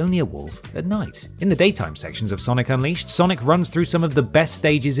that it's only a wolf at night. In the daytime sections of Sonic Unleashed, Sonic runs through some of the best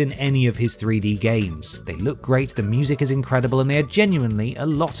stages in any of his 3D games. They look great, the music is incredible, and they are genuinely a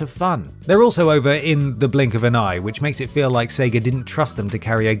lot of fun. They're also over in the blink of an eye, which makes it feel like Sega didn't trust them to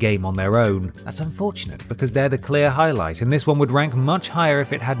carry a game on their own. That's unfortunate, because they're the clear highlight, and this one would rank much higher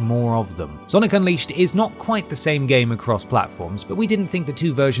if it had more of them. Sonic Unleashed is not quite the same game across platforms, but we didn't think the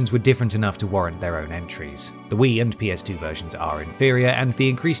two versions were different enough to warrant their own entries. The Wii and PS2 versions are inferior, and the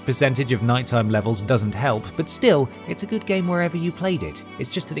increased percentage of nighttime levels doesn't help, but still, it's a good game wherever you played it. It's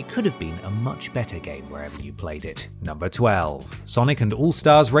just that it could have been a much better game wherever you played it. Number 12. Sonic and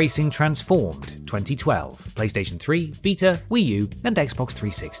All-Stars Racing Transformed, 2012. PlayStation 3, Vita, Wii U, and Xbox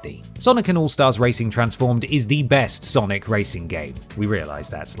 360. Sonic and All-Stars Racing Transformed is the best Sonic racing game. We realize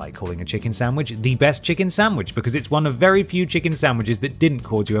that's like calling a chicken sandwich the best chicken sandwich, because it's one of very few chicken sandwiches that didn't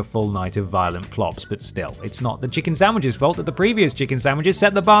cause you a full night of violent plops, but still, it's not the chicken sandwich's fault that the previous chicken sandwiches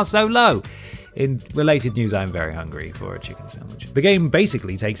set the bar so low. In related news, I'm very hungry for a chicken sandwich. The game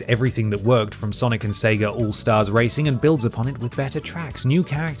basically takes everything that worked from Sonic and Sega All-Stars Racing and builds upon it with better tracks, new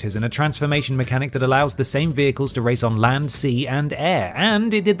characters, and a transformation mechanic that allows the same vehicles to race on land, sea, and air.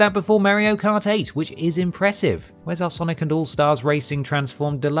 And it did that before Mario Kart 8, which is impressive. Where's our Sonic and All-Stars Racing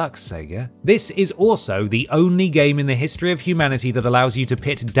Transformed Deluxe, Sega? This is also the only game in the history of humanity that allows you to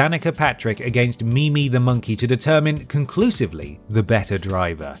pit Danica Patrick against Mimi the Monkey to determine conclusively the better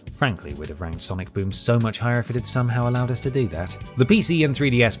driver. Frankly, we'd have ranked Sonic Boom so much higher if it had somehow allowed us to do that. The PC and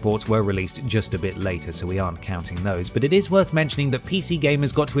 3DS ports were released just a bit later, so we aren't counting those, but it is worth mentioning that PC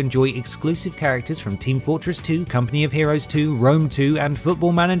gamers got to enjoy exclusive characters from Team Fortress 2, Company of Heroes 2, Rome 2, and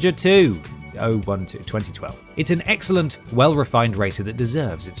Football Manager 2. 2012. It's an excellent, well-refined racer that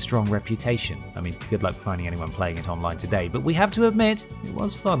deserves its strong reputation. I mean, good luck finding anyone playing it online today, but we have to admit, it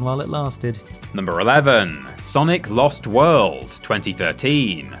was fun while it lasted. Number 11. Sonic Lost World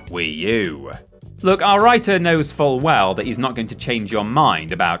 2013 Wii U. Look, our writer knows full well that he's not going to change your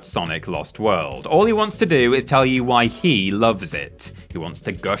mind about Sonic Lost World. All he wants to do is tell you why he loves it. He wants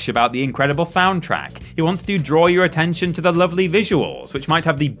to gush about the incredible soundtrack. He wants to draw your attention to the lovely visuals, which might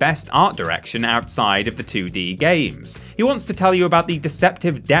have the best art direction outside of the 2D games. He wants to tell you about the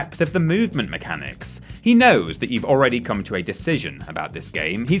deceptive depth of the movement mechanics. He knows that you've already come to a decision about this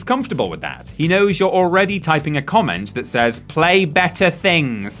game. He's comfortable with that. He knows you're already typing a comment that says, "Play better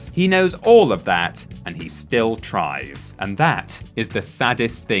things." He knows all of that, and he still tries. And that is the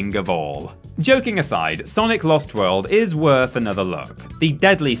saddest thing of all. Joking aside, Sonic Lost World is worth another look. The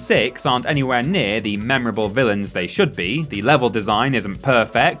Deadly Six aren't anywhere near the memorable villains they should be, the level design isn't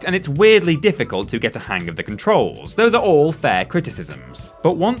perfect, and it's weirdly difficult to get a hang of the controls. Those are all fair criticisms.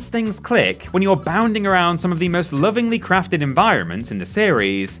 But once things click, when you're bounding around some of the most lovingly crafted environments in the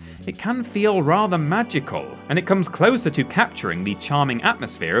series, it can feel rather magical, and it comes closer to capturing the charming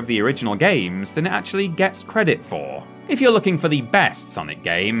atmosphere of the original games than it actually gets credit for. If you're looking for the best Sonic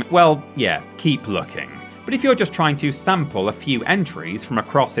game, well, yeah, keep looking. But if you're just trying to sample a few entries from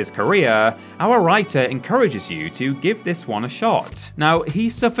across his career, our writer encourages you to give this one a shot. Now, he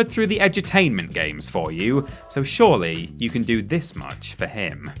suffered through the edutainment games for you, so surely you can do this much for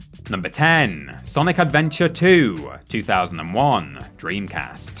him. Number 10. Sonic Adventure 2, 2001,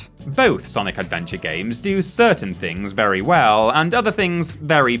 Dreamcast. Both Sonic Adventure games do certain things very well, and other things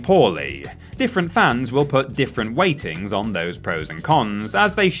very poorly. Different fans will put different weightings on those pros and cons,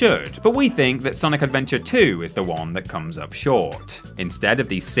 as they should, but we think that Sonic Adventure 2 is the one that comes up short. Instead of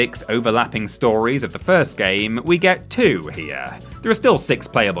the 6 overlapping stories of the first game, we get 2 here. There are still 6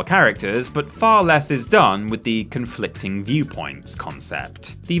 playable characters, but far less is done with the conflicting viewpoints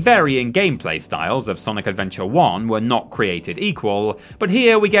concept. The varying gameplay styles of Sonic Adventure 1 were not created equal, but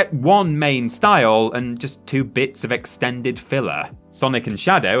here we get one main style and just 2 bits of extended filler. Sonic and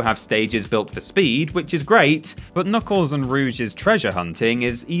Shadow have stages built for speed, which is great, but Knuckles and Rouge's treasure hunting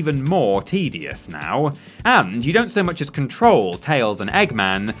is even more tedious now. And you don't so much as control Tails and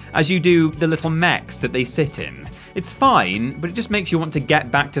Eggman as you do the little mechs that they sit in. It's fine, but it just makes you want to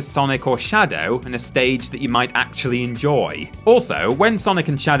get back to Sonic or Shadow in a stage that you might actually enjoy. Also, when Sonic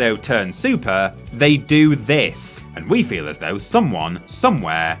and Shadow turn super, they do this, and we feel as though someone,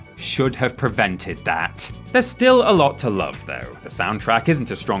 somewhere, should have prevented that. There's still a lot to love though. The soundtrack isn't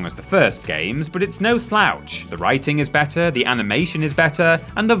as strong as the first games, but it's no slouch. The writing is better, the animation is better,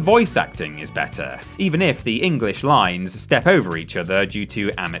 and the voice acting is better, even if the English lines step over each other due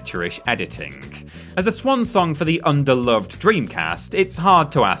to amateurish editing. As a swan song for the underloved Dreamcast, it's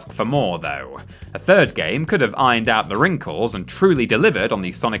hard to ask for more though. A third game could have ironed out the wrinkles and truly delivered on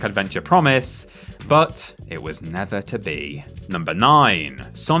the Sonic Adventure promise, but it was never to be. Number 9.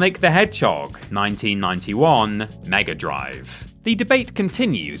 Sonic the Hedgehog, 1991, Mega Drive. The debate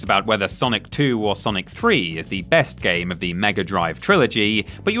continues about whether Sonic 2 or Sonic 3 is the best game of the Mega Drive trilogy,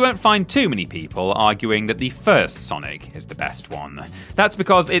 but you won't find too many people arguing that the first Sonic is the best one. That's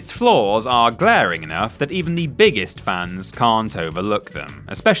because its flaws are glaring enough that even the biggest fans can't overlook them,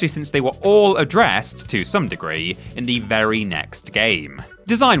 especially since they were all addressed, to some degree, in the very next game.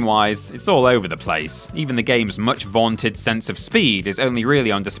 Design-wise, it's all over the place. Even the game's much vaunted sense of speed is only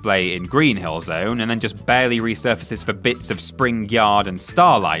really on display in Green Hill Zone, and then just barely resurfaces for bits of Spring Yard and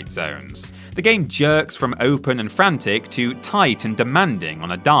Starlight zones. The game jerks from open and frantic to tight and demanding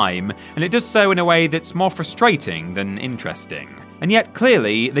on a dime, and it does so in a way that's more frustrating than interesting. And yet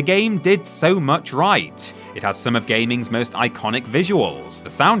clearly, the game did so much right. It has some of gaming's most iconic visuals, the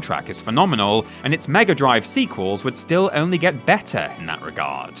soundtrack is phenomenal, and its Mega Drive sequels would still only get better in that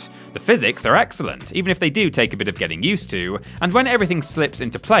regard. The physics are excellent, even if they do take a bit of getting used to, and when everything slips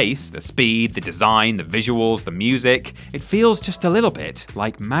into place, the speed, the design, the visuals, the music, it feels just a little bit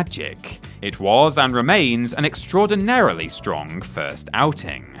like magic. It was and remains an extraordinarily strong first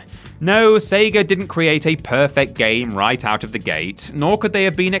outing. No, Sega didn't create a perfect game right out of the gate, nor could they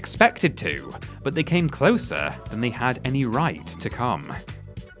have been expected to, but they came closer than they had any right to come.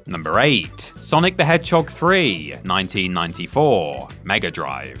 Number 8. Sonic the Hedgehog 3, 1994, Mega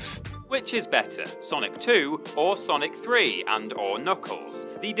Drive. Which is better, Sonic 2 or Sonic 3 and/or Knuckles?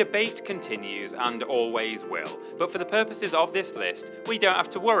 The debate continues and always will, but for the purposes of this list, we don't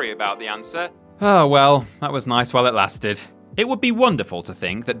have to worry about the answer. Oh well, that was nice while it lasted. It would be wonderful to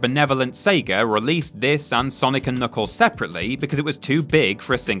think that benevolent Sega released this and Sonic and Knuckles separately because it was too big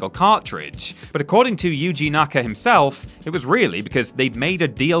for a single cartridge, but according to Yuji Naka himself, it was really because they'd made a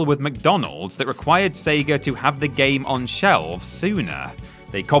deal with McDonald's that required Sega to have the game on shelves sooner.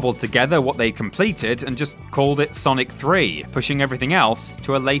 They cobbled together what they completed and just called it Sonic 3, pushing everything else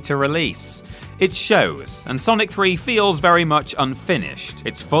to a later release. It shows, and Sonic 3 feels very much unfinished.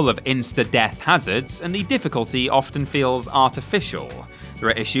 It's full of insta-death hazards, and the difficulty often feels artificial. There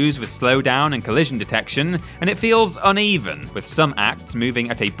are issues with slowdown and collision detection, and it feels uneven, with some acts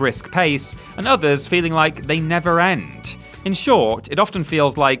moving at a brisk pace, and others feeling like they never end. In short, it often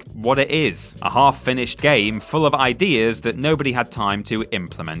feels like what it is, a half-finished game full of ideas that nobody had time to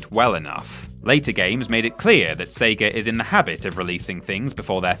implement well enough. Later games made it clear that Sega is in the habit of releasing things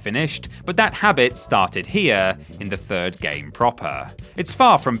before they're finished, but that habit started here, in the third game proper. It's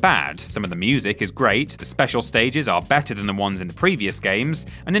far from bad, some of the music is great, the special stages are better than the ones in the previous games,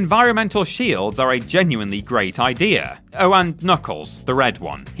 and environmental shields are a genuinely great idea. Oh, and Knuckles, the red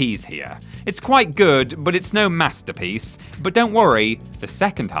one, he's here. It's quite good, but it's no masterpiece, but don't worry, the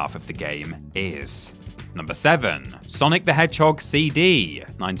second half of the game is. Number 7. Sonic the Hedgehog CD,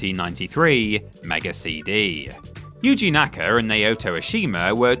 1993, Mega CD. Yuji Naka and Naoto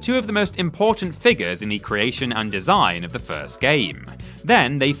Oshima were two of the most important figures in the creation and design of the first game.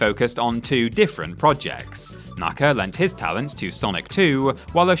 Then they focused on two different projects. Naka lent his talents to Sonic 2,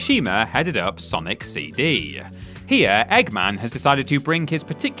 while Oshima headed up Sonic CD. Here, Eggman has decided to bring his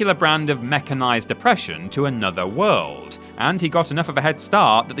particular brand of mechanized oppression to another world, and he got enough of a head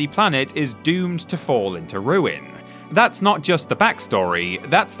start that the planet is doomed to fall into ruin. That's not just the backstory,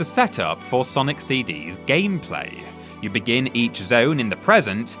 that's the setup for Sonic CD's gameplay. You begin each zone in the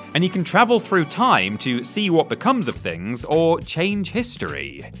present, and you can travel through time to see what becomes of things or change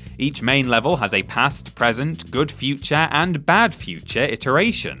history. Each main level has a past, present, good future, and bad future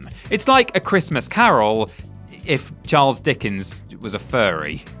iteration. It's like A Christmas Carol, if Charles Dickens was a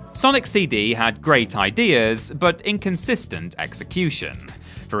furry. Sonic CD had great ideas, but inconsistent execution.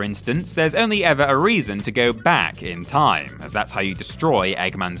 For instance, there's only ever a reason to go back in time, as that's how you destroy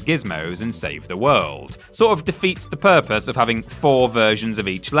Eggman's gizmos and save the world. Sort of defeats the purpose of having 4 versions of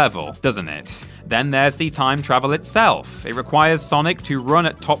each level, doesn't it? Then there's the time travel itself. It requires Sonic to run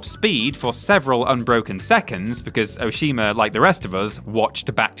at top speed for several unbroken seconds, because Oshima, like the rest of us,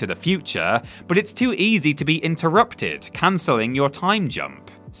 watched Back to the Future, but it's too easy to be interrupted, cancelling your time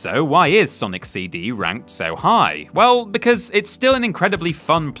jump. So why is Sonic CD ranked so high? Well, because it's still an incredibly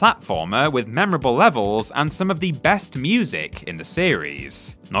fun platformer with memorable levels and some of the best music in the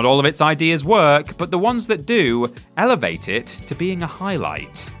series. Not all of its ideas work, but the ones that do elevate it to being a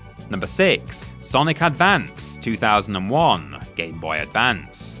highlight. Number 6. Sonic Advance, 2001, Game Boy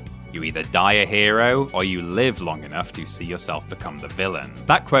Advance. You either die a hero, or you live long enough to see yourself become the villain.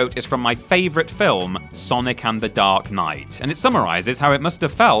 That quote is from my favourite film, Sonic and the Dark Knight, and it summarises how it must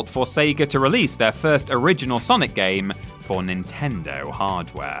have felt for Sega to release their first original Sonic game for Nintendo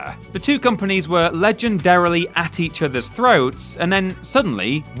hardware. The two companies were legendarily at each other's throats, and then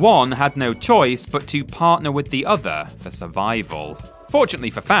suddenly, one had no choice but to partner with the other for survival. Fortunately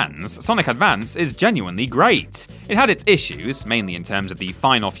for fans, Sonic Advance is genuinely great. It had its issues, mainly in terms of the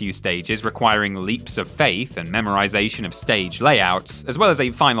final few stages requiring leaps of faith and memorization of stage layouts, as well as a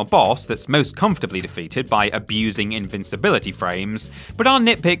final boss that's most comfortably defeated by abusing invincibility frames, but our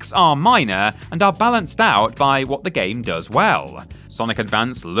nitpicks are minor and are balanced out by what the game does well. Sonic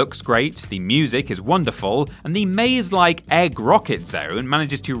Advance looks great, the music is wonderful, and the maze-like egg rocket zone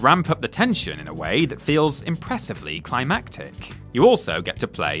manages to ramp up the tension in a way that feels impressively climactic. You also get to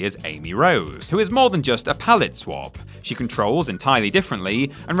play as Amy Rose, who is more than just a palette swap. She controls entirely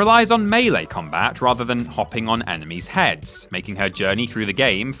differently and relies on melee combat rather than hopping on enemies' heads, making her journey through the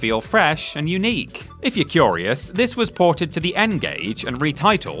game feel fresh and unique. If you're curious, this was ported to the N-Gage and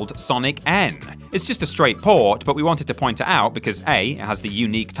retitled Sonic N. It's just a straight port, but we wanted to point it out because A, it has the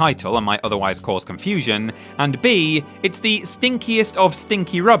unique title and might otherwise cause confusion, and B, it's the stinkiest of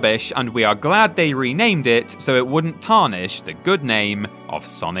stinky rubbish, and we are glad they renamed it so it wouldn't tarnish the good name of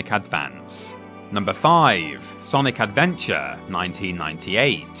Sonic Advance. Number 5. Sonic Adventure,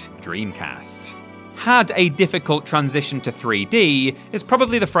 1998, Dreamcast. Had a difficult transition to 3D is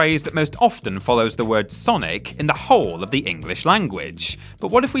probably the phrase that most often follows the word Sonic in the whole of the English language. But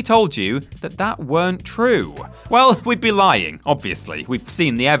what if we told you that that weren't true? Well, we'd be lying, obviously, we've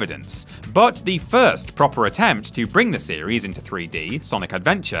seen the evidence. But the first proper attempt to bring the series into 3D, Sonic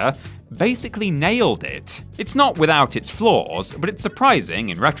Adventure, basically nailed it. It's not without its flaws, but it's surprising,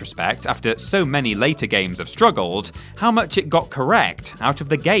 in retrospect, after so many later games have struggled, how much it got correct out of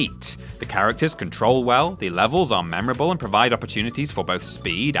the gate. The characters control well, the levels are memorable and provide opportunities for both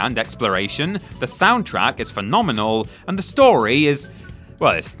speed and exploration, the soundtrack is phenomenal, and the story is...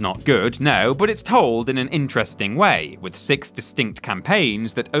 well, it's not good, no, but it's told in an interesting way, with 6 distinct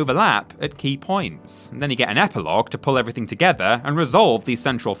campaigns that overlap at key points. And then you get an epilogue to pull everything together and resolve the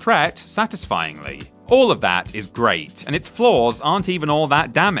central threat satisfyingly. All of that is great, and its flaws aren't even all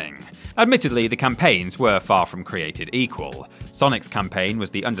that damning. Admittedly, the campaigns were far from created equal. Sonic's campaign was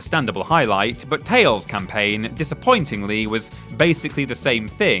the understandable highlight, but Tails' campaign, disappointingly, was basically the same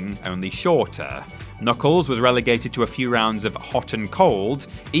thing, only shorter. Knuckles was relegated to a few rounds of hot and cold,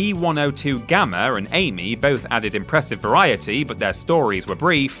 E102 Gamma and Amy both added impressive variety, but their stories were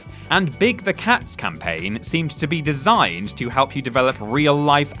brief, and Big the Cat's campaign seemed to be designed to help you develop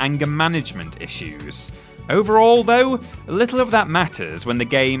real-life anger management issues. Overall, though, little of that matters when the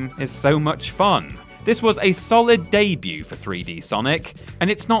game is so much fun. This was a solid debut for 3D Sonic,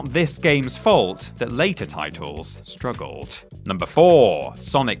 and it's not this game's fault that later titles struggled. Number 4.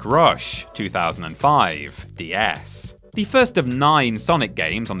 Sonic Rush, 2005, DS. The first of 9 Sonic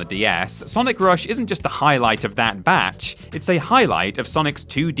games on the DS, Sonic Rush isn't just a highlight of that batch, it's a highlight of Sonic's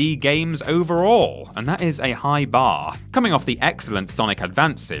 2D games overall, and that is a high bar. Coming off the excellent Sonic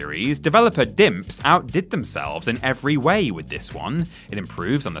Advance series, developer Dimps outdid themselves in every way with this one. It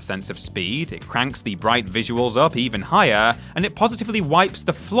improves on the sense of speed, it cranks the bright visuals up even higher, and it positively wipes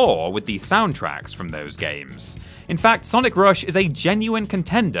the floor with the soundtracks from those games. In fact, Sonic Rush is a genuine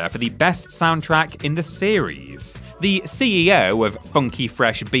contender for the best soundtrack in the series. The CEO of Funky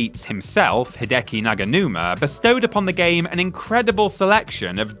Fresh Beats himself, Hideki Naganuma, bestowed upon the game an incredible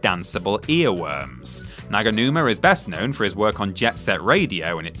selection of danceable earworms. Naganuma is best known for his work on Jet Set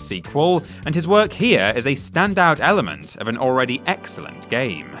Radio and its sequel, and his work here is a standout element of an already excellent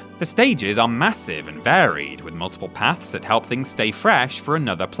game. The stages are massive and varied, with multiple paths that help things stay fresh for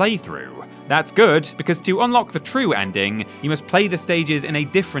another playthrough. That's good, because to unlock the true ending, you must play the stages in a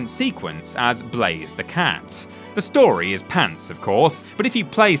different sequence as Blaze the Cat. The story is pants, of course, but if you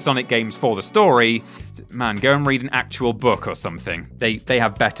play Sonic games for the story, man, go and read an actual book or something. They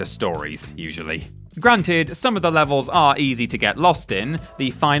have better stories, usually. Granted, some of the levels are easy to get lost in,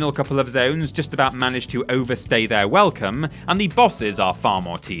 the final couple of zones just about manage to overstay their welcome, and the bosses are far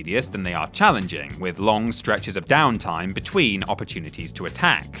more tedious than they are challenging, with long stretches of downtime between opportunities to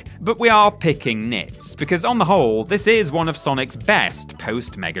attack. But we are picking nits, because on the whole, this is one of Sonic's best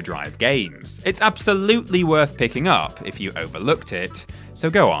post-Mega Drive games. It's absolutely worth picking up if you overlooked it, so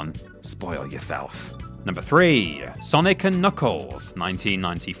go on, spoil yourself. Number 3. Sonic & Knuckles,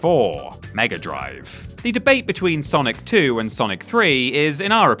 1994, Mega Drive. The debate between Sonic 2 and Sonic 3 is,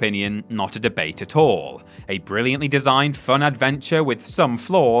 in our opinion, not a debate at all. A brilliantly designed fun adventure with some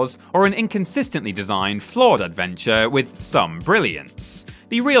flaws, or an inconsistently designed flawed adventure with some brilliance.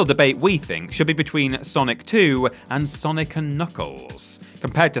 The real debate, we think, should be between Sonic 2 and Sonic & Knuckles.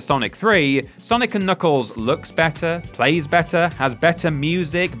 Compared to Sonic 3, Sonic & Knuckles looks better, plays better, has better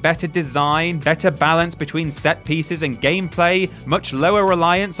music, better design, better balance between set pieces and gameplay, much lower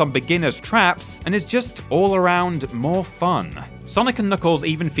reliance on beginners' traps, and is just all around more fun. Sonic & Knuckles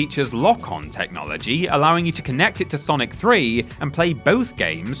even features lock-on technology, allowing you to connect it to Sonic 3 and play both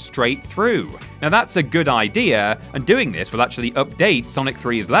games straight through. Now that's a good idea, and doing this will actually update Sonic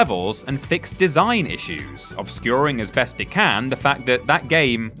 3's levels and fix design issues, obscuring as best it can the fact that that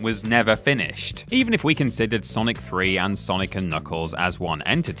game was never finished. Even if we considered Sonic 3 and Sonic & Knuckles as one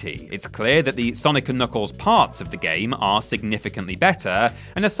entity, it's clear that the Sonic & Knuckles parts of the game are significantly better,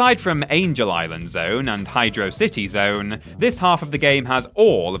 and aside from Angel Island Zone and Hydro City Zone, this half of the game has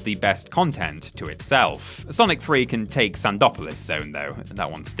all of the best content to itself. Sonic 3 can take Sandopolis Zone though,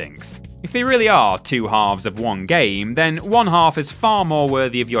 that one stinks. If they really are two halves of one game, then one half is far more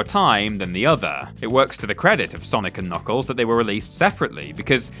worthy of your time than the other. It works to the credit of Sonic & Knuckles that they were released separately,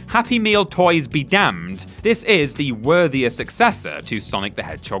 because Happy Meal toys be damned, this is the worthier successor to Sonic the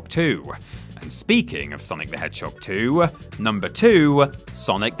Hedgehog 2. And speaking of Sonic the Hedgehog 2, number 2,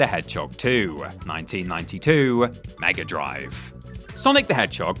 Sonic the Hedgehog 2, 1992, Mega Drive. Sonic the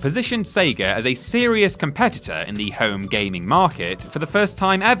Hedgehog positioned Sega as a serious competitor in the home gaming market for the first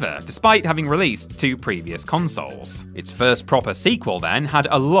time ever, despite having released two previous consoles. Its first proper sequel then had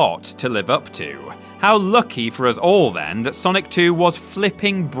a lot to live up to. How lucky for us all then that Sonic 2 was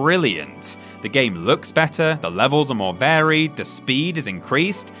flipping brilliant. The game looks better, the levels are more varied, the speed is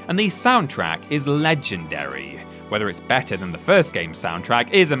increased, and the soundtrack is legendary. Whether it's better than the first game's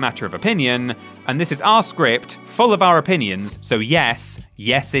soundtrack is a matter of opinion, and this is our script, full of our opinions, so yes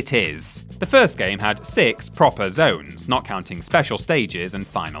it is. The first game had 6 proper zones, not counting special stages and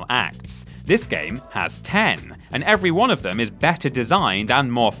final acts. This game has 10, and every one of them is better designed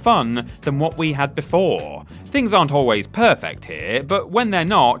and more fun than what we had before. Things aren't always perfect here, but when they're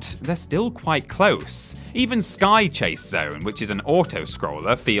not, they're still quite close. Even Sky Chase Zone, which is an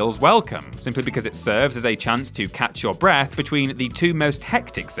auto-scroller, feels welcome, simply because it serves as a chance to catch your breath between the two most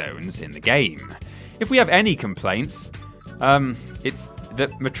hectic zones in the game. If we have any complaints, it's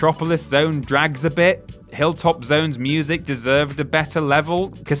that Metropolis Zone drags a bit, Hilltop Zone's music deserved a better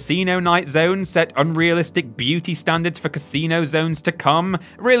level, Casino Night Zone set unrealistic beauty standards for casino zones to come.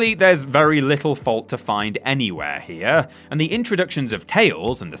 Really, there's very little fault to find anywhere here, and the introductions of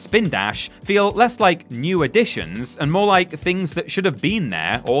Tails and the Spin Dash feel less like new additions and more like things that should have been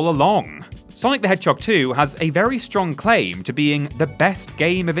there all along. Sonic the Hedgehog 2 has a very strong claim to being the best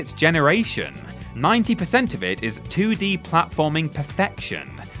game of its generation. 90% of it is 2D platforming perfection,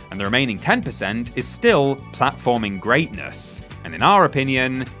 and the remaining 10% is still platforming greatness. And in our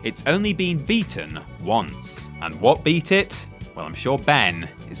opinion, it's only been beaten once. And what beat it? Well, I'm sure Ben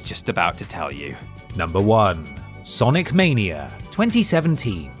is just about to tell you. Number 1. Sonic Mania,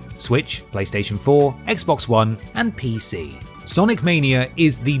 2017. Switch, PlayStation 4, Xbox One, and PC. Sonic Mania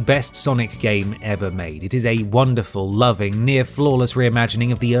is the best Sonic game ever made. It is a wonderful, loving, near-flawless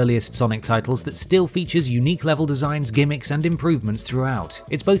reimagining of the earliest Sonic titles that still features unique level designs, gimmicks, and improvements throughout.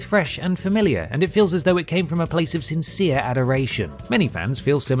 It's both fresh and familiar, and it feels as though it came from a place of sincere adoration. Many fans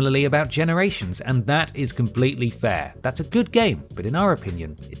feel similarly about Generations, and that is completely fair. That's a good game, but in our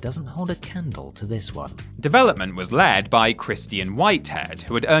opinion, it doesn't hold a candle to this one. Development was led by Christian Whitehead,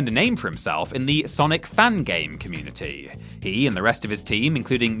 who had earned a name for himself in the Sonic fan game community. He and the rest of his team,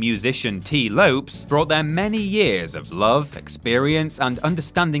 including musician T. Lopes, brought their many years of love, experience, and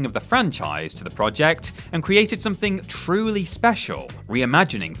understanding of the franchise to the project and created something truly special,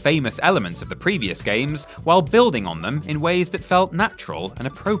 reimagining famous elements of the previous games while building on them in ways that felt natural and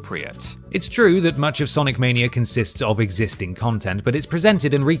appropriate. It's true that much of Sonic Mania consists of existing content, but it's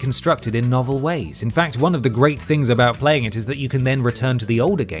presented and reconstructed in novel ways. In fact, one of the great things about playing it is that you can then return to the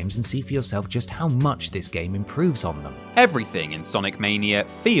older games and see for yourself just how much this game improves on them. Everything in Sonic Mania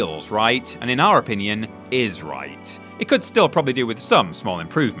feels right, and in our opinion, is right. It could still probably do with some small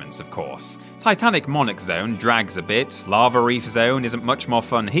improvements, of course. Titanic Monarch Zone drags a bit, Lava Reef Zone isn't much more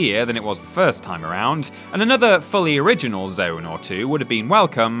fun here than it was the first time around, and another fully original zone or two would have been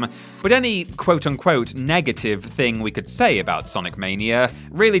welcome, but any quote-unquote negative thing we could say about Sonic Mania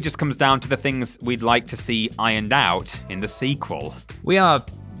really just comes down to the things we'd like to see ironed out in the sequel. We are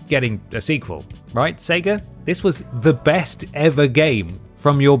getting a sequel, right, Sega? This was the best ever game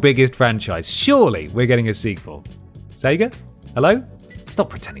from your biggest franchise. Surely we're getting a sequel. Sega? Hello?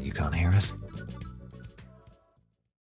 Stop pretending you can't hear us.